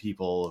this to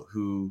people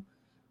who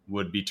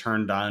would be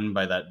turned on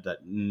by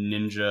that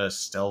ninja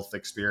stealth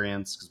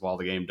experience, because while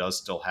the game does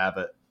still have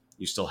it,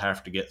 you still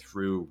have to get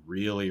through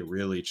really,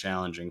 really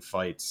challenging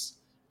fights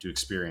to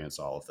experience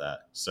all of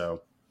that.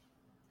 So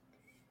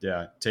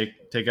yeah, take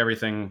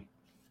everything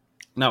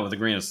not with a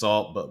grain of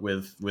salt, but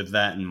with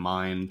that in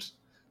mind,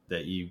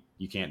 that you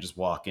can't just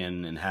walk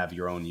in and have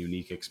your own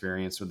unique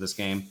experience with this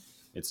game.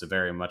 It's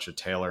very much a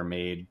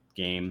tailor-made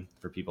game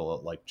for people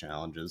that like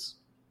challenges.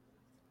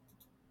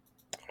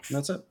 And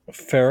that's it.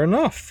 Fair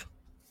enough.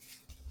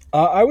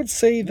 I would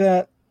say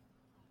that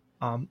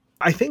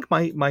I think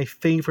my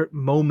favorite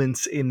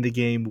moments in the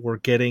game were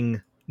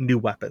getting new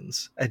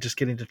weapons and just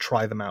getting to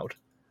try them out.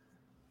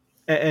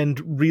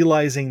 And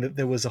realizing that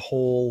there was a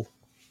whole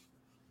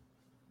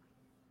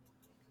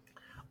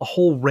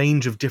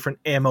range of different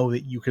ammo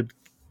that you could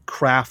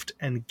craft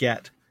and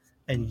get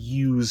and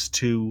use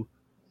to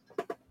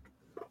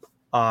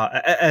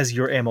as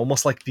your ammo,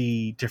 almost like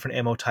the different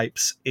ammo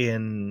types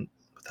in,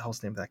 what the hell's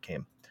the name of that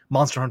game?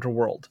 Monster Hunter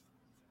World.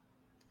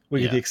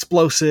 We get the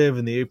explosive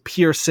and the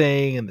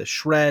piercing and the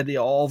shred,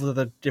 all of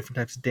the different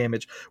types of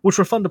damage, which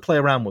were fun to play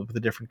around with the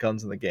different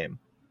guns in the game.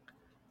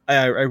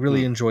 I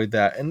really enjoyed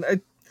that.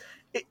 And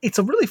it's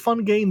a really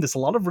fun game. There's a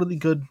lot of really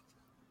good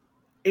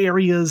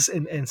areas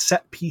and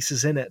set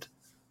pieces in it.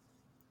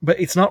 But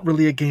it's not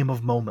really a game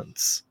of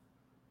moments.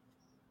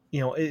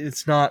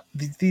 It's not.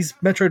 These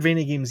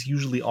Metroidvania games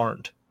usually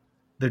aren't.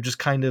 They're just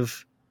kind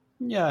of.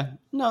 Yeah.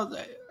 No,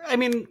 I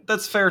mean,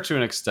 that's fair to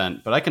an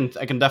extent, but I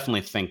can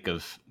definitely think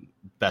of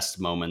best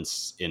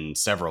moments in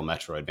several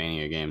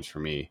Metroidvania games for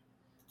me.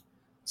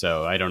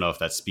 So I don't know if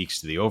that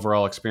speaks to the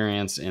overall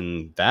experience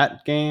in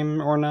that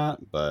game or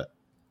not, but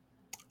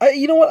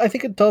You know what? I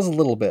think it does a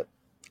little bit.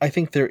 I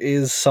think there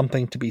is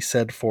something to be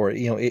said for it.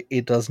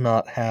 It does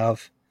not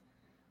have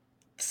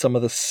some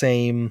of the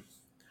same.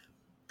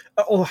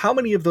 Oh, how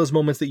many of those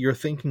moments that you're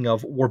thinking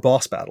of were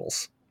boss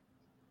battles?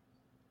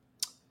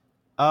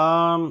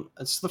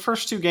 it's the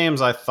first two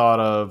games I thought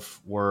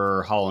of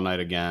were Hollow Knight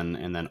again,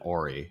 and then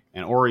Ori.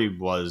 And Ori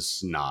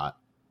was not;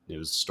 it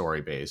was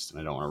story based, and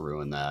I don't want to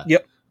ruin that.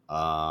 Yep.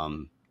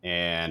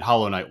 And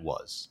Hollow Knight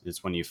was.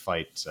 It's when you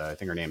fight. I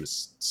think her name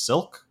is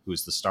Silk,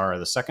 who's the star of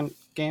the second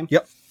game.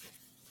 Yep.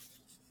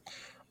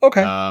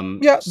 Okay.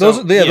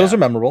 Those are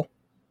memorable.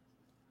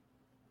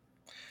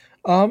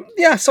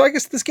 So I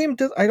guess this game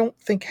I don't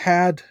think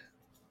had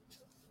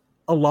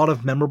a lot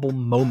of memorable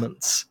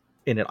moments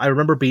in it. I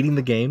remember beating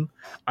the game.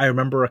 I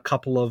remember a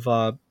couple of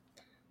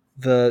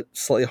the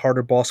slightly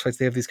harder boss fights.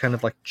 They have these kind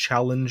of like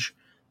challenge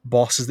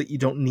bosses that you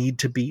don't need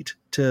to beat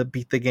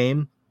the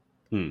game,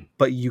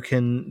 but you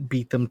can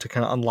beat them to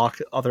kind of unlock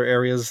other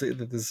areas.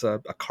 There's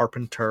a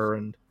carpenter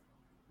and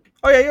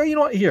you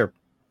know what? Here,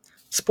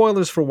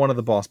 spoilers for one of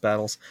the boss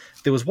battles.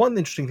 There was one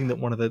interesting thing that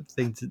one of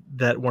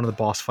the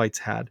boss fights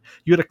had.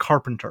 You had a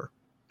carpenter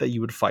that you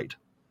would fight,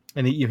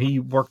 and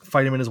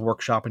fight him in his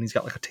workshop, and he's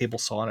got like a table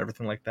saw and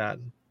everything like that.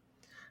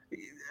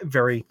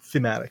 Very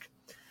thematic.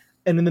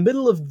 And in the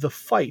middle of the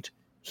fight,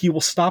 he will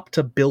stop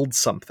to build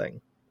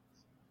something,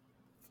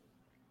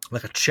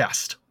 like a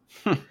chest.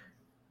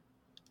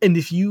 And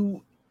if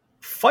you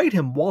fight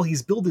him while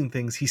he's building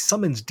things, he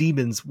summons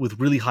demons with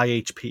really high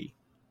HP.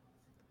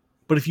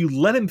 But if you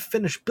let him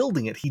finish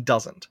building it, he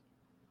doesn't.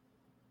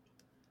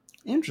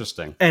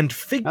 Interesting. And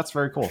that's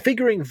very cool.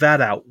 Figuring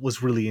that out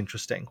was really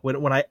interesting.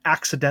 When I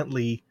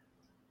accidentally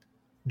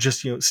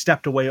just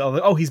stepped away, I was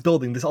like, oh, he's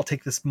building this. I'll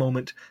take this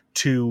moment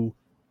to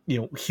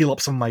heal up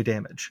some of my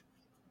damage.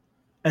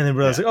 And then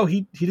realized,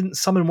 he didn't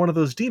summon one of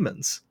those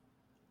demons.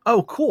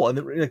 Oh, cool. And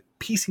then,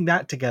 piecing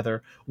that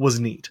together was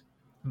neat.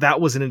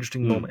 That was an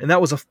interesting moment. And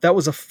that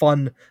was a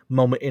fun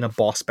moment in a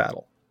boss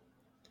battle.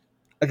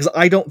 Because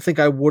I don't think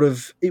it would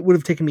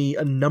have taken me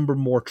a number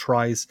more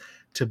tries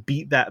to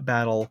beat that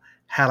battle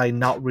had I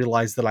not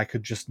realized that I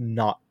could just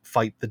not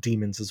fight the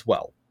demons as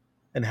well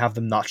and have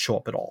them not show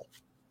up at all.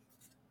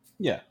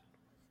 Yeah.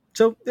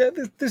 So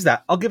there's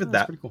that. I'll give it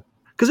that. Pretty cool.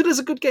 Because it is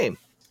a good game.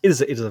 It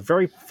is a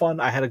very fun.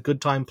 I had a good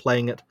time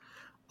playing it.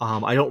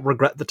 I don't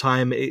regret the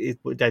time. I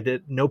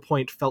at no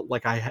point felt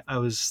like I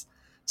was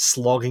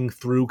slogging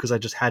through because I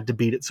just had to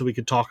beat it so we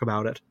could talk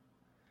about it.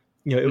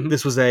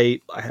 This was I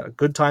had a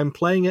good time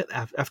playing it.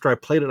 After I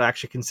played it, I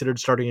actually considered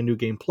starting a New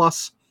Game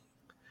Plus.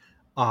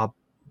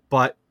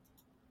 But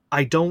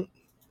I don't.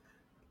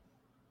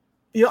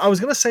 I was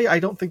gonna say I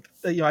don't think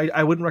that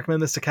I wouldn't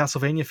recommend this to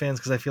Castlevania fans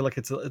because I feel like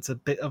it's a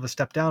bit of a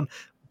step down.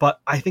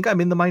 But I think I'm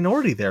in the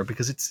minority there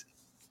because it's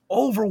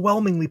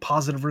overwhelmingly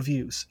positive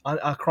reviews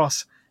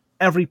across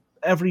every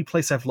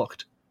place I've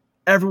looked.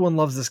 Everyone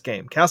loves this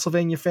game.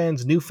 Castlevania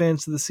fans, new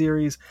fans to the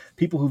series,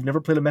 people who've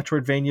never played a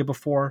Metroidvania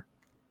before.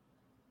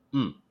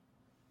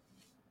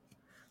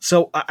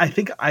 So I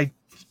think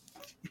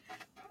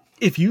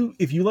if you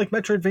like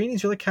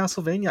Metroidvanias, you like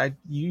Castlevania,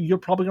 you're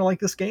probably gonna like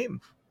this game.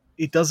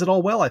 It does it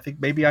all well. I think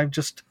maybe I'm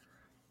just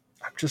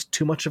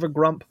too much of a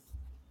grump.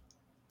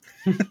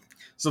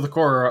 So the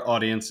core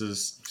audience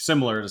is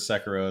similar to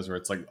Sekiro's, where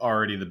it's like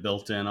already the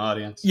built-in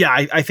audience. Yeah,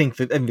 I think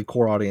that the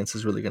core audience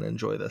is really going to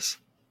enjoy this.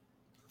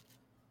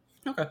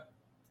 Okay,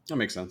 that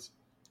makes sense.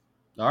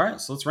 All right,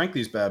 so let's rank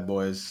these bad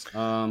boys.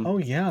 Oh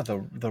yeah, the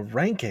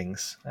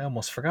rankings. I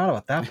almost forgot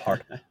about that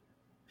part.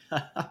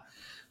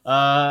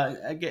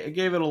 I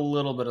gave it a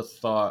little bit of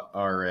thought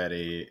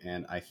already,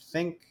 and I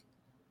think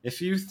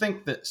if you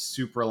think that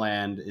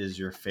Superland is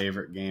your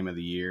favorite game of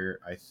the year,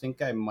 I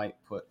think I might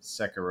put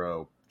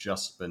Sekiro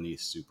just beneath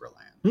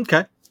Superland.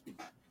 Okay,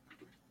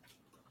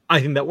 I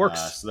think that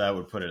works. So that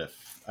would put it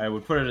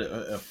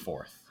at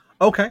fourth.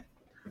 Okay,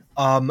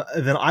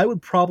 then I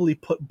would probably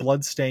put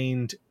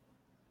Bloodstained.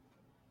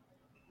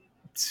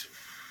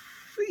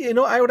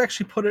 I would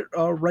actually put it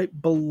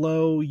right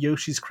below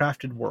Yoshi's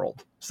Crafted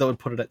World, so that would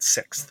put it at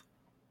sixth.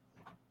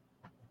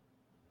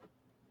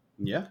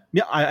 Yeah.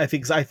 I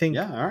think.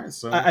 Yeah. All right.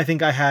 So I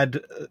think I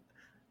had.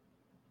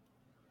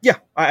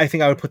 I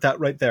think I would put that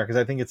right there because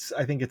I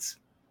think it's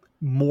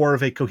more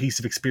of a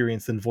cohesive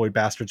experience than Void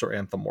Bastards or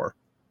Anthem were.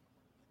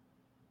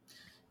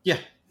 Yeah,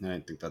 I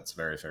think that's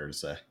very fair to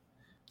say.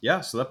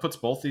 Yeah, so that puts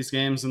both these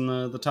games in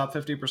the top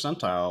 50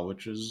 percentile,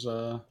 which is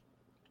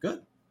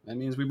good. That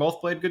means we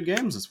both played good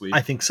games this week. I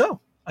think so.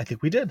 I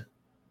think we did.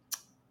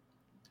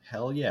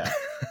 Hell yeah.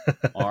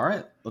 All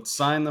right, let's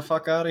sign the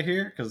fuck out of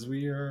here because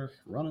we are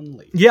running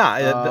late. Yeah,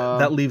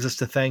 that leaves us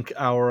to thank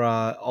our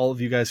all of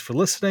you guys for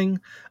listening,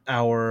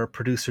 our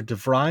producer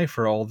DeVry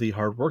for all the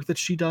hard work that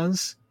she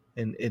does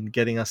in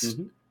getting us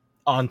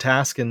on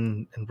task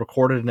and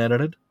recorded and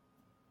edited.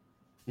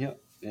 Yeah.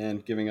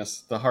 and giving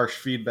us the harsh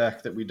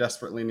feedback that we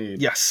desperately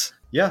need. Yes.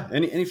 Yeah,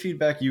 any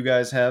feedback you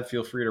guys have,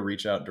 feel free to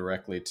reach out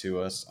directly to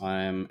us.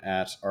 I'm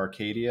at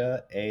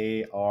Arcadia,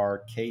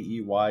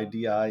 ARKEYDIA,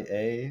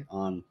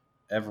 on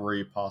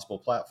every possible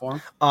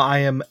platform. I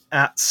am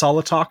at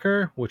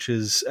Solitalker, which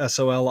is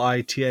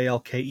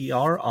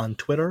SOLITALKER on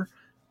Twitter.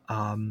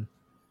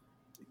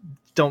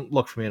 Don't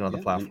look for me on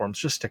other platforms.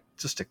 Just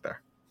stick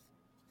there.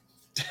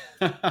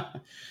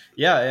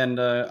 Yeah, and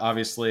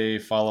obviously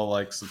follow,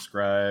 like,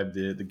 subscribe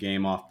the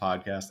Game Off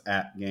Podcast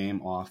at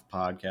Game Off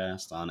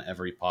Podcast on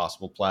every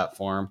possible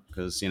platform,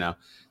 because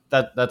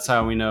that's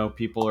how we know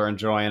people are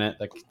enjoying it.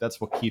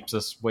 That's what keeps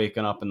us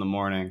waking up in the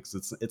morning,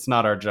 because it's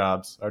not our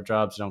jobs. Our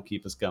jobs don't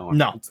keep us going.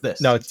 No, it's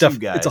this. No, it's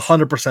definitely, it's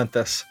 100%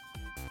 this.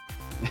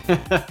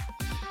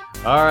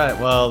 All right,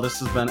 well, this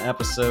has been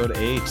episode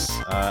 8.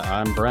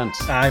 I'm Brent.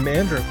 I'm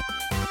Andrew.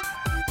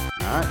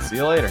 All right, see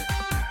you later.